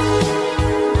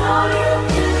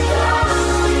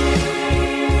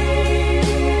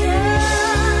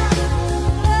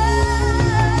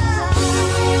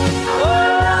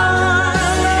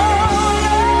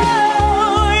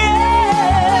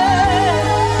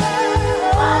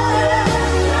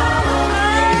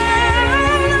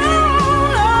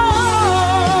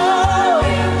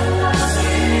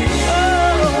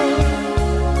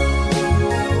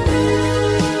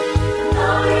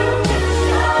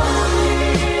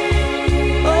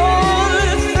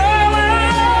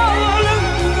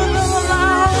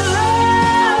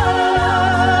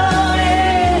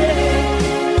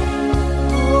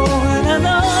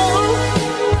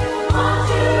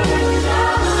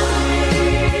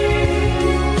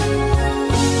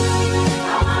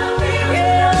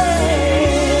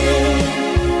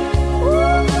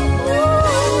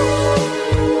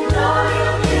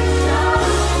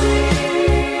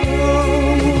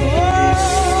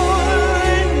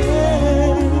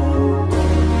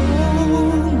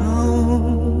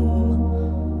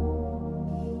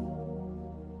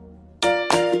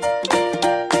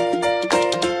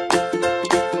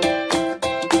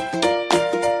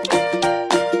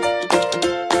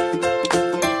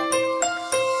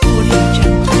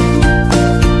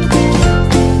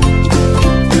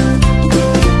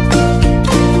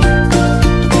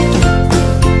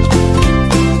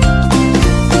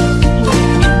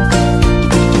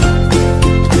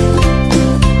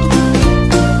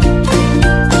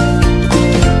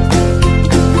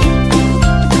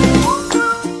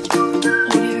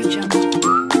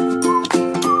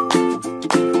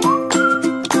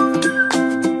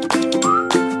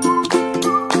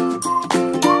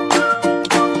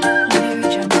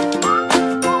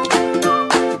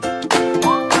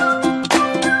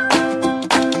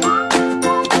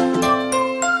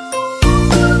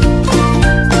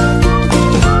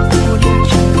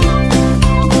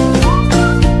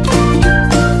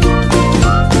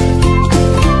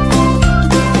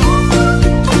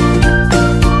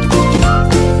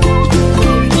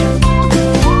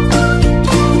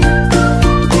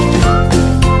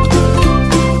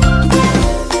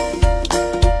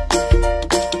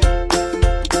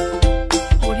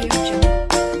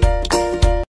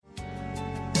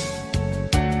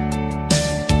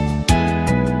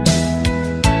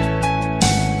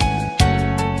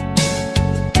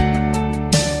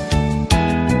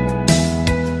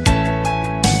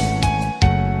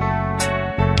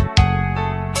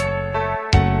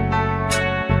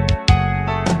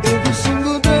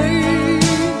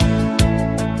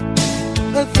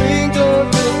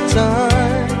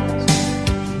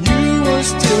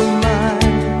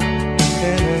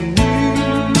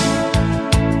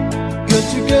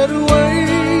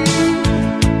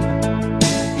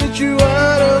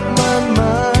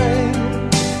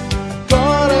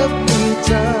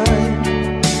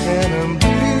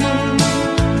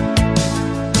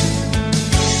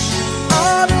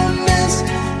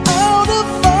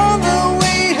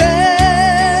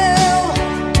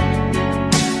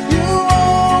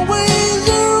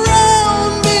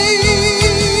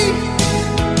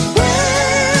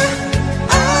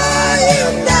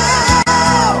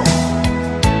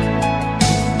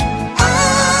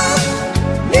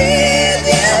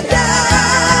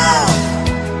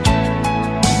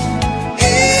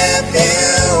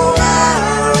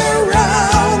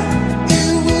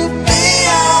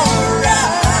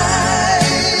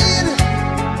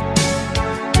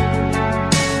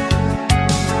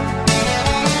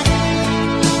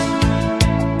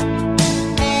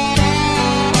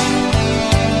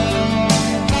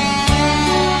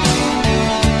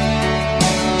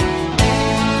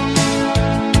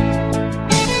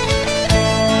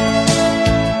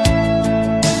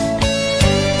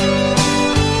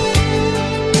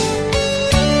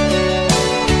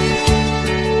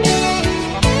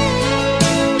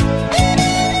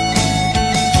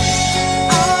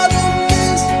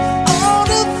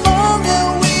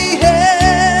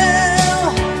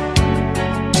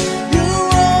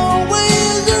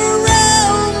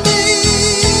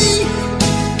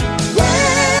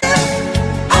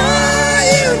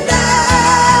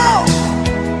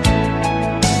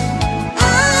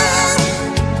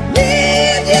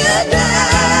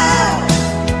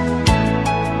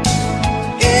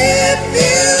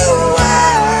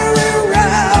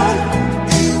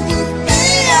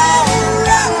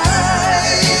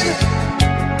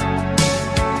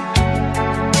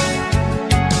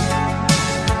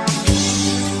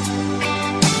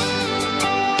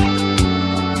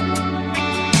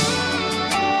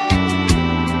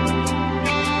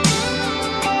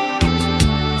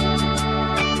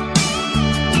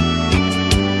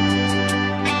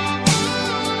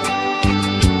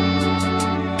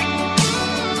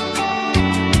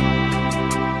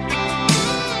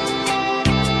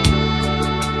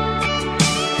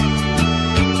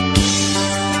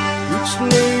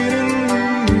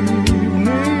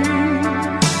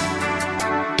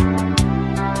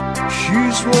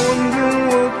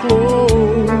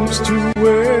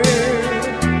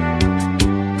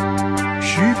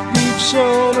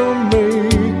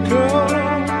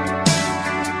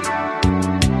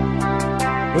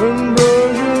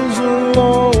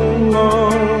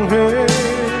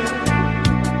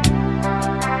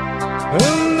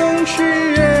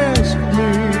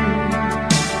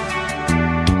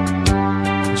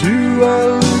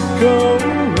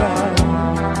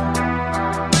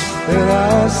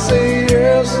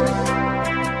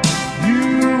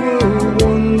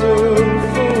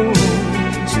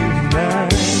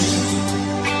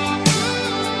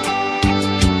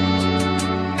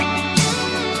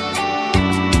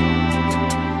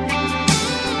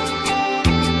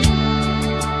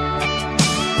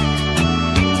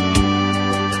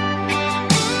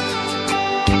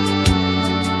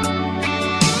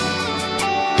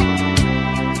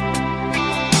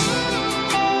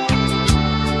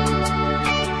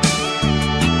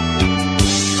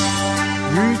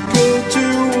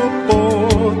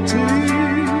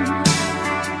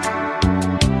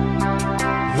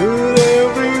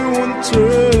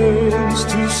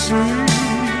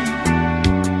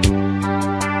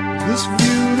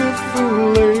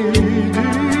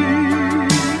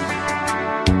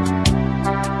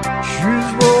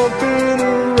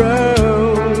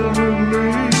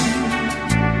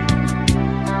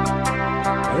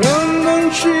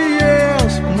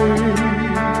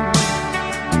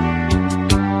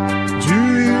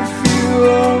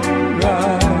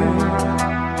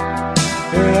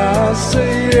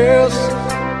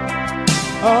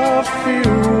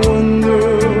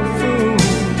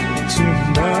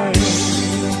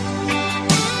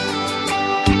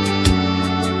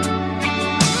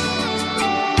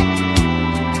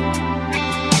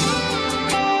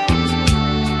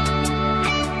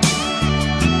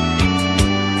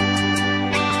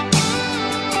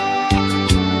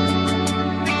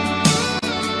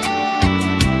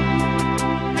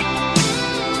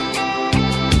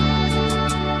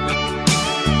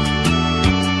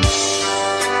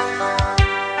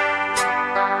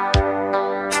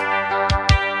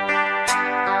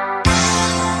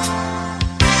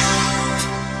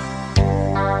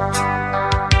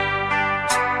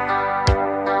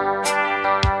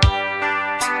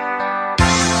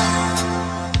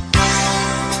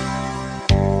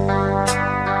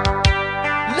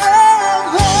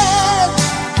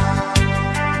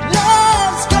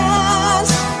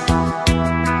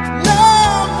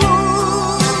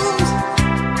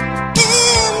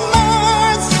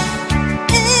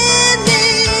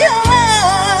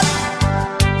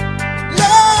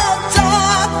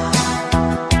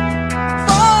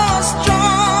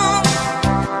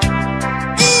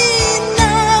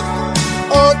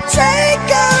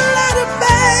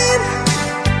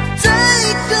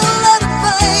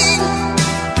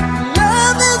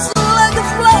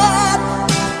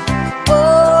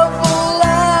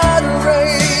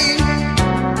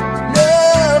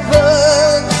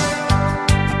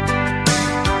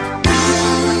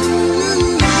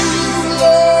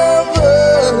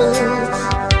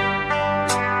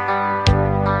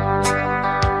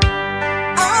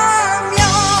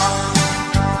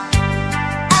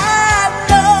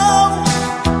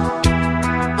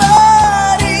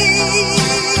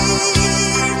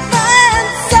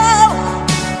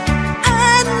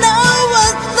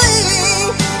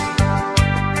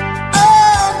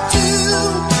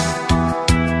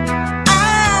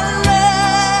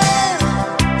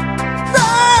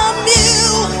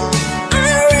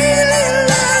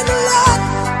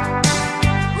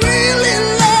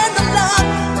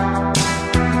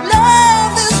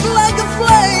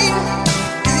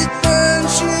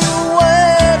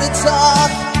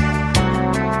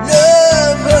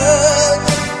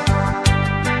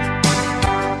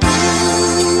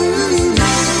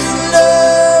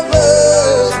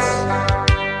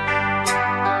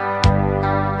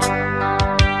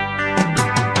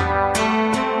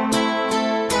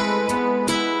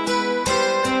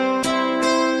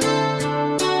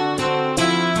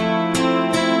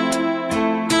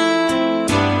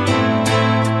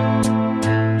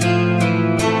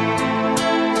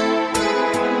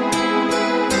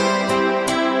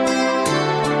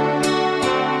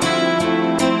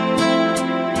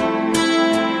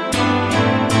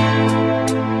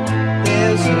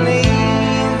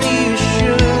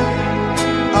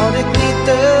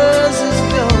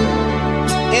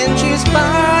 she's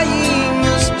buying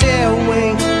a stairway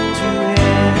to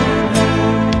heaven.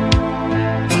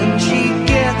 When she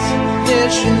gets there,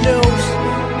 she knows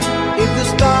if the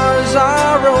stars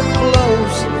are all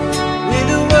close, with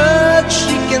the words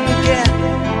she can get,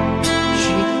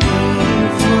 she can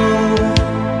flow.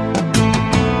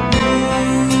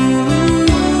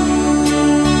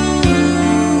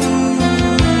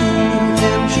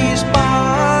 And she's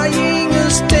buying a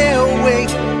stairway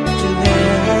to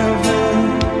heaven.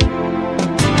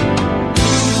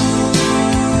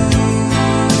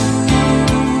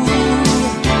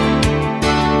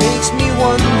 Makes me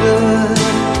wonder.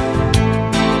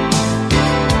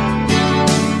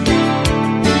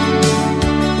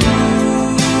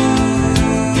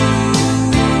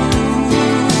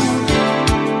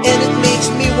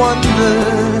 Wonder.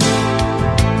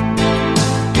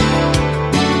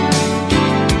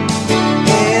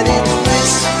 And it's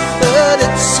whispered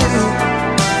it's soon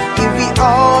if we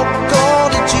all go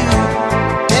to June,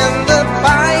 and the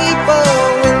Bible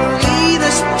will lead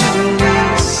us to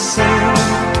listen.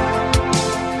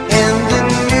 And the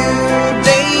new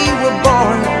day we're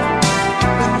born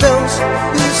with those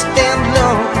who stand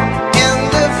alone, and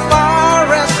the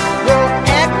forest will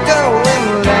echo in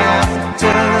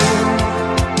laughter.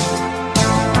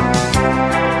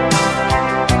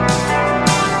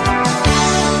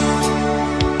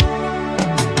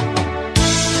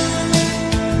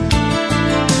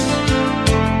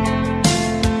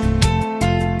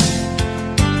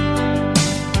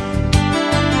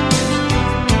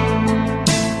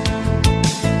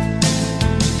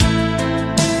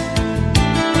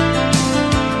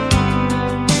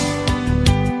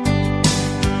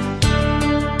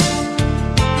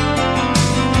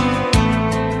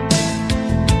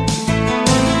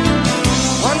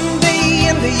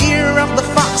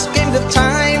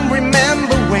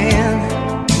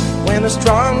 A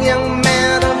strong young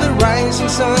man of the rising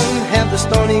sun had the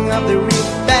stoning of the reef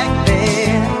back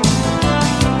then.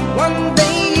 One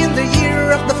day in the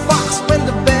year of the fox, when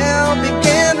the bell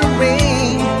began to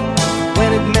ring,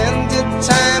 when it meant that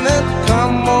time had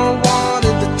come, or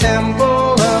wanted the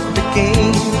temple of the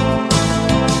king.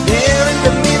 There in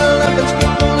the middle of its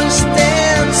people who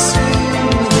stand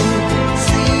soothing,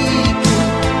 seeking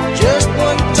just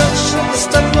one touch of the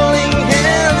stumbling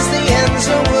hands, the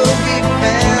answer will be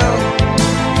found.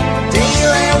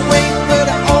 Wait for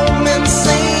the old man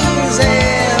sings,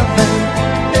 heaven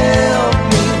help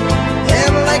me.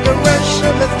 And like a rush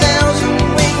of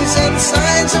 1,000 wings and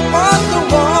signs upon the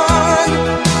one,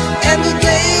 and the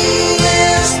day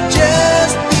is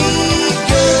just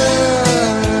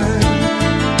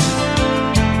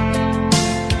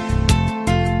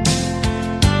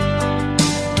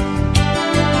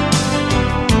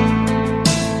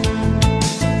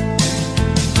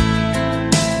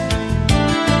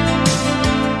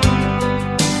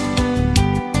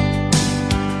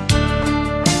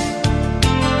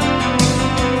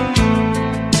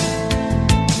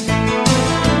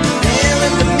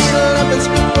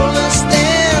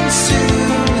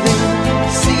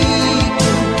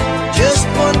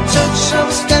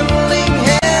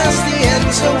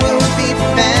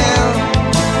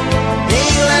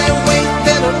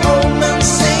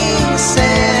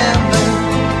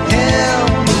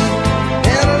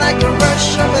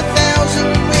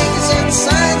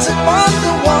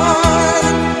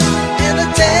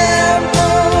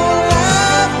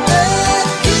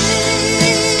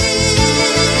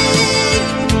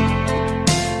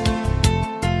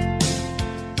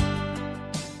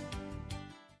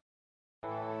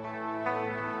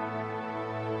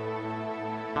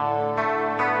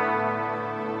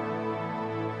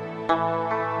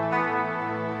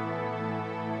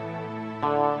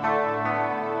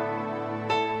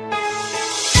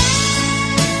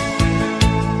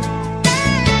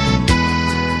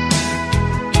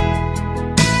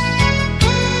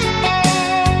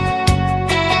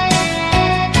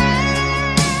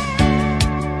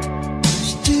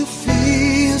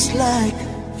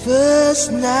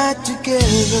first night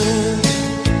together.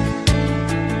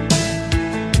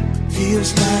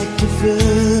 Feels like the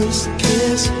first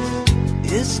kiss.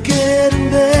 It's getting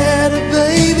better,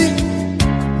 baby.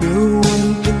 No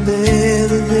one can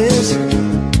better this.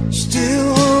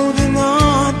 Still holding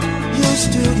on, you're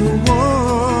still the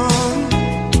one.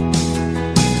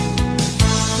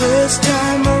 First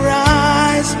time our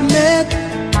eyes met,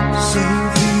 same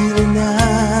feeling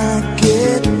I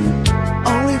get.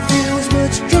 Only feels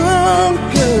much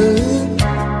stronger,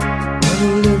 but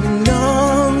a little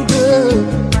longer.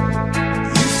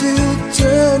 You still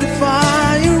turn the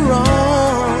fire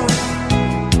on.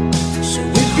 So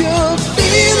if you're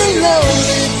feeling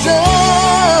lonely,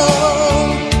 don't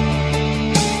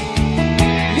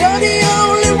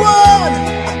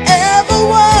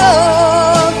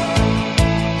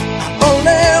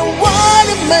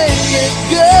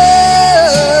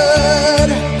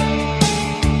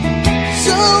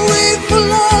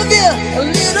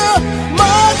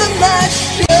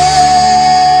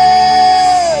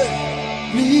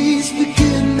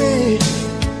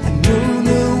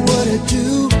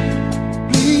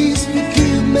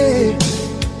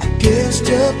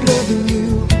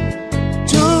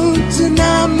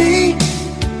me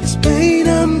this pain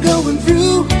I'm going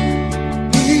through.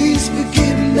 Please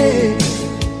forgive me,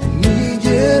 I need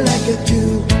you like I do.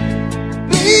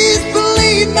 Please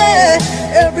believe me,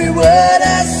 every word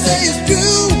I say is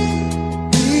true.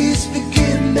 Please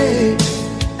forgive me,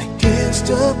 I can't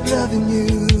stop loving you.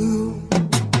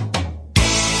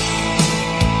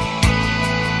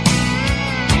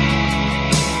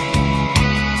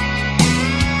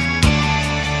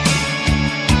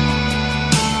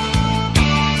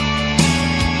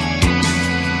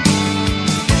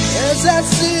 As I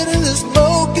sit in the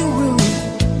smoking room,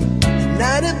 the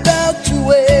night about to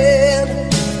end,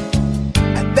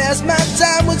 I pass my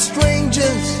time with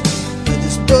strangers, but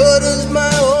this brother's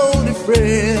my only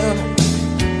friend.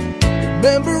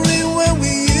 Remembering when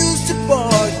we used to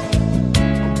park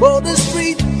on the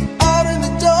street out in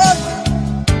the dark.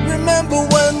 Remember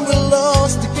when we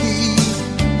lost the keys,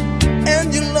 and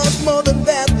you lost more than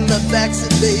that in the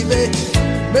backseat, baby.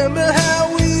 Remember how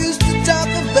we used to talk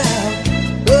about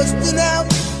busting out,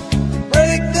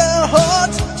 break our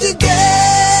hearts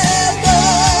together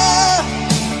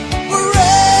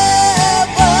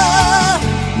forever.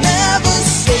 Never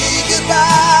say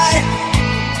goodbye,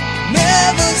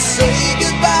 never say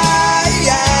goodbye.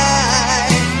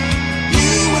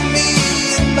 You and me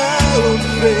and my old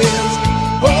friends,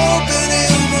 hoping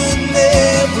it would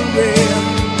never end.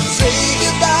 Say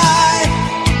goodbye,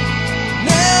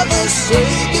 never say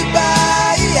goodbye.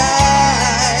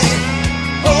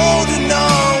 Holding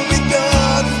on, we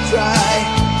gotta try.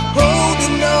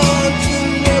 Holding on to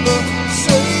never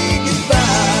say goodbye.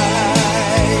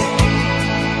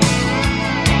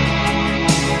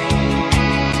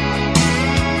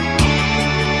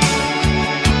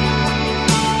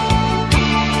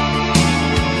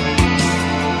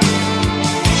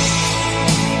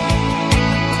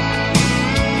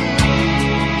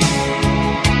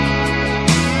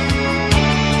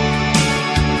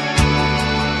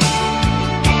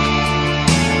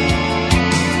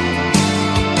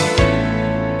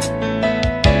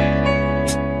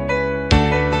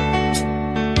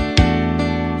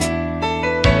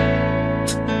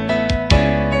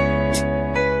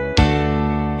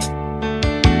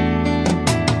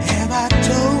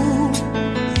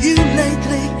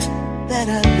 That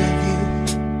I love you?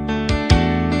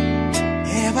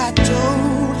 Have I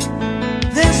told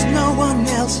there's no one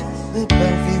else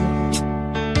above you?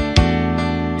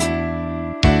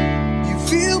 You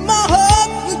fill my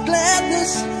heart with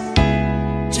gladness,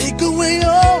 take away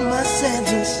all my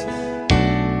sadness,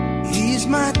 ease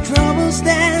my troubles,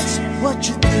 that's what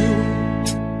you do.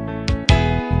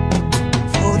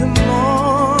 For the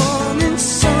morning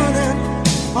sun and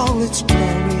all its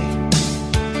glory,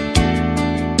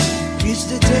 reach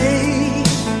the day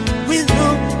with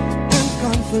hope and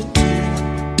comfort too.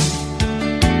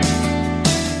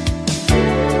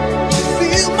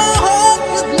 Fill my heart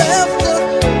with laughter,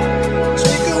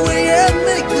 take away and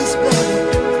make this better.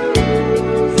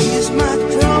 Ease my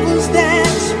troubles,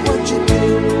 that's what you do.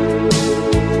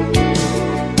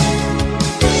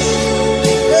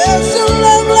 There's so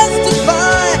long left to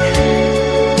find,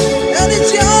 and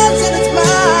it's yours and it's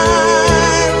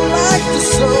mine, like the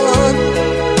sun.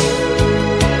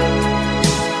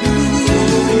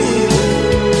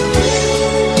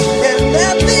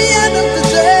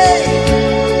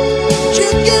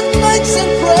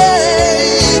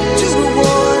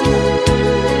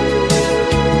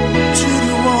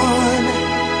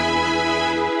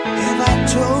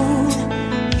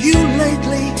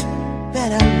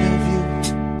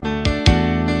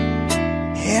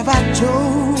 Have I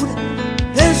told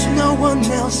there's no one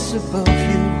else above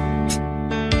you?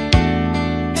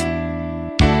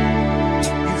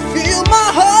 You fill my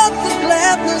heart with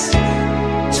gladness,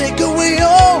 take away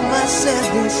all my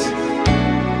sadness,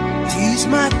 ease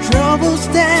my troubles,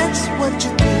 that's what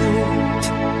you do.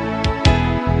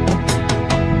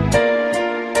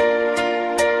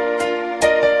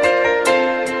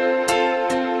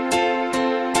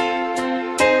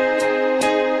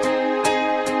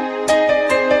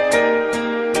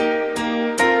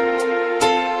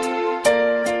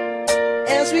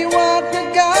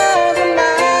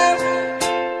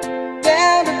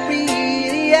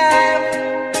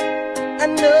 I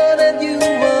know that you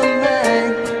are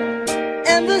mine,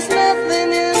 and there's nothing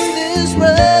in this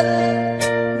world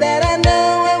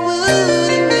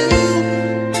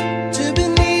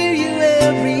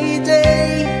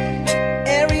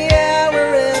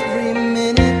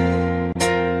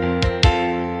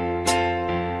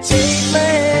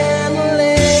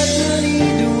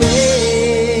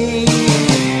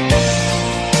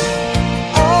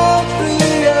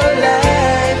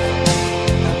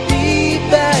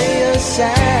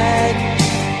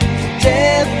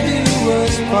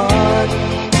apart.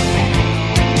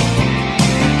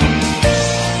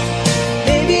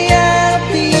 Maybe I'll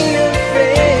be your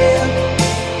friend,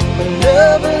 but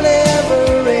love will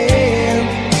never end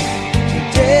till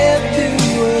death do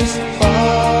us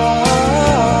part.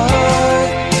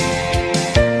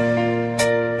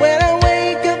 When I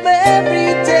wake up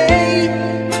every day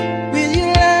with you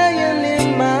lying in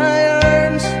my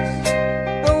arms,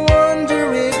 I wonder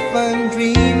if I'm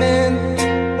dreaming.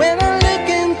 When I look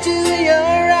into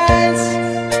your eyes,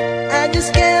 I just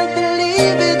can't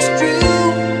believe it's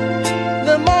true,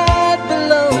 that my heart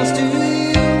belongs to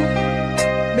you.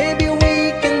 Maybe we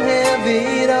can have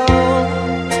it all.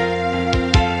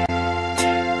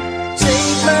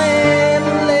 Take my hand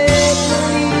and let me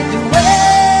lead the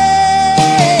way.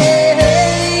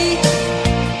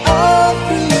 All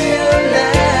through your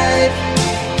life,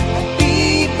 I'll be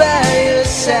by your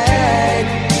side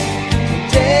till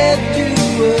death do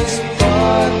us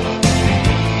part.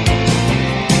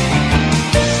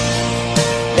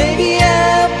 Maybe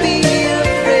I'll be your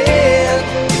friend,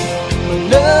 but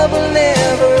love will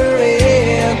never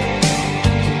end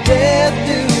till death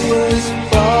do us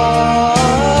part.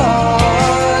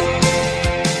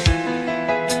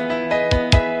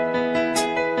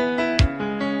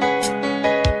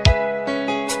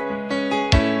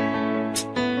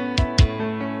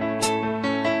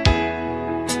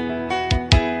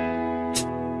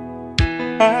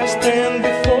 I stand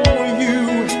before you,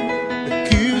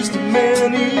 accused of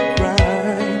many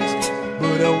crimes,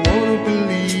 but I wanna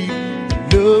believe that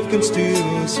love can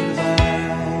still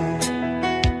survive.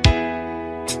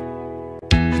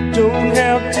 You don't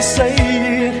have to say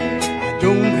it, I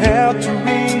don't have to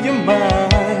read your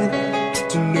mind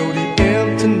to know the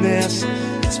emptiness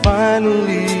is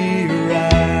finally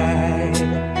right.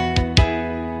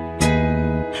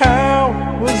 How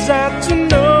was I to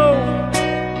know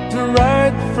the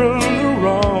right from the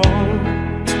wrong?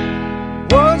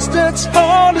 Words that's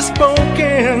hardly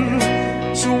spoken,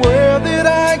 so where did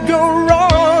I go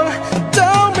wrong?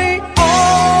 Tell me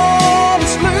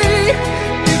honestly,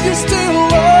 if you still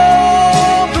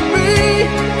love me.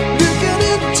 Looking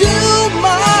into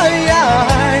my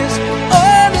eyes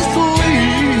honestly,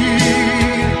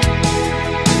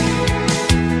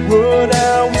 what I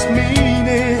was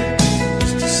meaning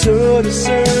was to sort a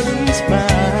certain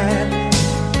smile.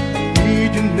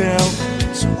 Need you now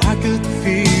so I could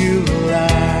feel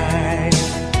alive.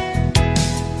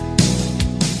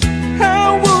 How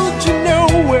would you know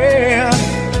when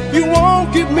you won't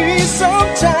give me some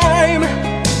time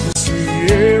to see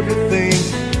everything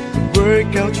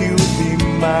work out? You'll be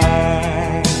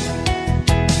mine.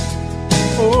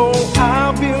 Oh,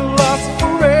 I'll be lost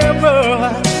forever,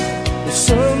 but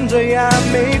someday I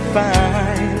may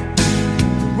find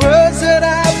words that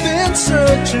I've been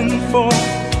searching for,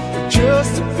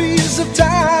 just a piece of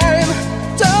time.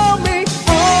 Tell me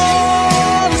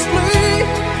honestly,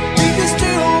 if you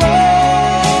still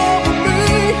love me.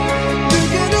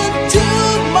 Looking into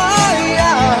my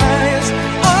eyes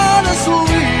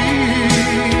honestly.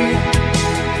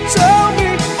 Tell me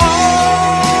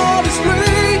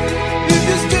honestly, if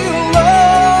you still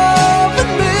love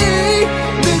me.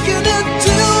 Looking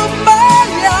into my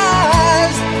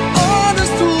eyes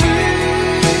honestly.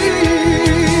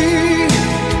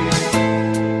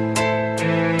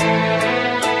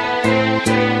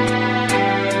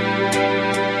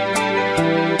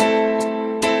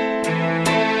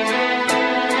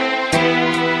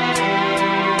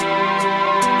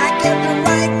 I get the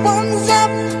right ones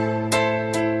up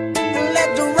and let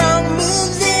the wrong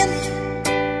moves in,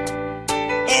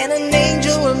 and an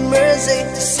angel of mercy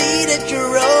to see that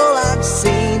you're all I've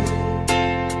seen.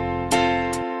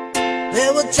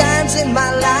 There were times in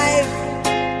my life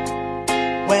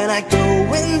when I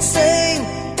go insane,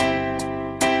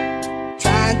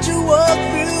 trying to walk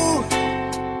through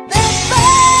the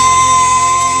pain.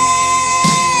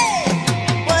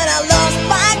 When I lost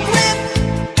my grip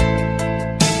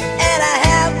and I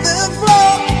have the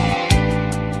floor,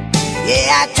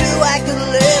 yeah, I knew I could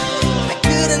live, I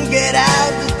couldn't get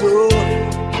out the door.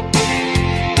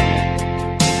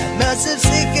 I must have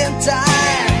sick and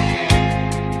tired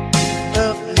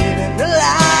of living the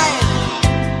life,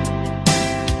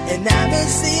 and I may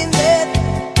seem that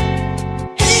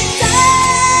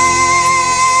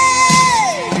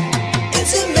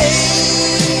it's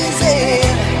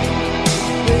amazing.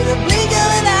 With a blink of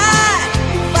an eye,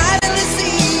 you finally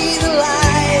see the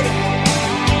light.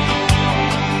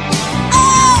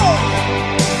 Oh,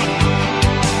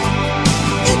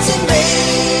 it's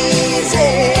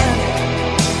amazing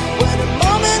when the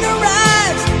moment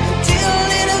arrives until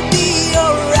it'll be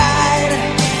alright.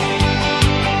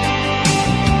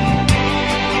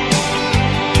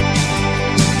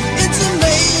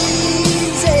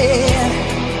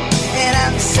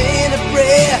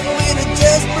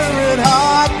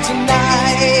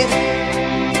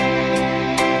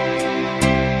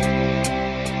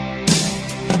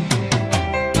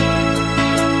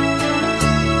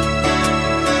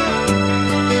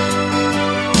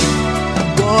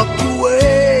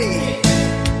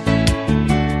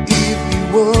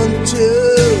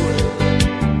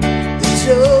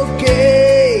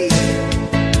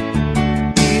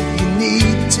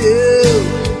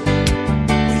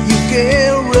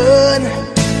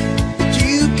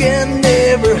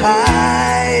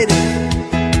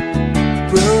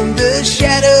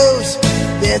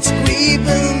 that's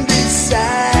creeping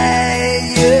beside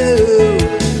you.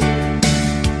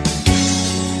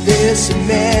 There's some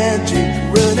magic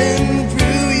running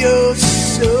through your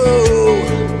soul,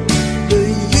 but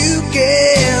you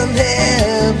can't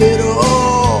have it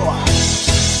all.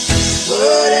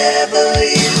 Whatever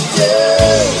you do,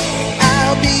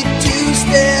 I'll be 2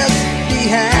 steps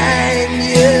behind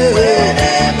you.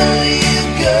 Wherever you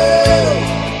go,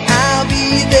 I'll be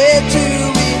there to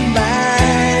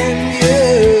remind you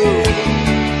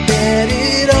that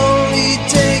it only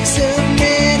takes a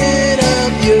minute of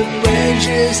your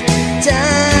precious time.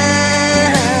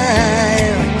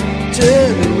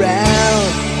 Turn around,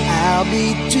 I'll be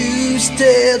 2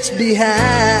 steps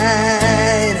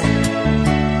behind.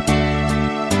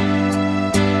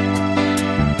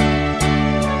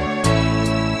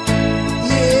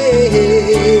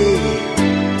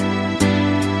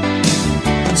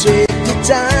 Take the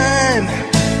time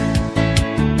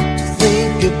to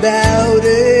think about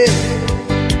it.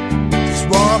 Just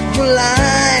walk the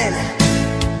line,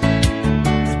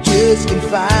 you just can't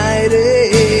fight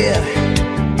it.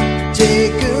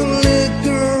 Take a look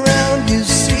around, you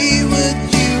see what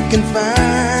you can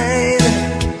find.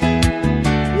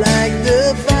 Like the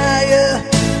fire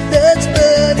that's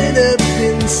burning up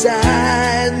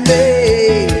inside me,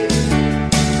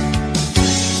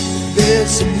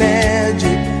 there's some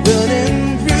magic running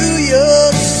through your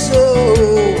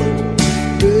soul,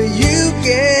 but you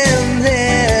can't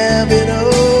have it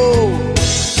all.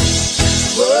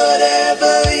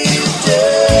 Whatever you do,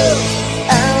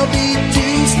 I'll be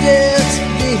 2 steps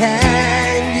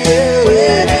behind you.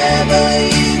 Wherever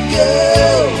you go,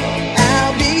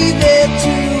 I'll be there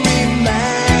to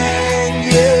remind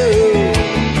you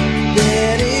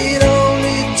that it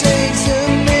only takes a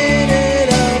minute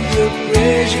of your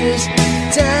precious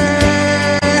time.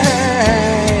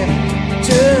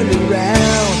 Turn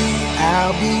around,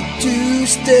 I'll be 2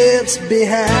 steps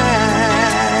behind.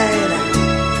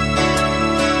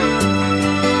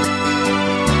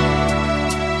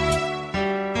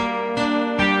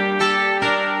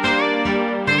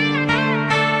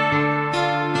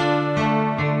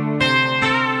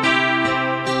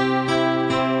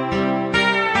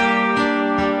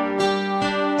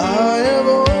 I have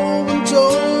often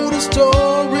told a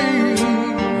story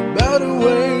about a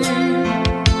way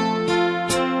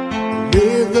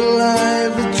live the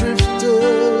life of drifter,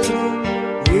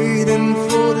 waiting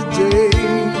for the day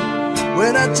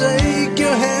when I take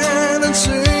your hand and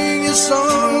sing your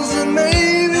songs, and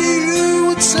maybe you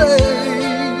would say,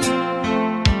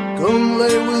 come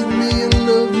lay with me and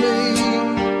love me,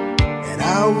 and I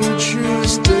would sure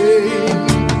stay.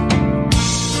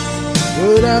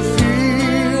 But I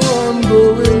feel I'm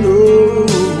growing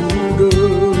older,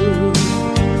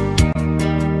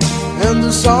 and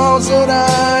the songs that I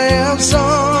have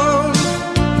sung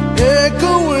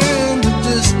echo in the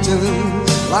distance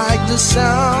like the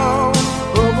sound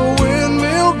of a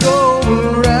windmill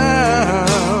going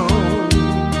round.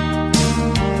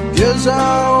 Guess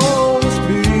I'll always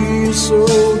be a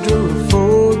soldier of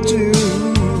fortune.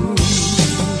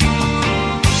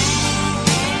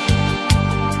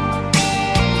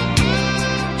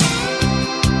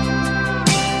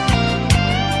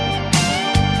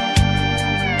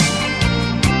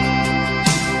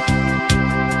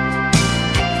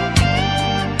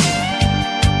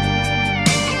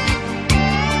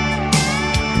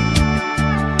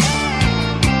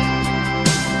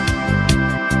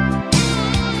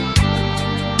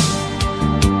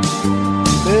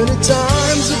 Many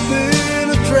times I've been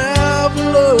a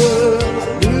traveler, I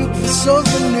look for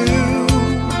something new.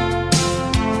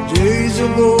 Days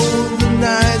of old, the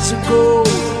nights are cold,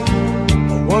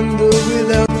 I wonder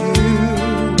without you.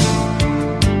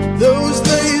 Those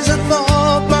days I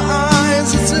thought my eyes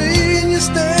had seen you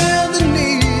standing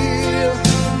near.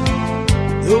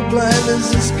 Though blindness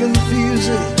is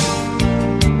confusing,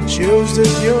 it shows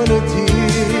that you're not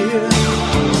here.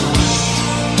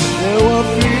 Now I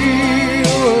feel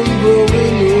I'm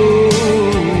growing older,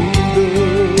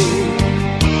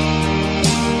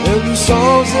 and the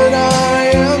songs that I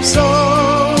have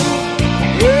sung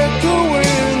echo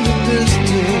in the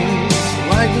distance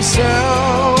like the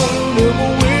sound of a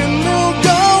windmill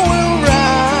going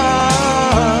round.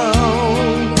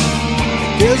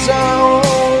 Guess I'll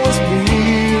always be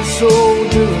a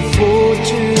soldier of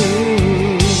fortune.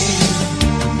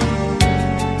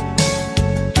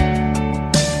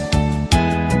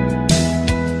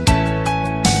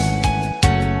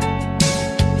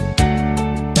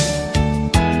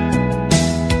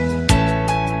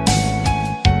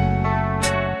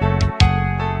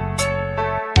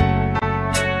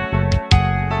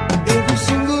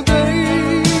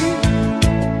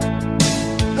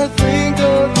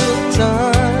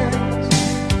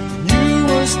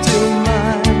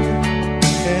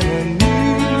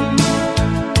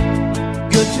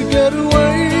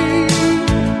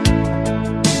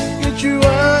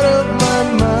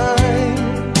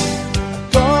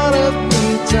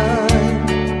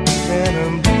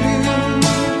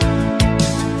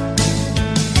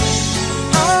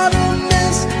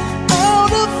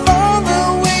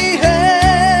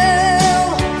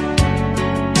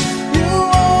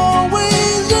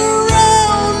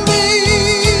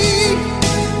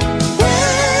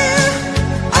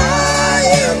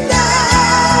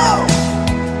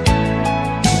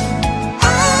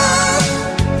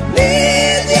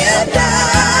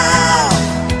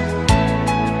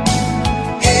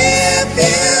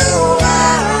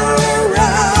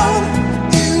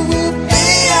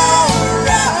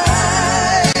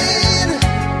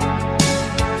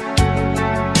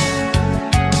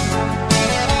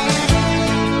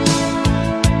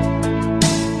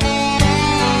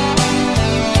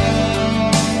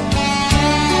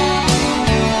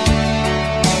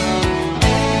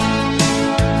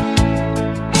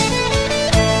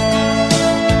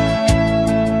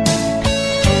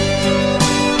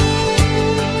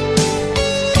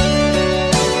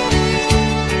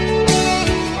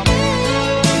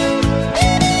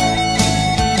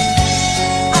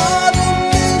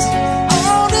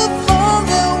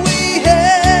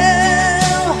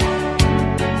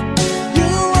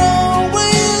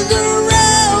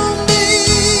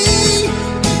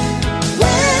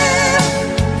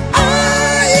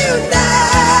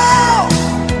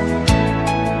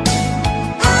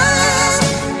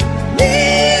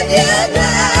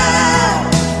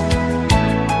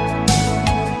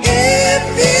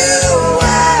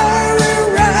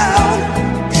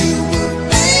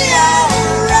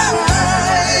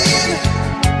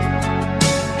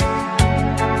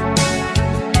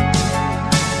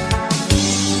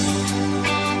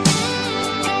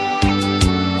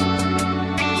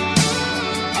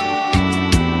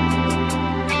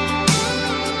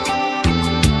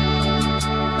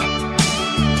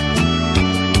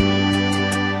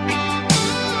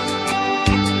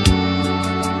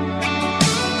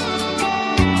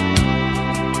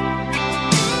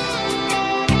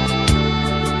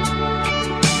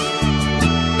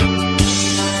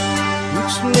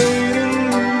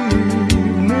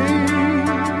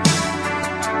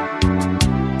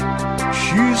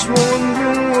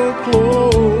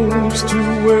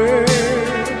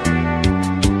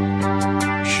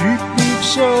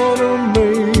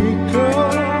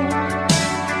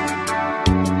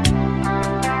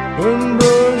 and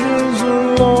brushes a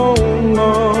long,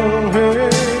 long hair.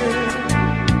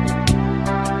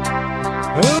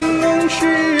 And then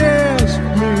she asked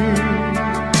me,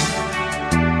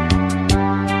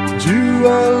 do I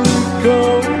look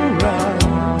alright?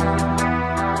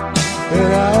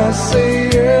 And I say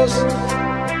yes,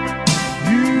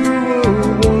 you were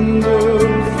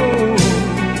wonderful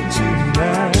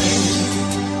tonight.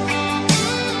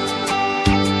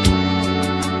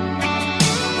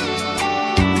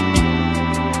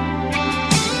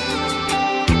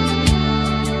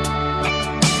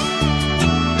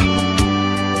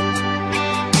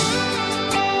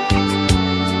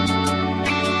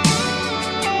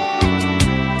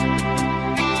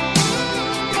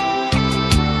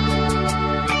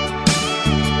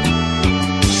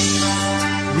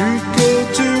 We go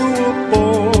to a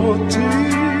party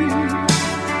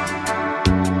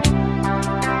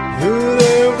that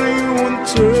everyone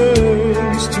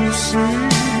turns to see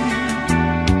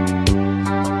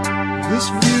this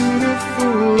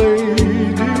beautiful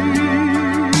lady.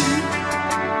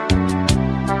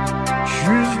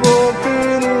 She's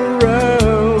walking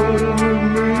around with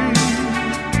me,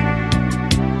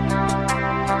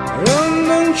 and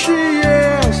then she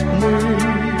asked me,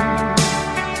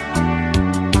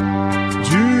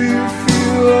 do you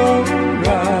feel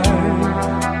alright?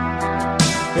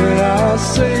 And I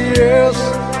say yes,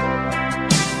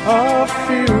 I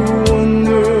feel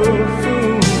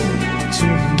wonderful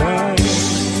tonight.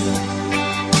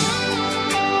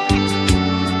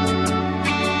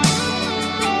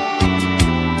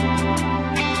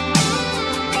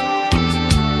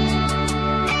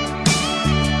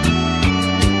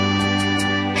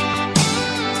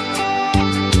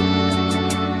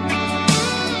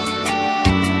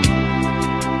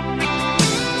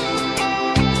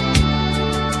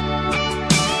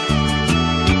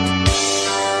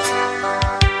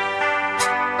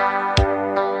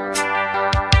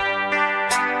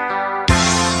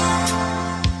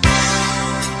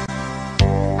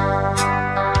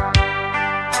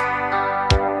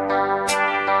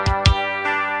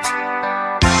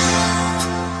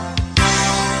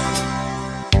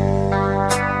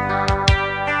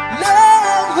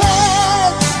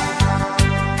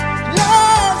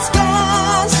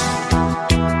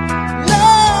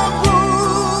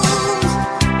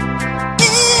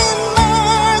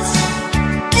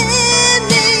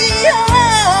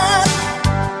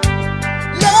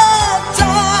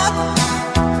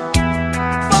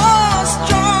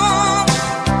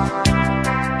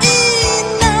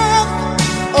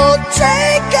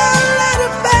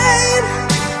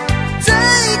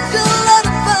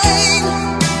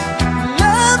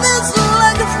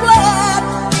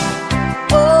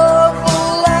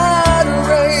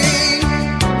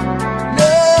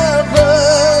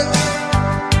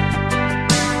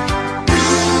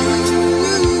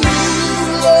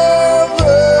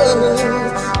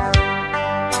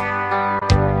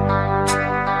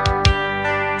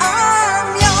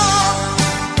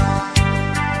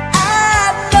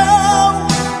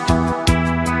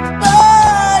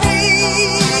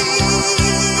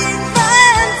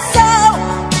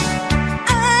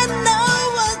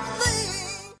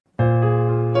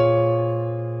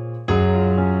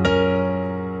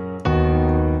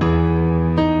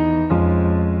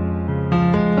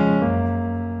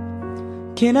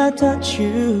 Can I touch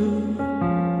you?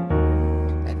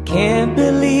 I can't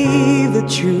believe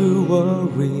that you were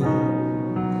real.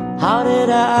 How did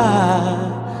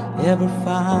I ever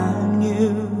find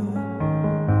you?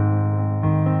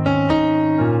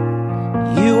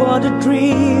 You are the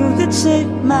dream that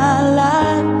saved my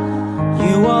life.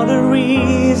 You are the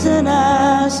reason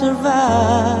I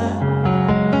survived.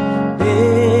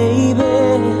 Baby,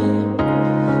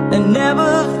 I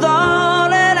never thought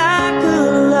that I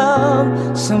could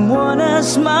love someone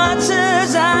as much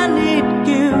as I need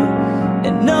you.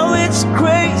 And know it's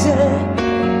crazy,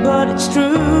 but it's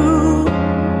true.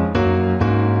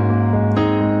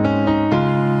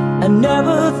 I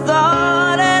never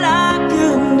thought that I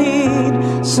could need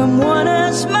someone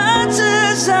as much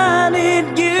as I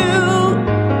need you.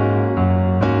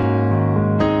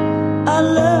 I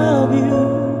love you.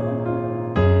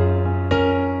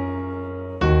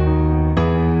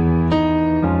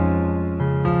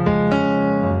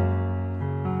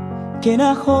 Can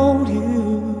I hold you?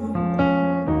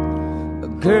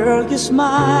 Girl, your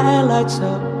smile lights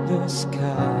up the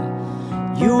sky.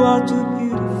 You are too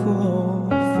beautiful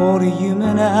for the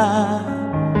human eye.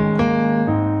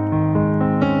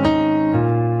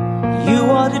 You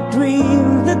are the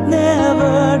dream that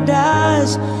never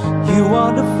dies. You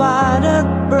are the fire that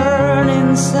burns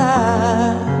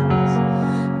inside.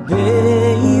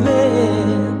 Baby,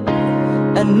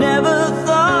 I never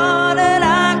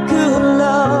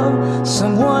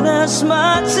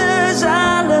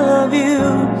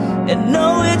And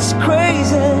know it's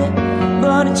crazy,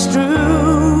 but it's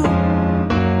true.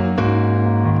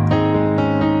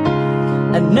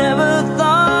 I never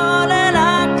thought that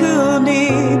I could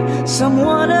need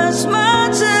someone as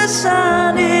much as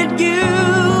I need you.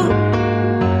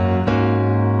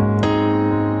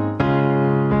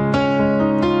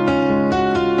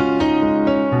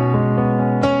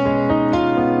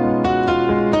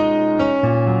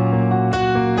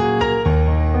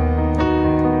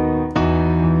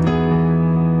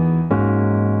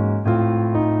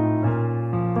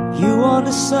 You are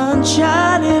the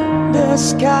sunshine in the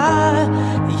sky.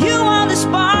 You are the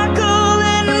sparkle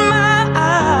in my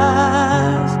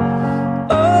eyes.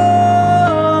 Oh,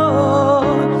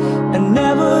 I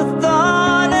never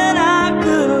thought that I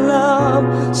could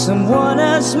love someone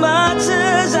as much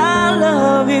as I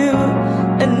love you.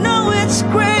 And know it's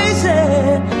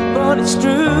crazy, but it's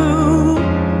true.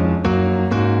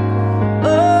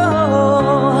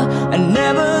 Oh, I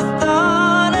never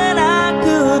thought that I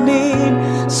could need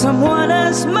someone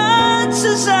as much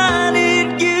as I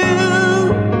need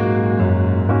you.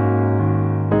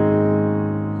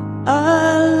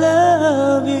 I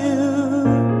love you.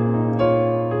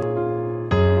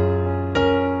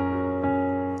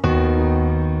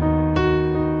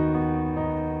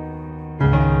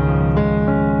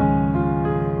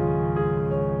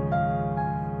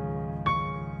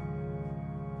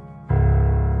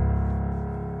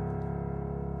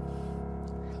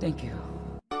 Thank you.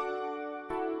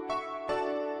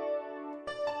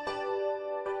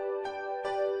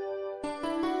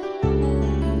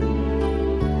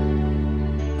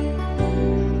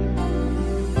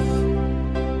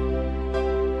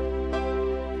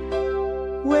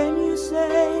 When you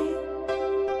say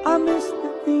I miss the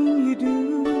thing you do,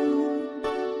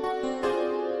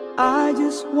 I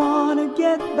just wanna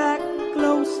get back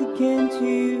close again to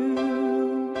you.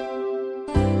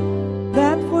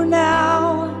 That for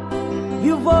now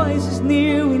your voice is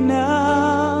near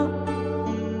enough.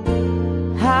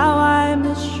 How I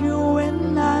miss you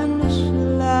when I miss your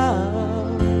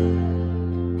love.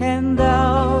 And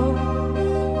though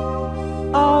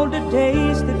all the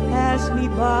days that pass me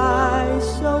by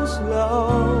so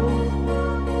slow,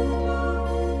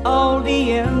 all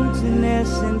the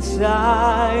emptiness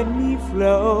inside me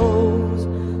flows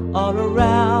all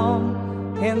around,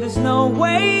 and there's no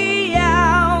way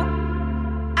out.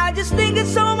 I just thinking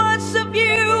so much of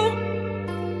you,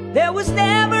 there was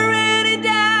never any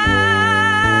doubt.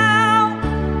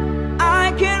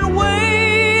 I can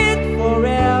wait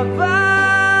forever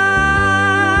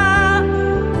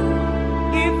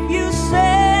if you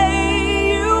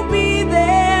say you'll be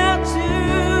there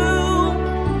too.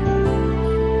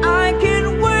 I can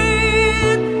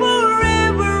wait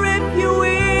forever if you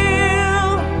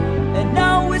will, and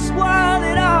know it's worth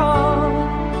it all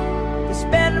to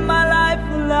spend my life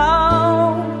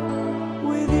alone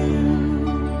with you.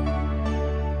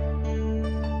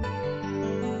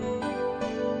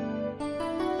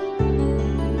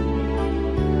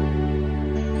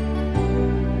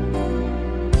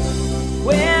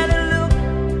 When it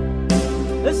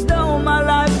looked as though my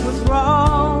life was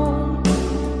wrong,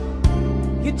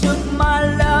 you took my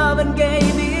love and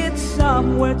gave it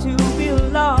somewhere to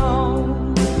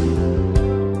belong.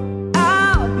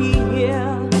 I'll be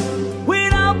here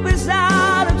when hope is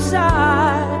out of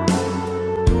sight.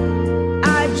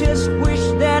 I just wish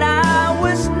that I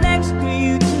was next to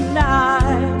you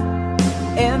tonight.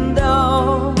 And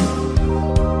though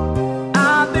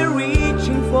I've been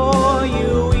reaching for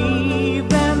you,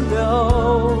 even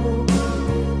though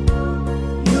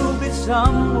you'll be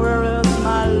somewhere else,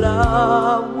 my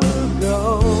love will go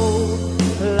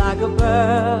like a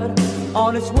bird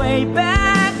on its way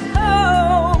back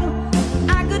home.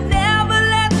 I could never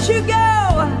let you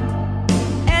go,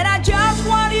 and I just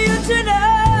want you to know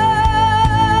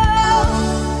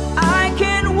I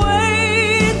can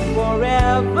wait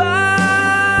forever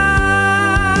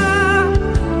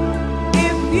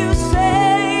if you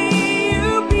say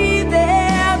you'll be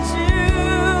there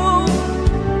too.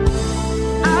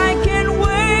 I can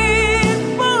wait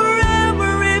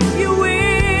forever if you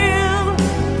will,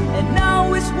 and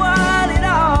know it's worth it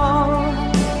all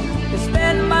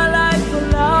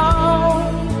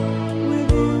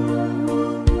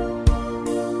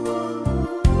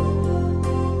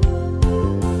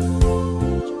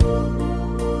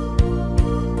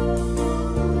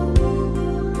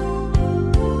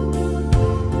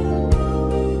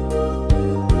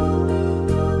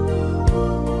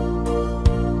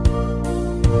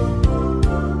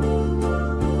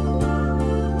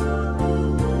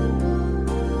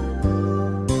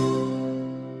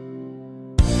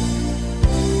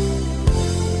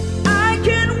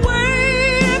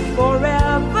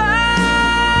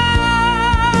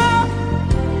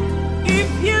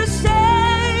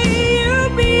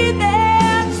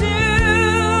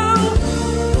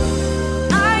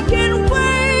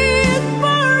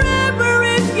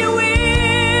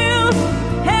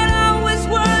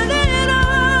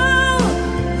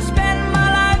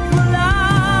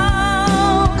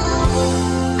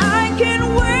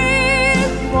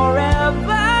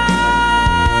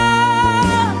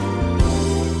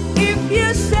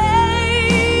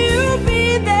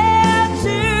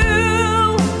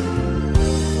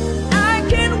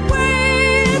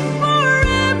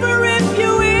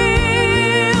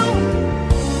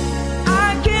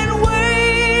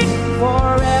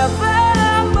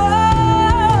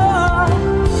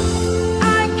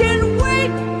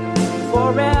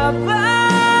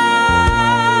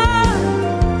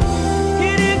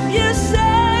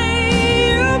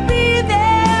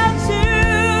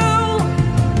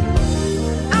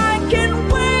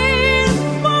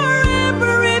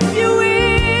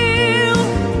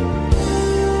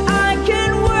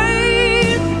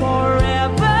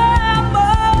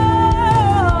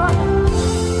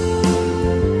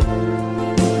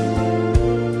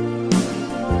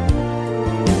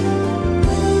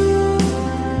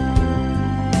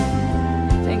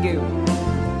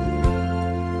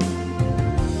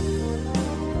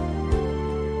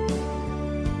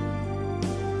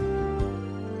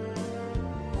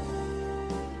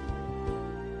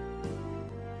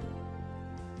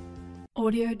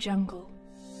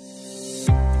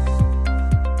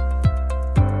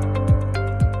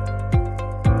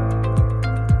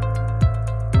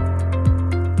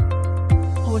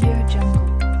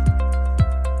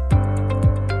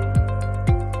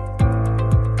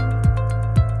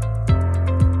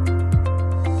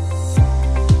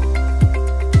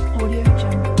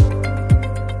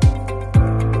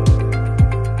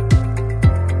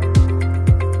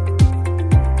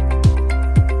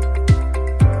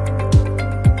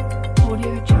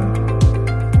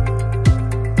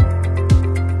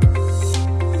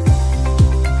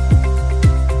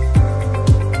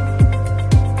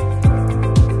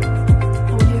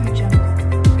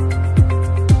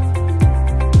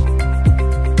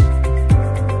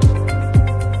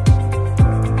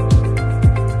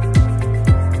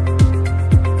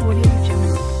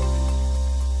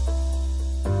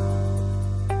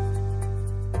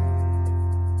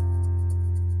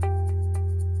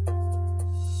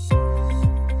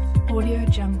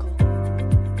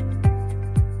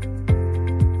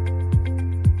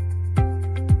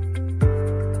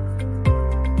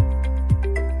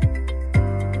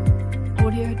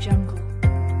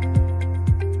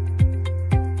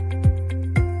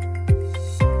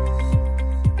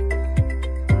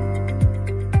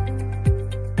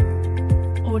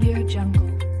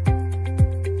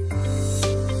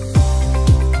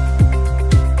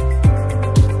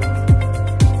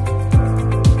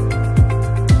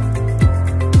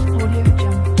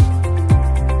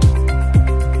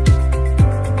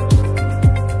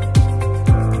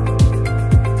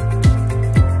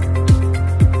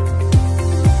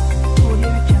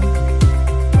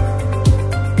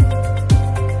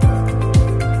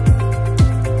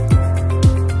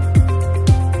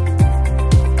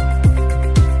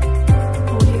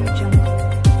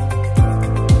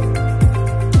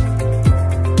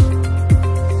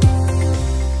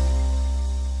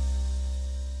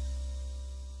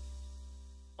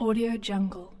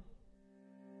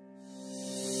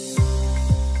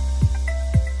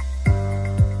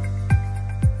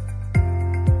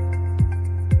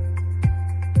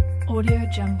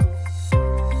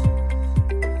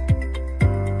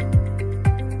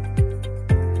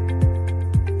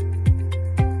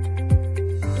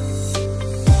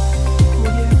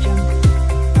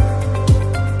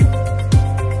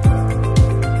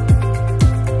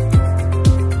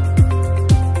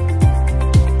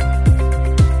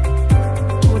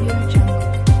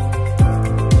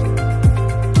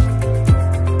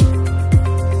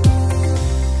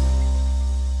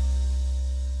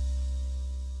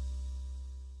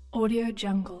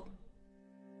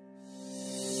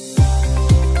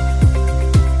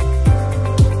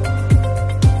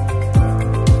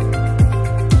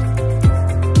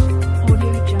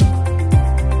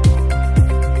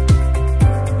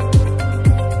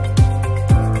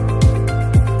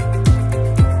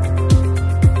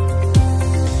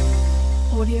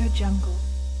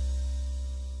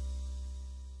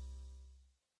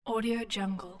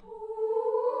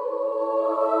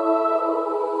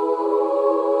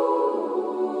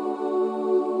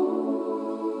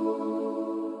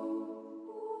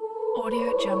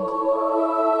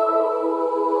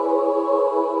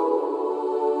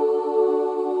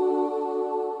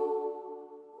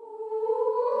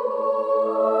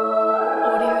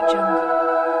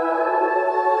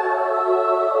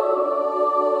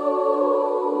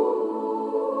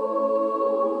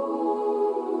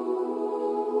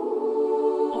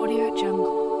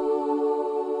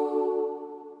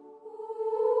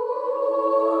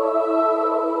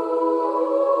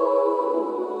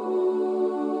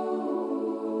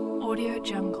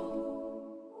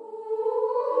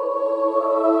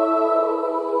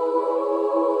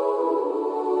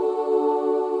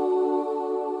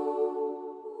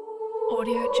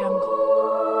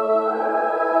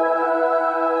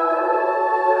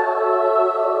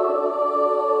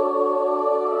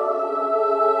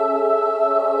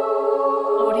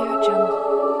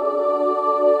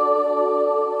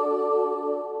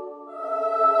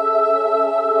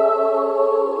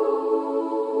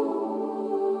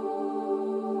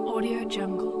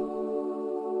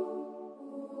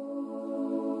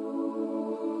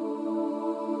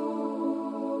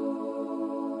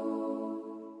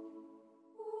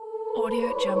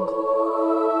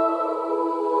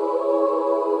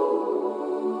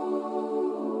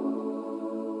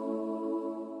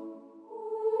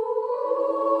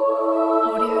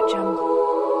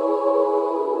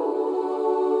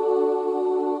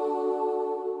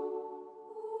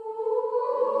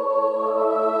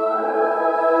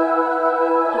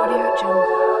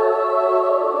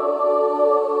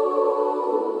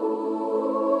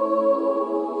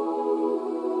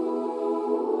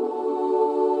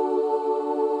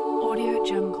Audio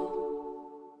Jungle.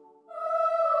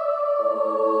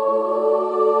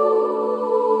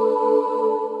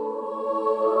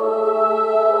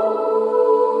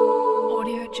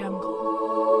 Audio Jungle.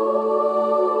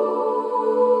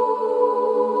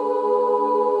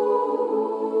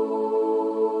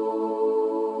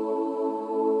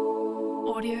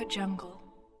 Audio Jungle.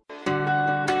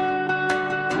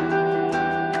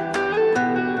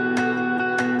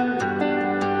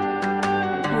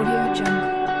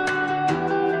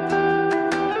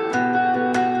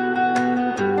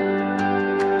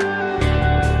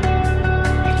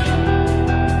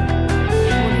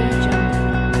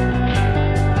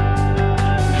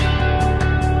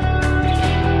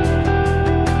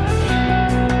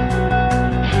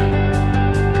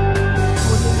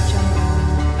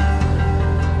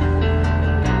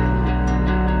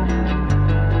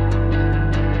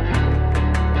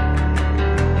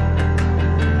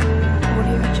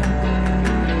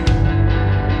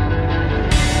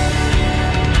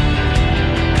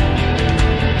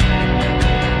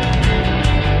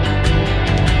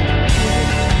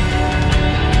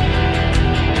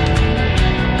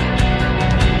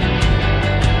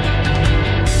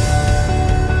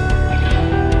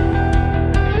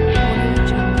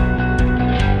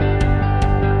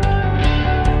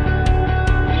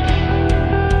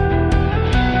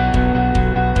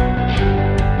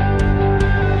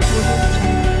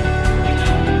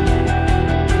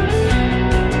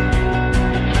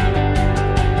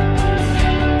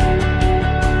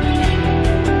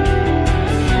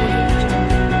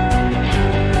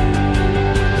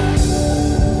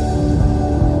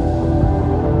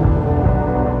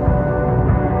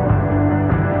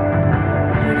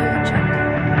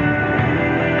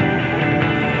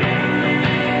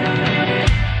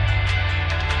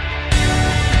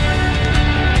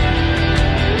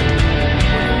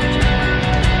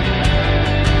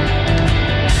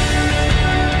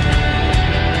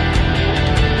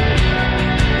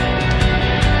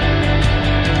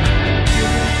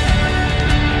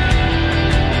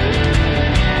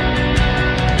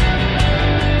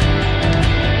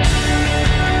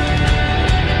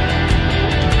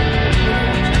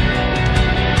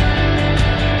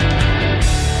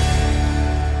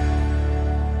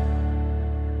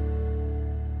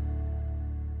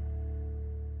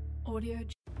 Audio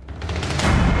Jungle.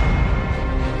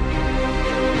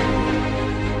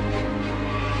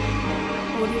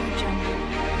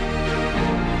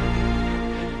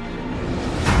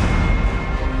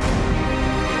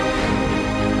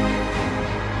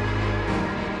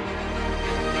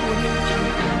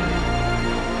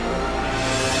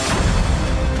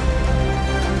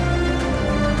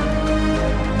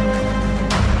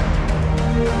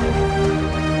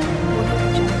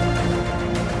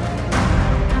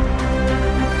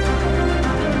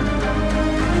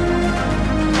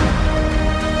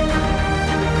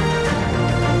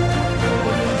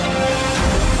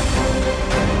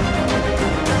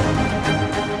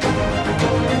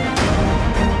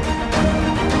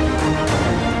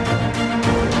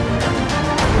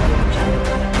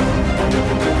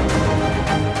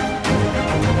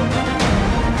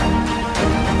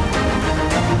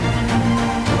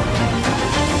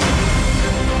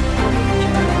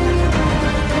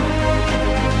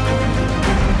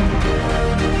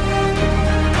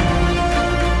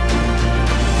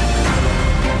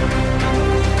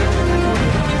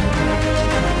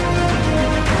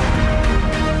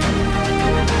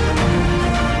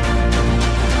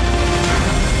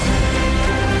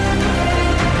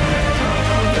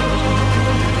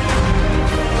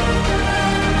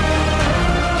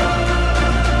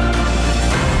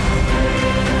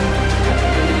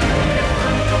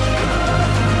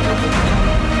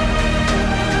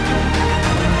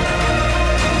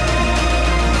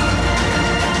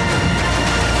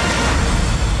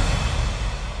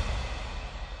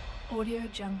 Audio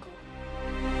Jungle.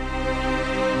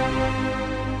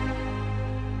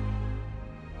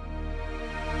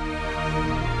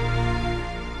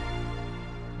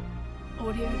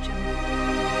 Audio Jungle.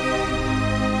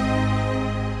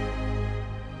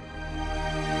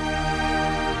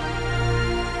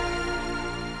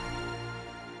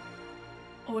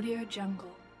 Audio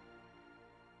Jungle.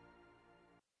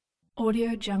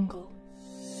 Audio Jungle.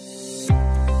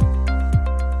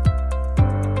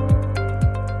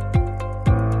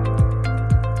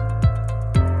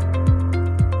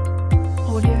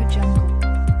 Audio Jungle.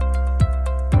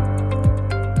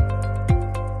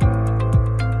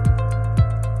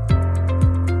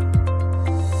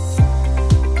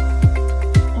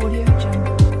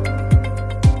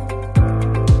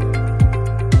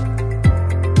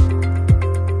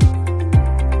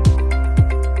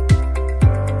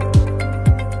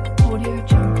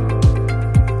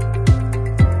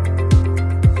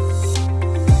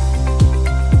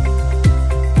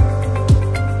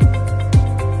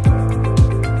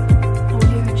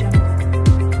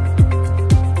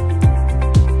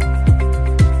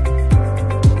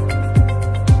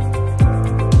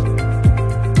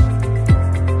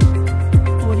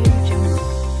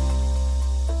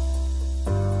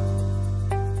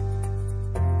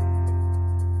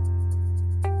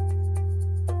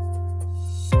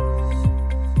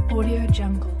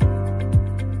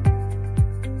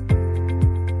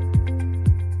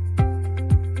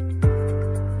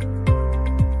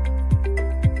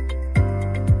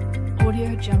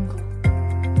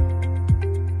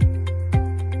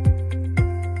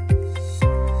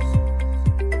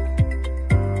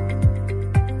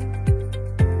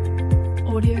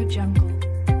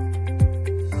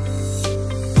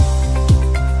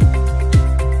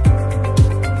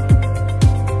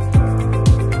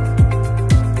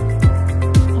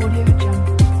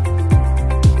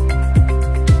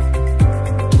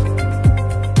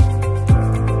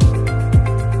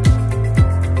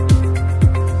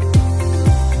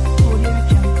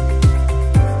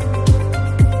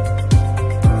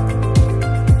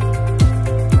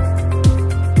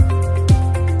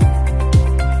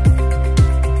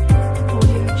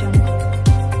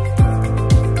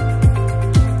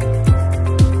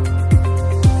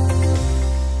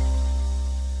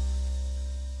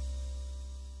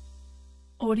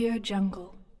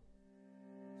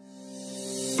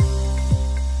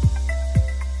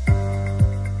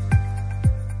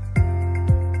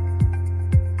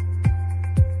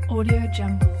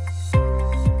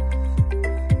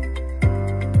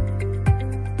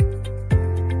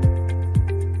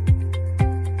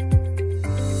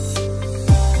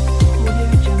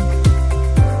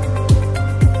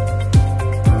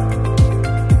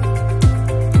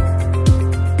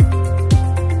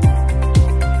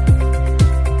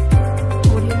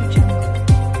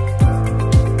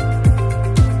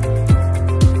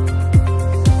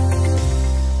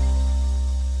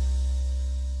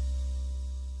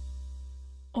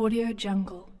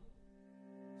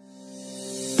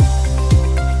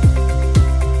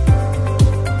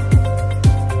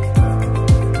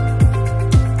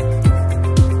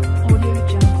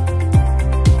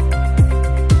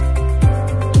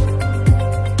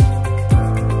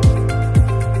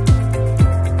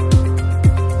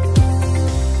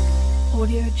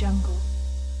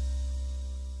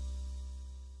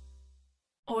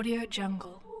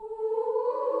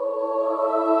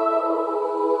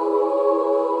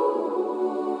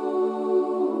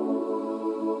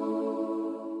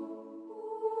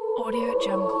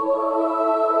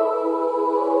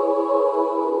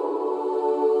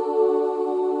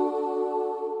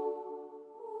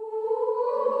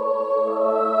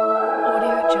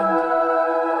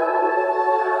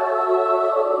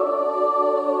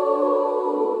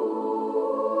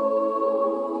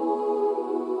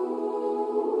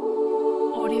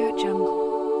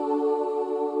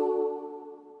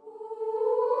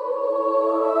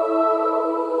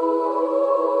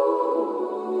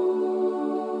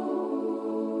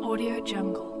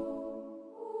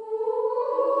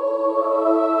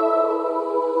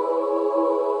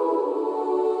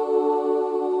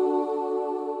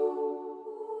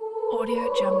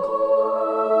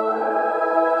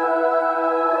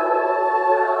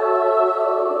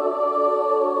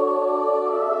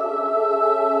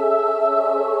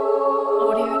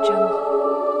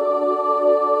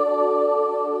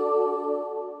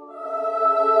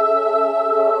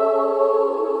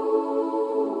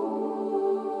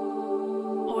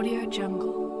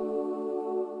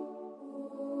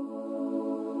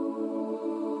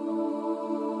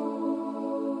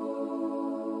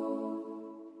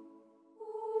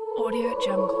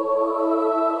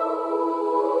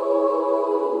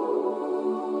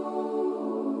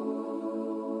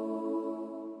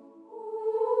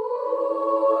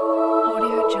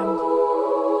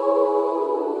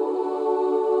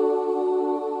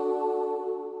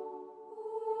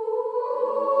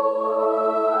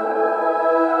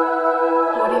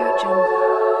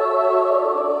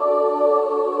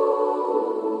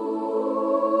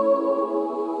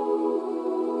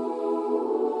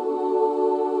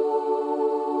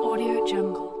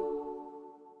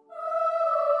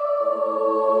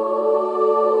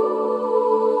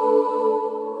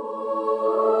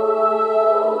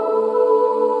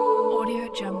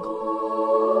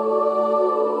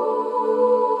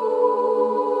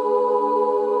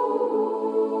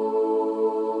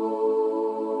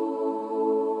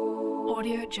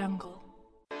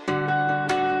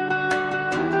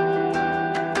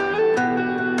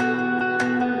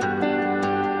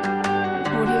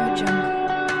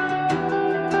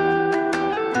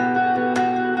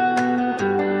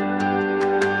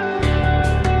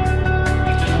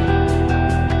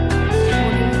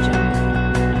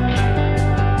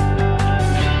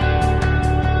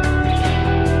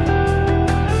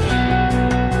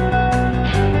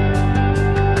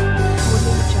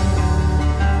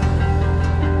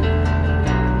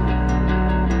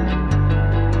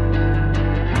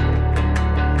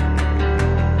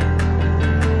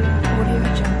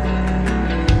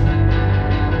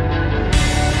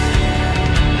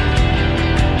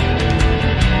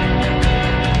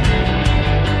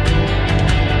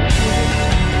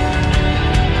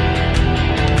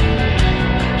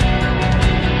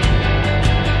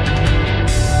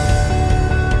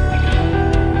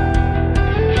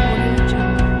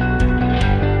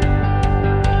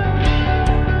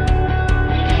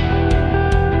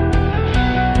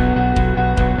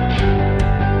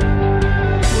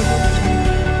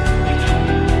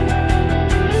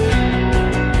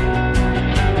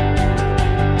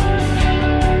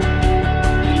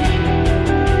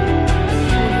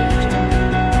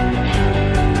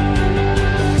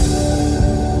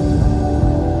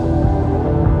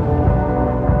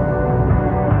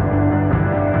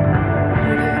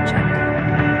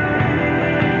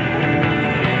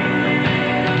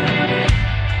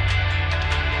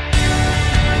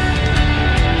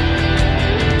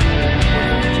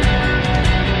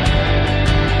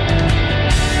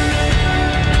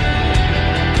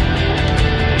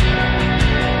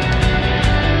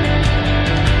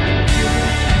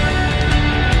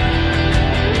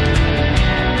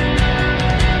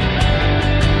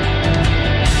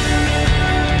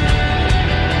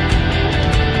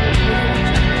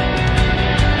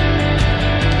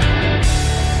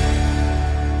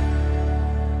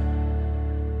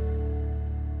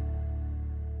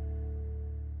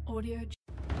 Audio Jungle.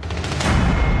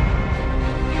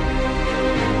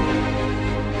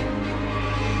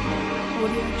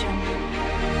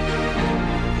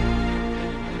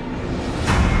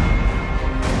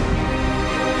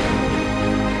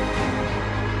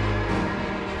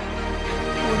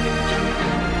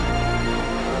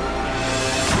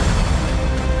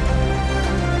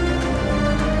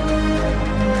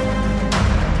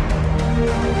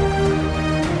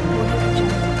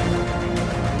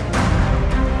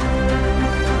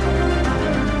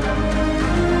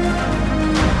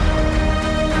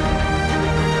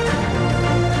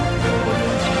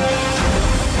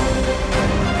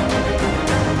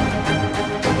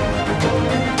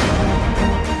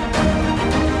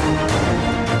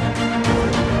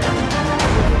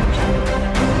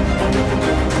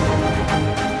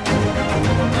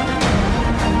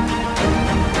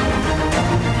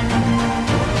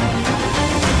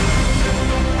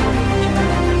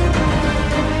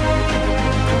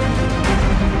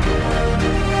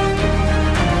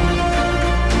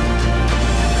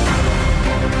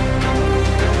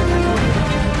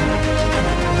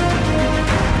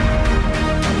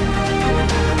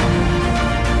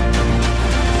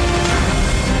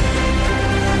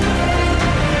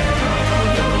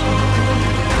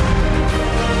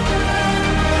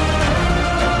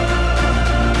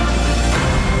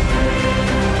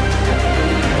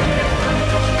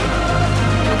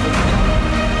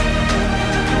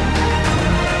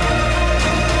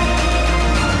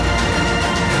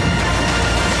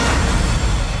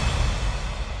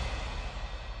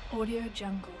 Audio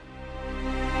Jungle.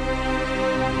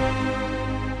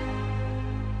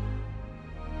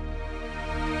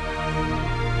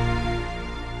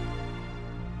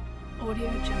 Audio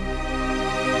Jungle.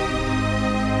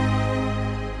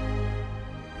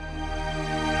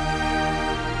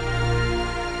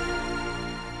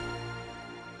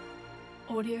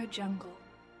 Audio Jungle.